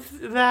love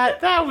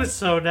that. That was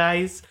so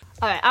nice.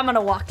 All right, I'm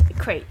gonna walk to the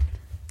crate.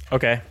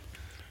 Okay.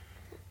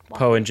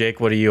 Poe and Jake,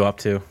 what are you up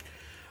to?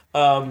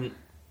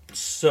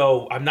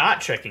 So I'm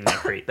not checking that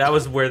crate. That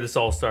was where this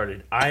all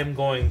started. I'm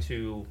going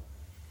to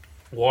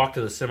walk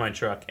to the semi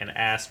truck and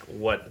ask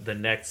what the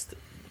next.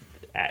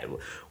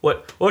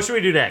 What should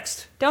we do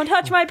next? Don't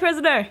touch my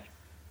prisoner.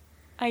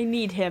 I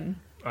need him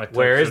I touched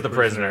Where is the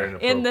prisoner?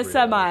 in the inappropriately.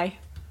 semi,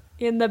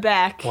 in the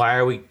back, Why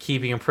are we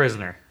keeping a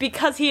prisoner?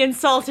 because he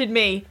insulted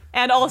me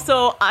and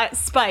also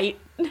spite.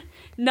 Did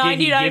he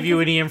 99. give you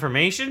any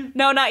information?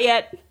 No, not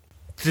yet.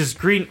 Does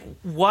Green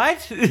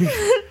what?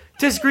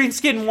 Does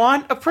Greenskin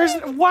want a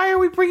prisoner? Why are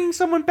we bringing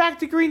someone back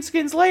to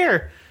Greenskin's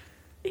lair?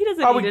 He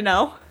doesn't Are need we- to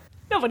know.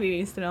 Nobody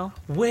needs to know.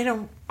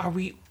 When are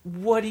we?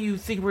 What do you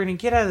think we're gonna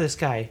get out of this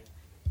guy?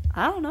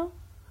 I don't know.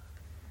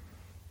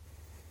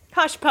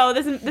 Hush, Poe.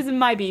 This is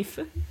my beef.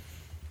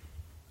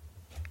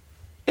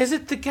 Is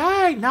it the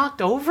guy I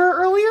knocked over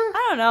earlier?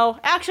 I don't know.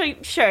 Actually,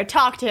 sure.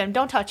 Talk to him.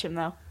 Don't touch him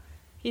though.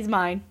 He's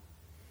mine.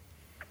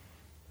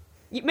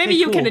 Maybe Hey,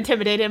 you can cool.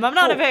 intimidate him. I'm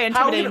not a very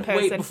How are we intimidating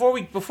gonna- person.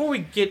 Wait, before we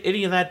get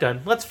any of that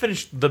done, let's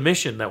finish the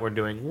mission that we're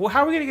doing.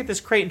 How are we gonna get this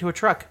crate into a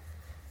truck?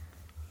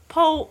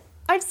 Poe,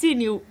 I've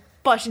seen you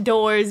bust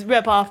doors,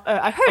 rip off.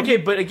 I heard. Okay,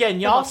 but again,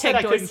 y'all Well, said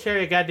tank I couldn't doors.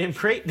 carry a goddamn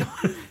crate the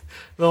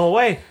whole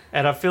way,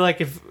 and I feel like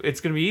if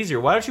it's gonna be easier,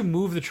 why don't you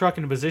move the truck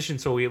into position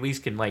so we at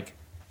least can like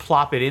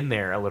plop it in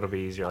there a little bit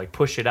easier, like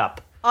push it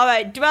up. All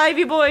right,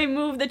 drivey boy,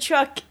 move the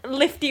truck.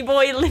 Lifty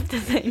boy, lift the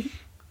thing.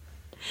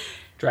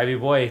 Drivey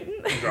boy.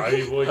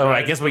 Drivey boy, Oh,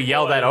 I drivey guess we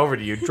yelled boy. that over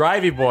to you.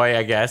 Drivey boy,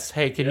 I guess.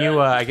 Hey, can you,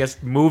 I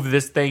guess, move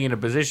this thing into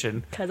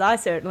position? Cause I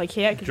certainly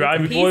can't. 'Cause it's a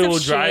Drivey piece boy of will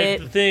shit. drive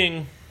the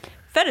thing.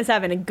 Fen is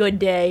having a good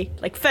day.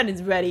 Like Fen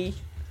is ready.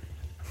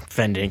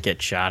 Fen didn't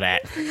get shot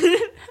at.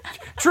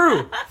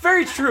 True.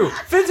 Very true.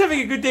 Finn's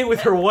having a good day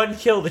with her one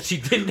kill that she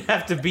didn't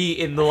have to be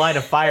in the line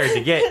of fire to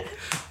get.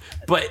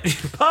 But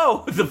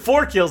Poe, the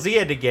 4 kills he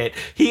had to get,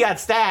 he got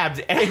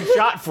stabbed and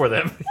shot for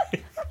them.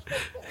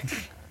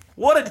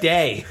 What a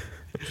day.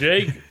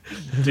 Jake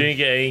didn't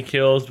get any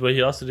kills, but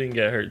he also didn't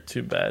get hurt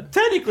too bad.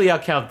 Technically, I'll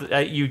count.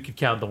 You could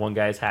count the one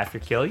guy as half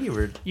your kill.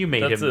 You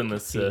made That's him an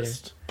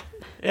assist.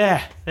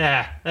 Yeah.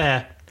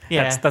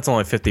 That's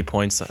only 50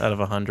 points out of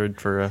 100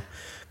 for a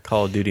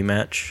Call of Duty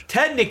match.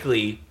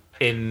 Technically,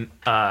 in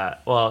in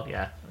Call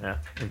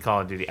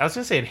of Duty, I was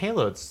gonna say in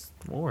Halo it's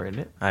more, isn't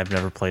it? I've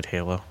never played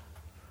Halo.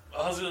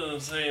 I was gonna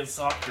say in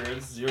soccer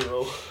it's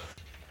 0.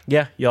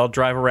 Yeah, y'all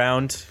drive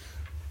around.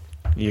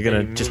 You're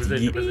gonna He just moves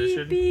into yeet-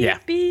 position. Beep, Yeah.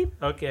 beep.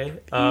 Okay.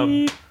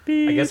 I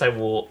guess I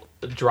will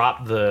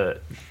drop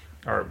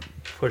or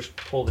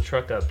pull the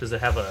truck up. Does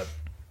it have a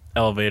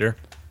elevator,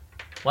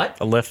 what?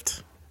 a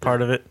lift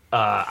part of it,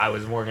 I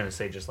was more gonna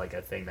say just like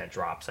a thing that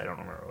drops. I don't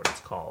remember what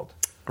it's called.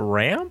 a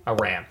ramp. A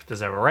ramp.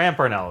 Does it have a ramp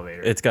or an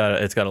elevator? It's got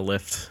a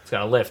lift. It's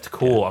got a lift.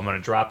 Cool. I'm gonna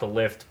drop the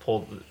lift.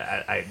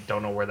 I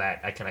don't know where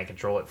that. Can I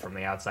control it from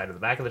the outside or the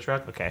back of the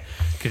truck? Okay.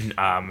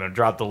 I'm gonna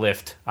drop the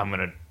lift.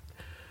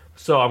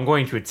 So I'm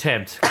going to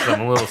attempt, because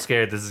I'm a little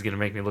scared this is going to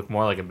make me look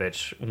more like a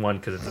bitch. One,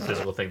 because it's a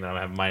physical thing that I'm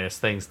going to have minus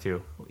things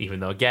to. Even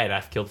though, again,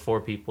 I've killed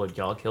 4 people and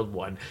y'all killed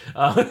 1.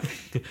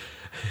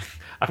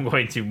 I'm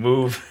going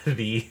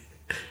to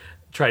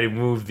try to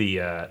move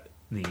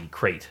the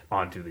crate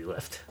onto the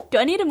lift. Do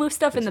I need to move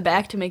stuff in the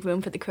back to make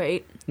room for the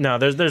crate? No,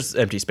 there's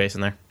empty space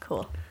in there.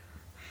 Cool.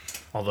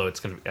 Although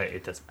it doesn't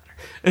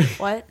matter.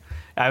 What?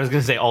 I was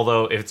going to say,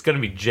 although if it's going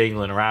to be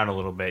jingling around a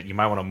little bit, you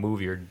might want to move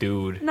your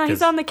dude. No, he's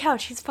 'cause- on the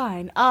couch. He's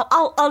fine.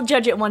 I'll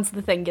judge it once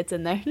the thing gets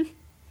in there.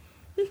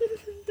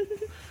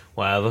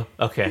 Well,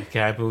 okay.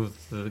 Can I move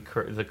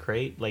the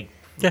crate? Like,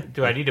 Yeah.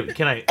 do I need to?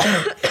 Can I?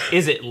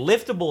 Is it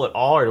liftable at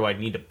all, or do I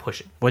need to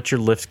push it? What's your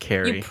lift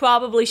carry? You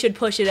probably should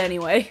push it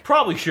anyway.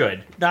 Probably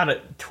should. Not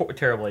a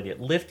terrible idea.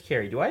 Lift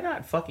carry. Do I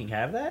not fucking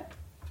have that?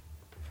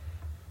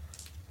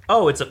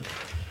 Oh, it's an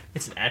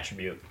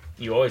attribute.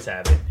 You always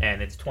have it,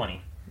 and it's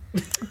 20.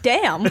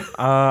 Damn.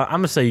 I'm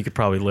gonna say you could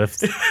probably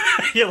lift.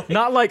 You're like,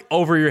 Not like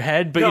over your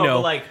head, but no, you know,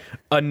 but like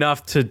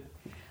enough to.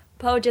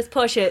 Poe, just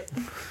push it.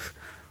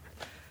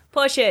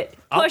 Push it.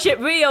 Push it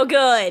real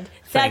good.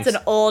 That's Thanks. an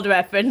old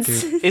reference.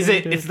 is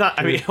it? It's not.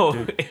 I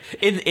mean,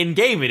 in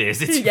game it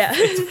is. It's, Yeah.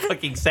 it's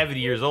fucking 70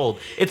 years old.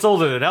 It's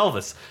older than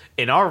Elvis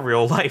in our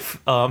real life.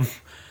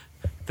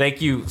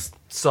 Thank you,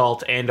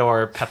 Salt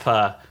and/or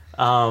Peppa.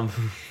 I'm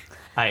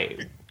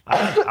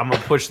gonna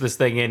push this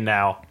thing in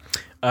now.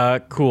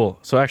 Cool.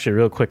 So actually,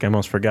 real quick, I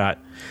almost forgot.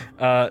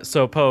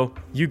 So Poe,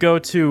 you go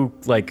to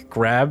like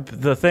grab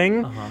the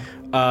thing,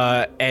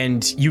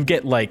 and you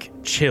get like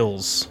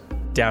chills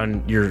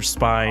down your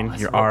spine, that's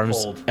your real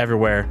arms, cold.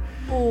 everywhere.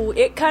 Ooh,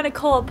 it kind of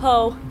cold,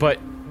 Poe. But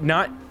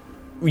not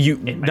my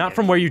not head.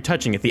 from where you're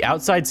touching it. The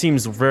outside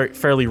seems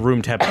fairly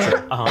room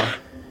temperature.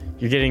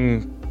 You're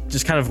getting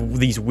just kind of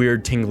these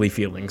weird tingly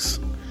feelings.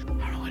 I don't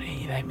know what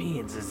any of that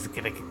means.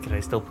 Can I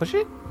still push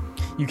it?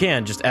 You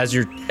can just as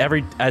you're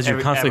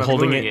constantly I'm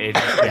holding moving it. It's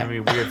just giving me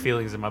weird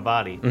feelings in my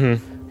body.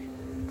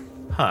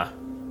 Huh.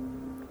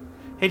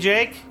 Hey,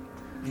 Jake.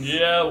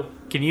 Yo.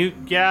 Can you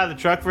get out of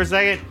the truck for a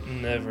second?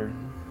 Never.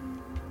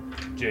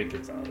 Jake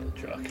gets out of the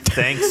truck.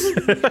 Thanks.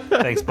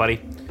 Thanks, buddy.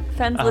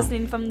 Fen's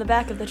listening from the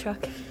back of the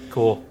truck.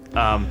 Cool.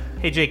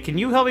 Hey, Jake, can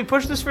you help me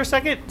push this for a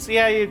second? See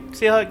how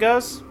it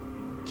goes?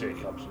 Jake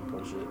helps you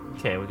push it.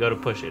 Okay, we go to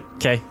push it.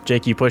 Okay,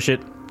 Jake, you push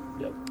it.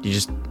 Yep.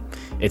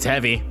 It's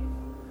heavy.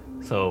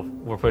 So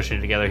we're pushing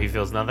it together. He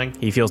feels nothing.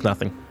 He feels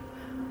nothing.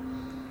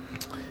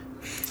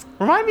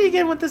 Remind me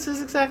again what this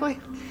is exactly.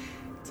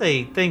 It's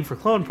a thing for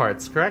clone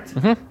parts, correct?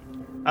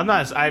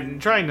 I'm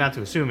trying not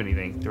to assume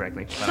anything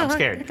directly, but I'm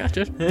scared.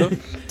 Gotcha.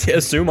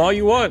 Assume all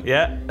you want.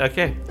 Yeah.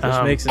 Okay.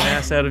 Which makes an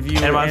ass out of you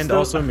and I'm and still-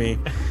 also me.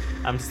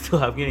 I'm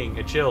getting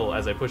a chill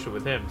as I push it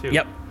with him too.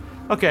 Yep.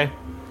 Okay.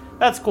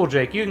 That's cool,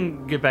 Jake. You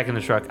can get back in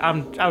the truck. I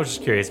was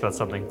just curious about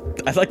something.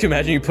 I'd like to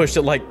imagine you pushed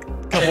it like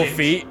a couple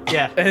feet.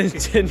 Yeah. And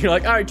then you're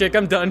like, all right, Jake,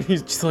 I'm done.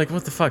 He's just like,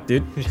 what the fuck,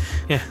 dude?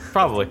 Yeah,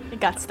 probably. It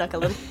got stuck a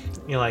little.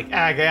 You're like,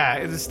 yeah,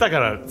 it's stuck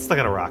on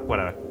a rock.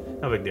 Whatever.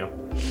 No big deal.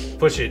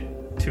 Push it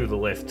to the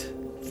lift.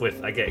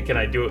 Can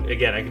I do it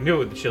again? I can do it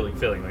with the chilling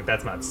feeling. Like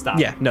that's not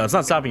stopping. Yeah, no, it's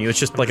not stopping you. It's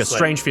just like a just like-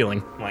 strange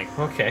feeling. I'm like,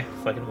 okay,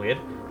 fucking weird.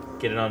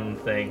 Get it on the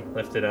thing,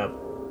 lift it up.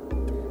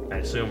 I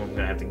assume I'm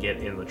gonna have to get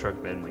in the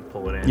truck bed and like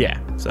pull it in. Yeah,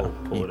 so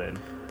pull it in.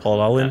 pull it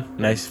all in.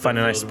 Nice, find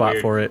a nice Feels spot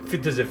weird. for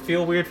it. Does it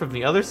feel weird from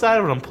the other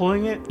side when I'm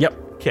pulling it? Yep.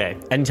 Okay.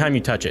 Anytime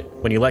you touch it,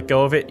 when you let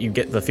go of it, you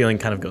get the feeling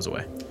kind of goes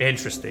away.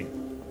 Interesting.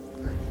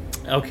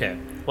 Okay.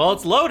 Well,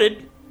 it's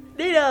loaded.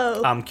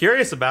 Neato. I'm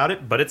curious about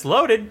it, but it's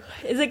loaded.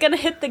 Is it gonna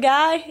hit the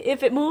guy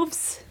if it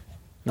moves?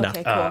 No.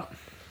 Okay, cool.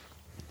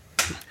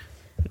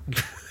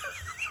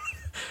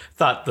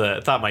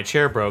 Thought my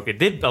chair broke. It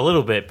did a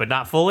little bit, but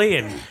not fully,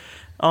 and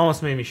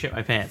almost made me shit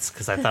my pants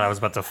because I thought I was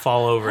about to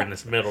fall over in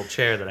this middle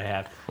chair that I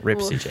have. Rip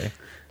Ooh. CJ.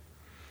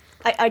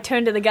 I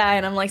turned to the guy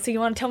and I'm like, so you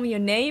want to tell me your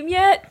name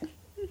yet?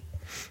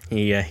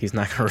 He's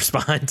not gonna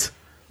respond.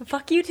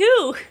 Fuck you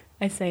too,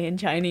 I say in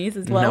Chinese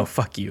as well. No,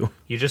 fuck you.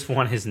 You just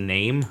want his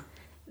name?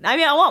 I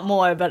mean, I want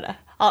more, but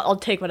I'll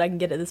take what I can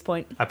get at this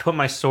point. I put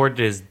my sword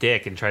to his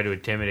dick and tried to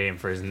intimidate him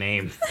for his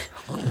name.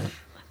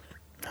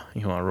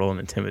 You want to roll an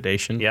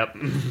intimidation? Yep.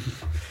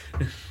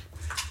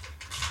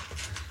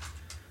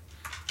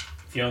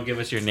 If you don't give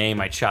us your name,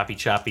 I choppy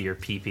your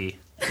pee-pee.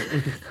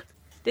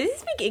 Did he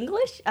speak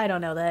English? I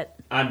don't know that.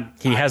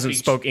 He hasn't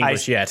spoke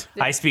English yet.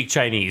 I speak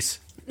Chinese.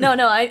 No,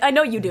 I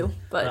know you do,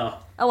 but Oh.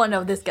 I want to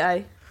know this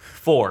guy.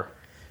 4.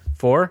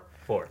 4?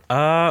 4.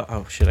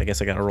 Oh shit, I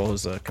guess I gotta roll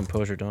his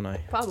composure, don't I?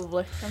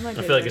 Probably. I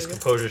feel like his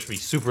composure should be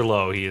super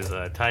low. He is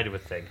tied to a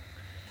thing.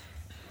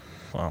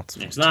 Well,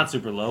 It's not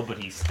super low, but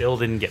he still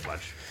didn't get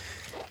much.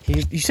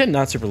 you said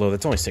not super low,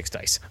 that's only 6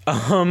 dice.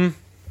 I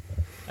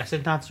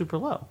said not super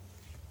low.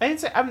 I didn't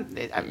say.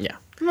 Yeah.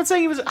 I'm not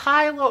saying it was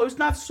high, low. It was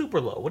not super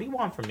low. What do you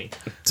want from me?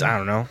 I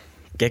don't know.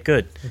 Get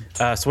good.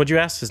 So what'd you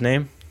ask? His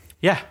name?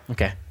 Yeah.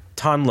 Okay.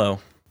 Ton Low.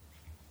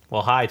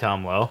 Well, hi,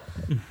 Tom Lowe.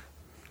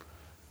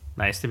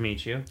 Nice to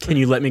meet you. Can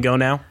you let me go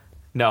now?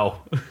 No,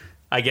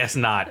 I guess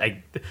not.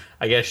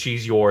 I guess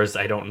she's yours.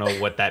 I don't know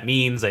what that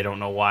means. I don't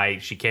know why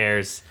she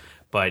cares.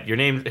 But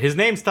his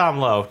name's Tom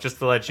Lowe. Just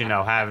to let you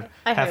know, have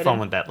heard fun him.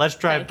 with that. Let's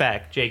drive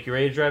back. Jake, you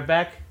ready to drive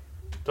back?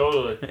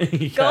 Totally.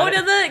 You Go got to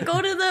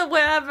it? the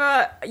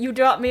wherever you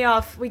drop me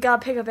off. We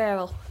gotta pick a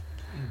barrel.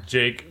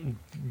 Jake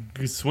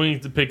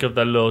swings to pick up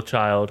that little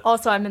child.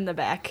 Also, I'm in the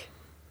back.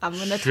 I'm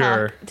gonna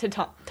Sure.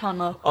 talk to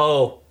Tonlo.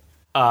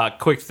 Oh,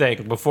 quick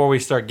thing before we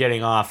start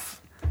getting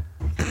off.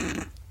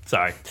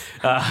 Sorry.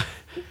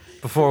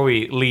 Before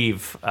we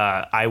leave,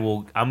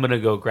 I'm gonna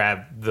go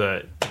grab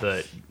the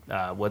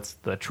what's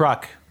the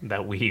truck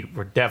that we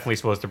were definitely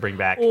supposed to bring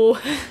back. Ooh.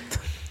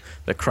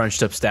 The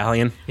crunched up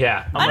stallion.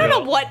 Yeah. I don't know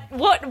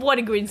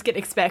what Greens can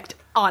expect,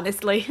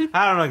 honestly.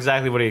 I don't know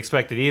exactly what he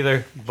expected either,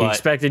 He but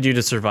expected you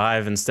to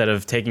survive instead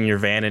of taking your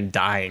van and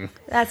dying.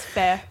 That's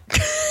fair.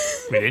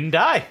 we didn't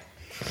die.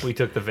 We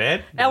took the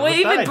van. And we're almost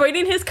even died.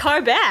 bringing his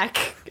car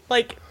back.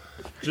 Like,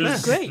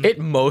 Just great. It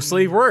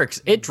mostly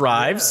works. It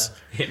drives.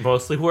 It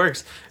mostly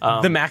works.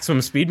 The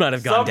maximum speed might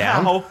have gone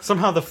down.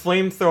 Somehow the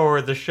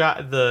flamethrower,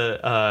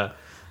 the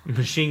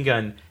machine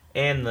gun,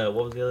 and what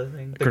was the other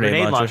thing? The Grenade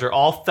grenade launcher. launcher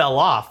all fell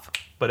off,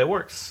 but it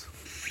works.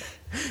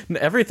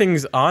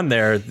 Everything's on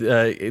there.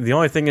 The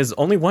only thing is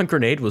only one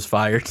grenade was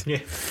fired. Yeah.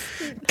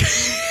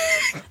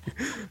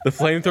 The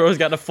flamethrower's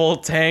got a full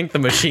tank. The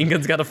machine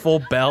gun's got a full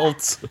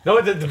belt.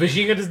 No, the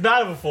machine gun does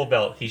not have a full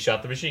belt. He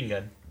shot the machine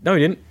gun. No,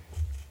 he didn't.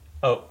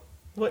 Oh,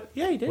 what?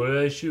 Yeah, he did. what did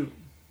I shoot?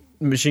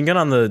 Machine gun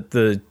on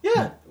the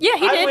Yeah. Yeah,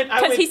 he I did, went- I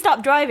because went- he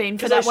stopped driving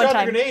for Because I that one shot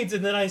time. the grenades,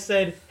 and then I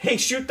said, "Hey,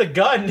 shoot the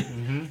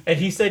gun," and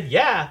he said,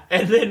 "Yeah,"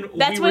 and then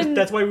That's when-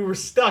 that's why we were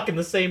stuck in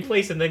the same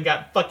place, and then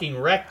got fucking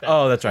wrecked.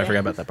 Oh, that's right. I Yeah. forgot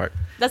about that part.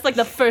 That's like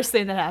the first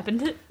thing that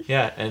happened.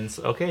 Yeah, and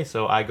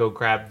so I go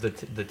grab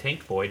the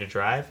tank boy to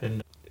drive,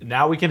 and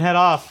now we can head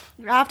off.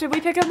 After we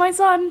pick up my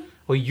son.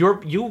 Well,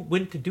 you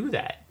went to do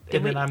that,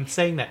 and then we? I'm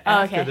saying that Oh,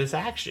 after okay. this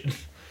action.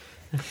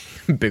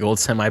 Big old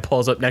semi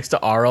pulls up next to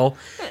Arl.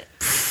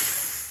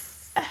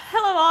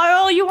 Hello,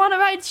 Arl. You want to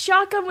ride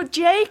shotgun with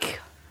Jake?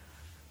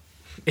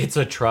 It's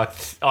a truck.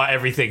 Oh,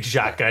 everything's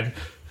shotgun.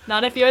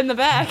 Not if you're in the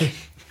back.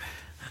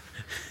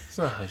 That's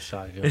not how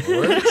shotgun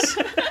works.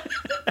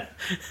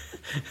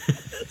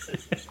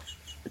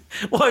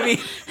 Well, I mean,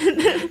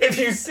 if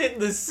you sit in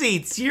the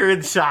seats, you're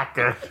in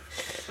shotgun.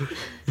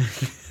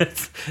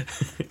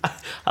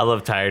 I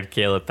love tired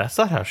Caleb. That's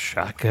not how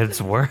shotguns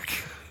work.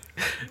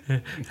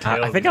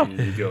 I think I'll. need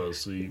to go to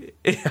sleep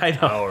I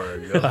know. hour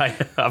ago.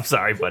 I'm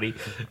sorry, buddy.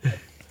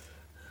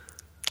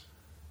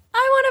 I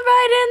want to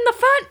ride in the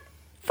front.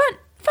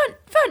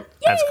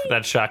 Yay!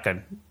 That's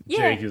shotgun.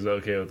 Yeah. Jake is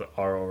okay with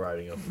Arl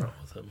riding up front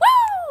with him.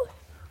 Woo!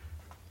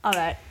 All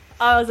right.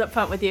 I was up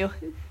front with you.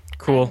 In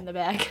Cool. the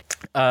back.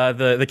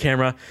 The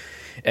camera,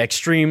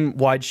 extreme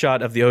wide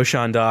shot of the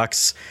Ocean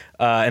docks,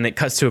 and it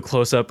cuts to a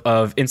close up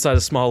of inside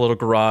a small little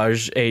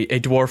garage. A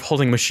dwarf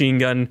holding a machine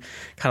gun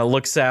kind of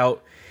looks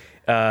out.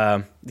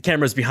 The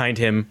camera's behind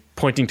him,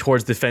 pointing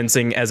towards the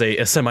fencing as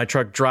a semi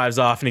truck drives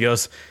off, and he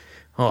goes,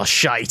 "Oh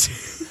shite!"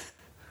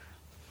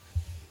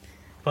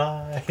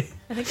 Bye.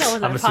 I think that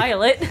was our assuming-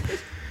 pilot.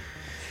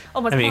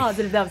 Almost I mean-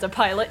 positive that was our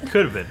pilot.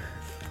 Could have been.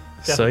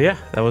 So yeah,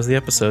 that was the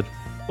episode.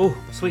 Oh,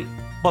 sweet.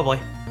 Bye, boy.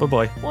 Bye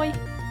bye. Boy.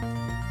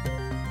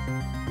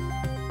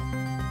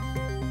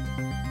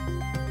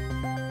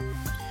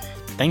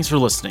 Thanks for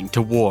listening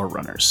to War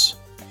Runners.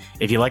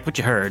 If you like what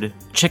you heard,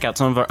 check out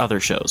some of our other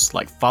shows,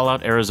 like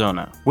Fallout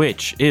Arizona,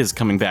 which is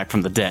coming back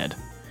from the dead.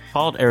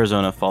 Fallout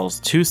Arizona follows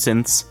 2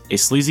 synths, a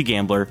sleazy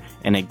gambler,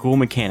 and a ghoul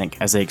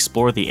mechanic as they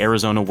explore the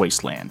Arizona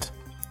wasteland.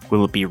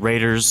 Will it be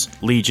raiders,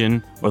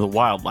 legion, or the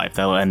wildlife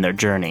that will end their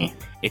journey?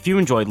 If you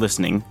enjoyed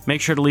listening,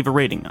 make sure to leave a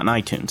rating on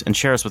iTunes and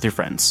share us with your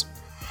friends.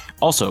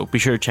 Also, be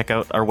sure to check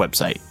out our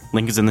website.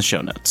 Link is in the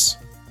show notes.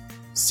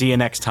 See you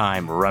next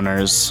time,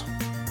 runners.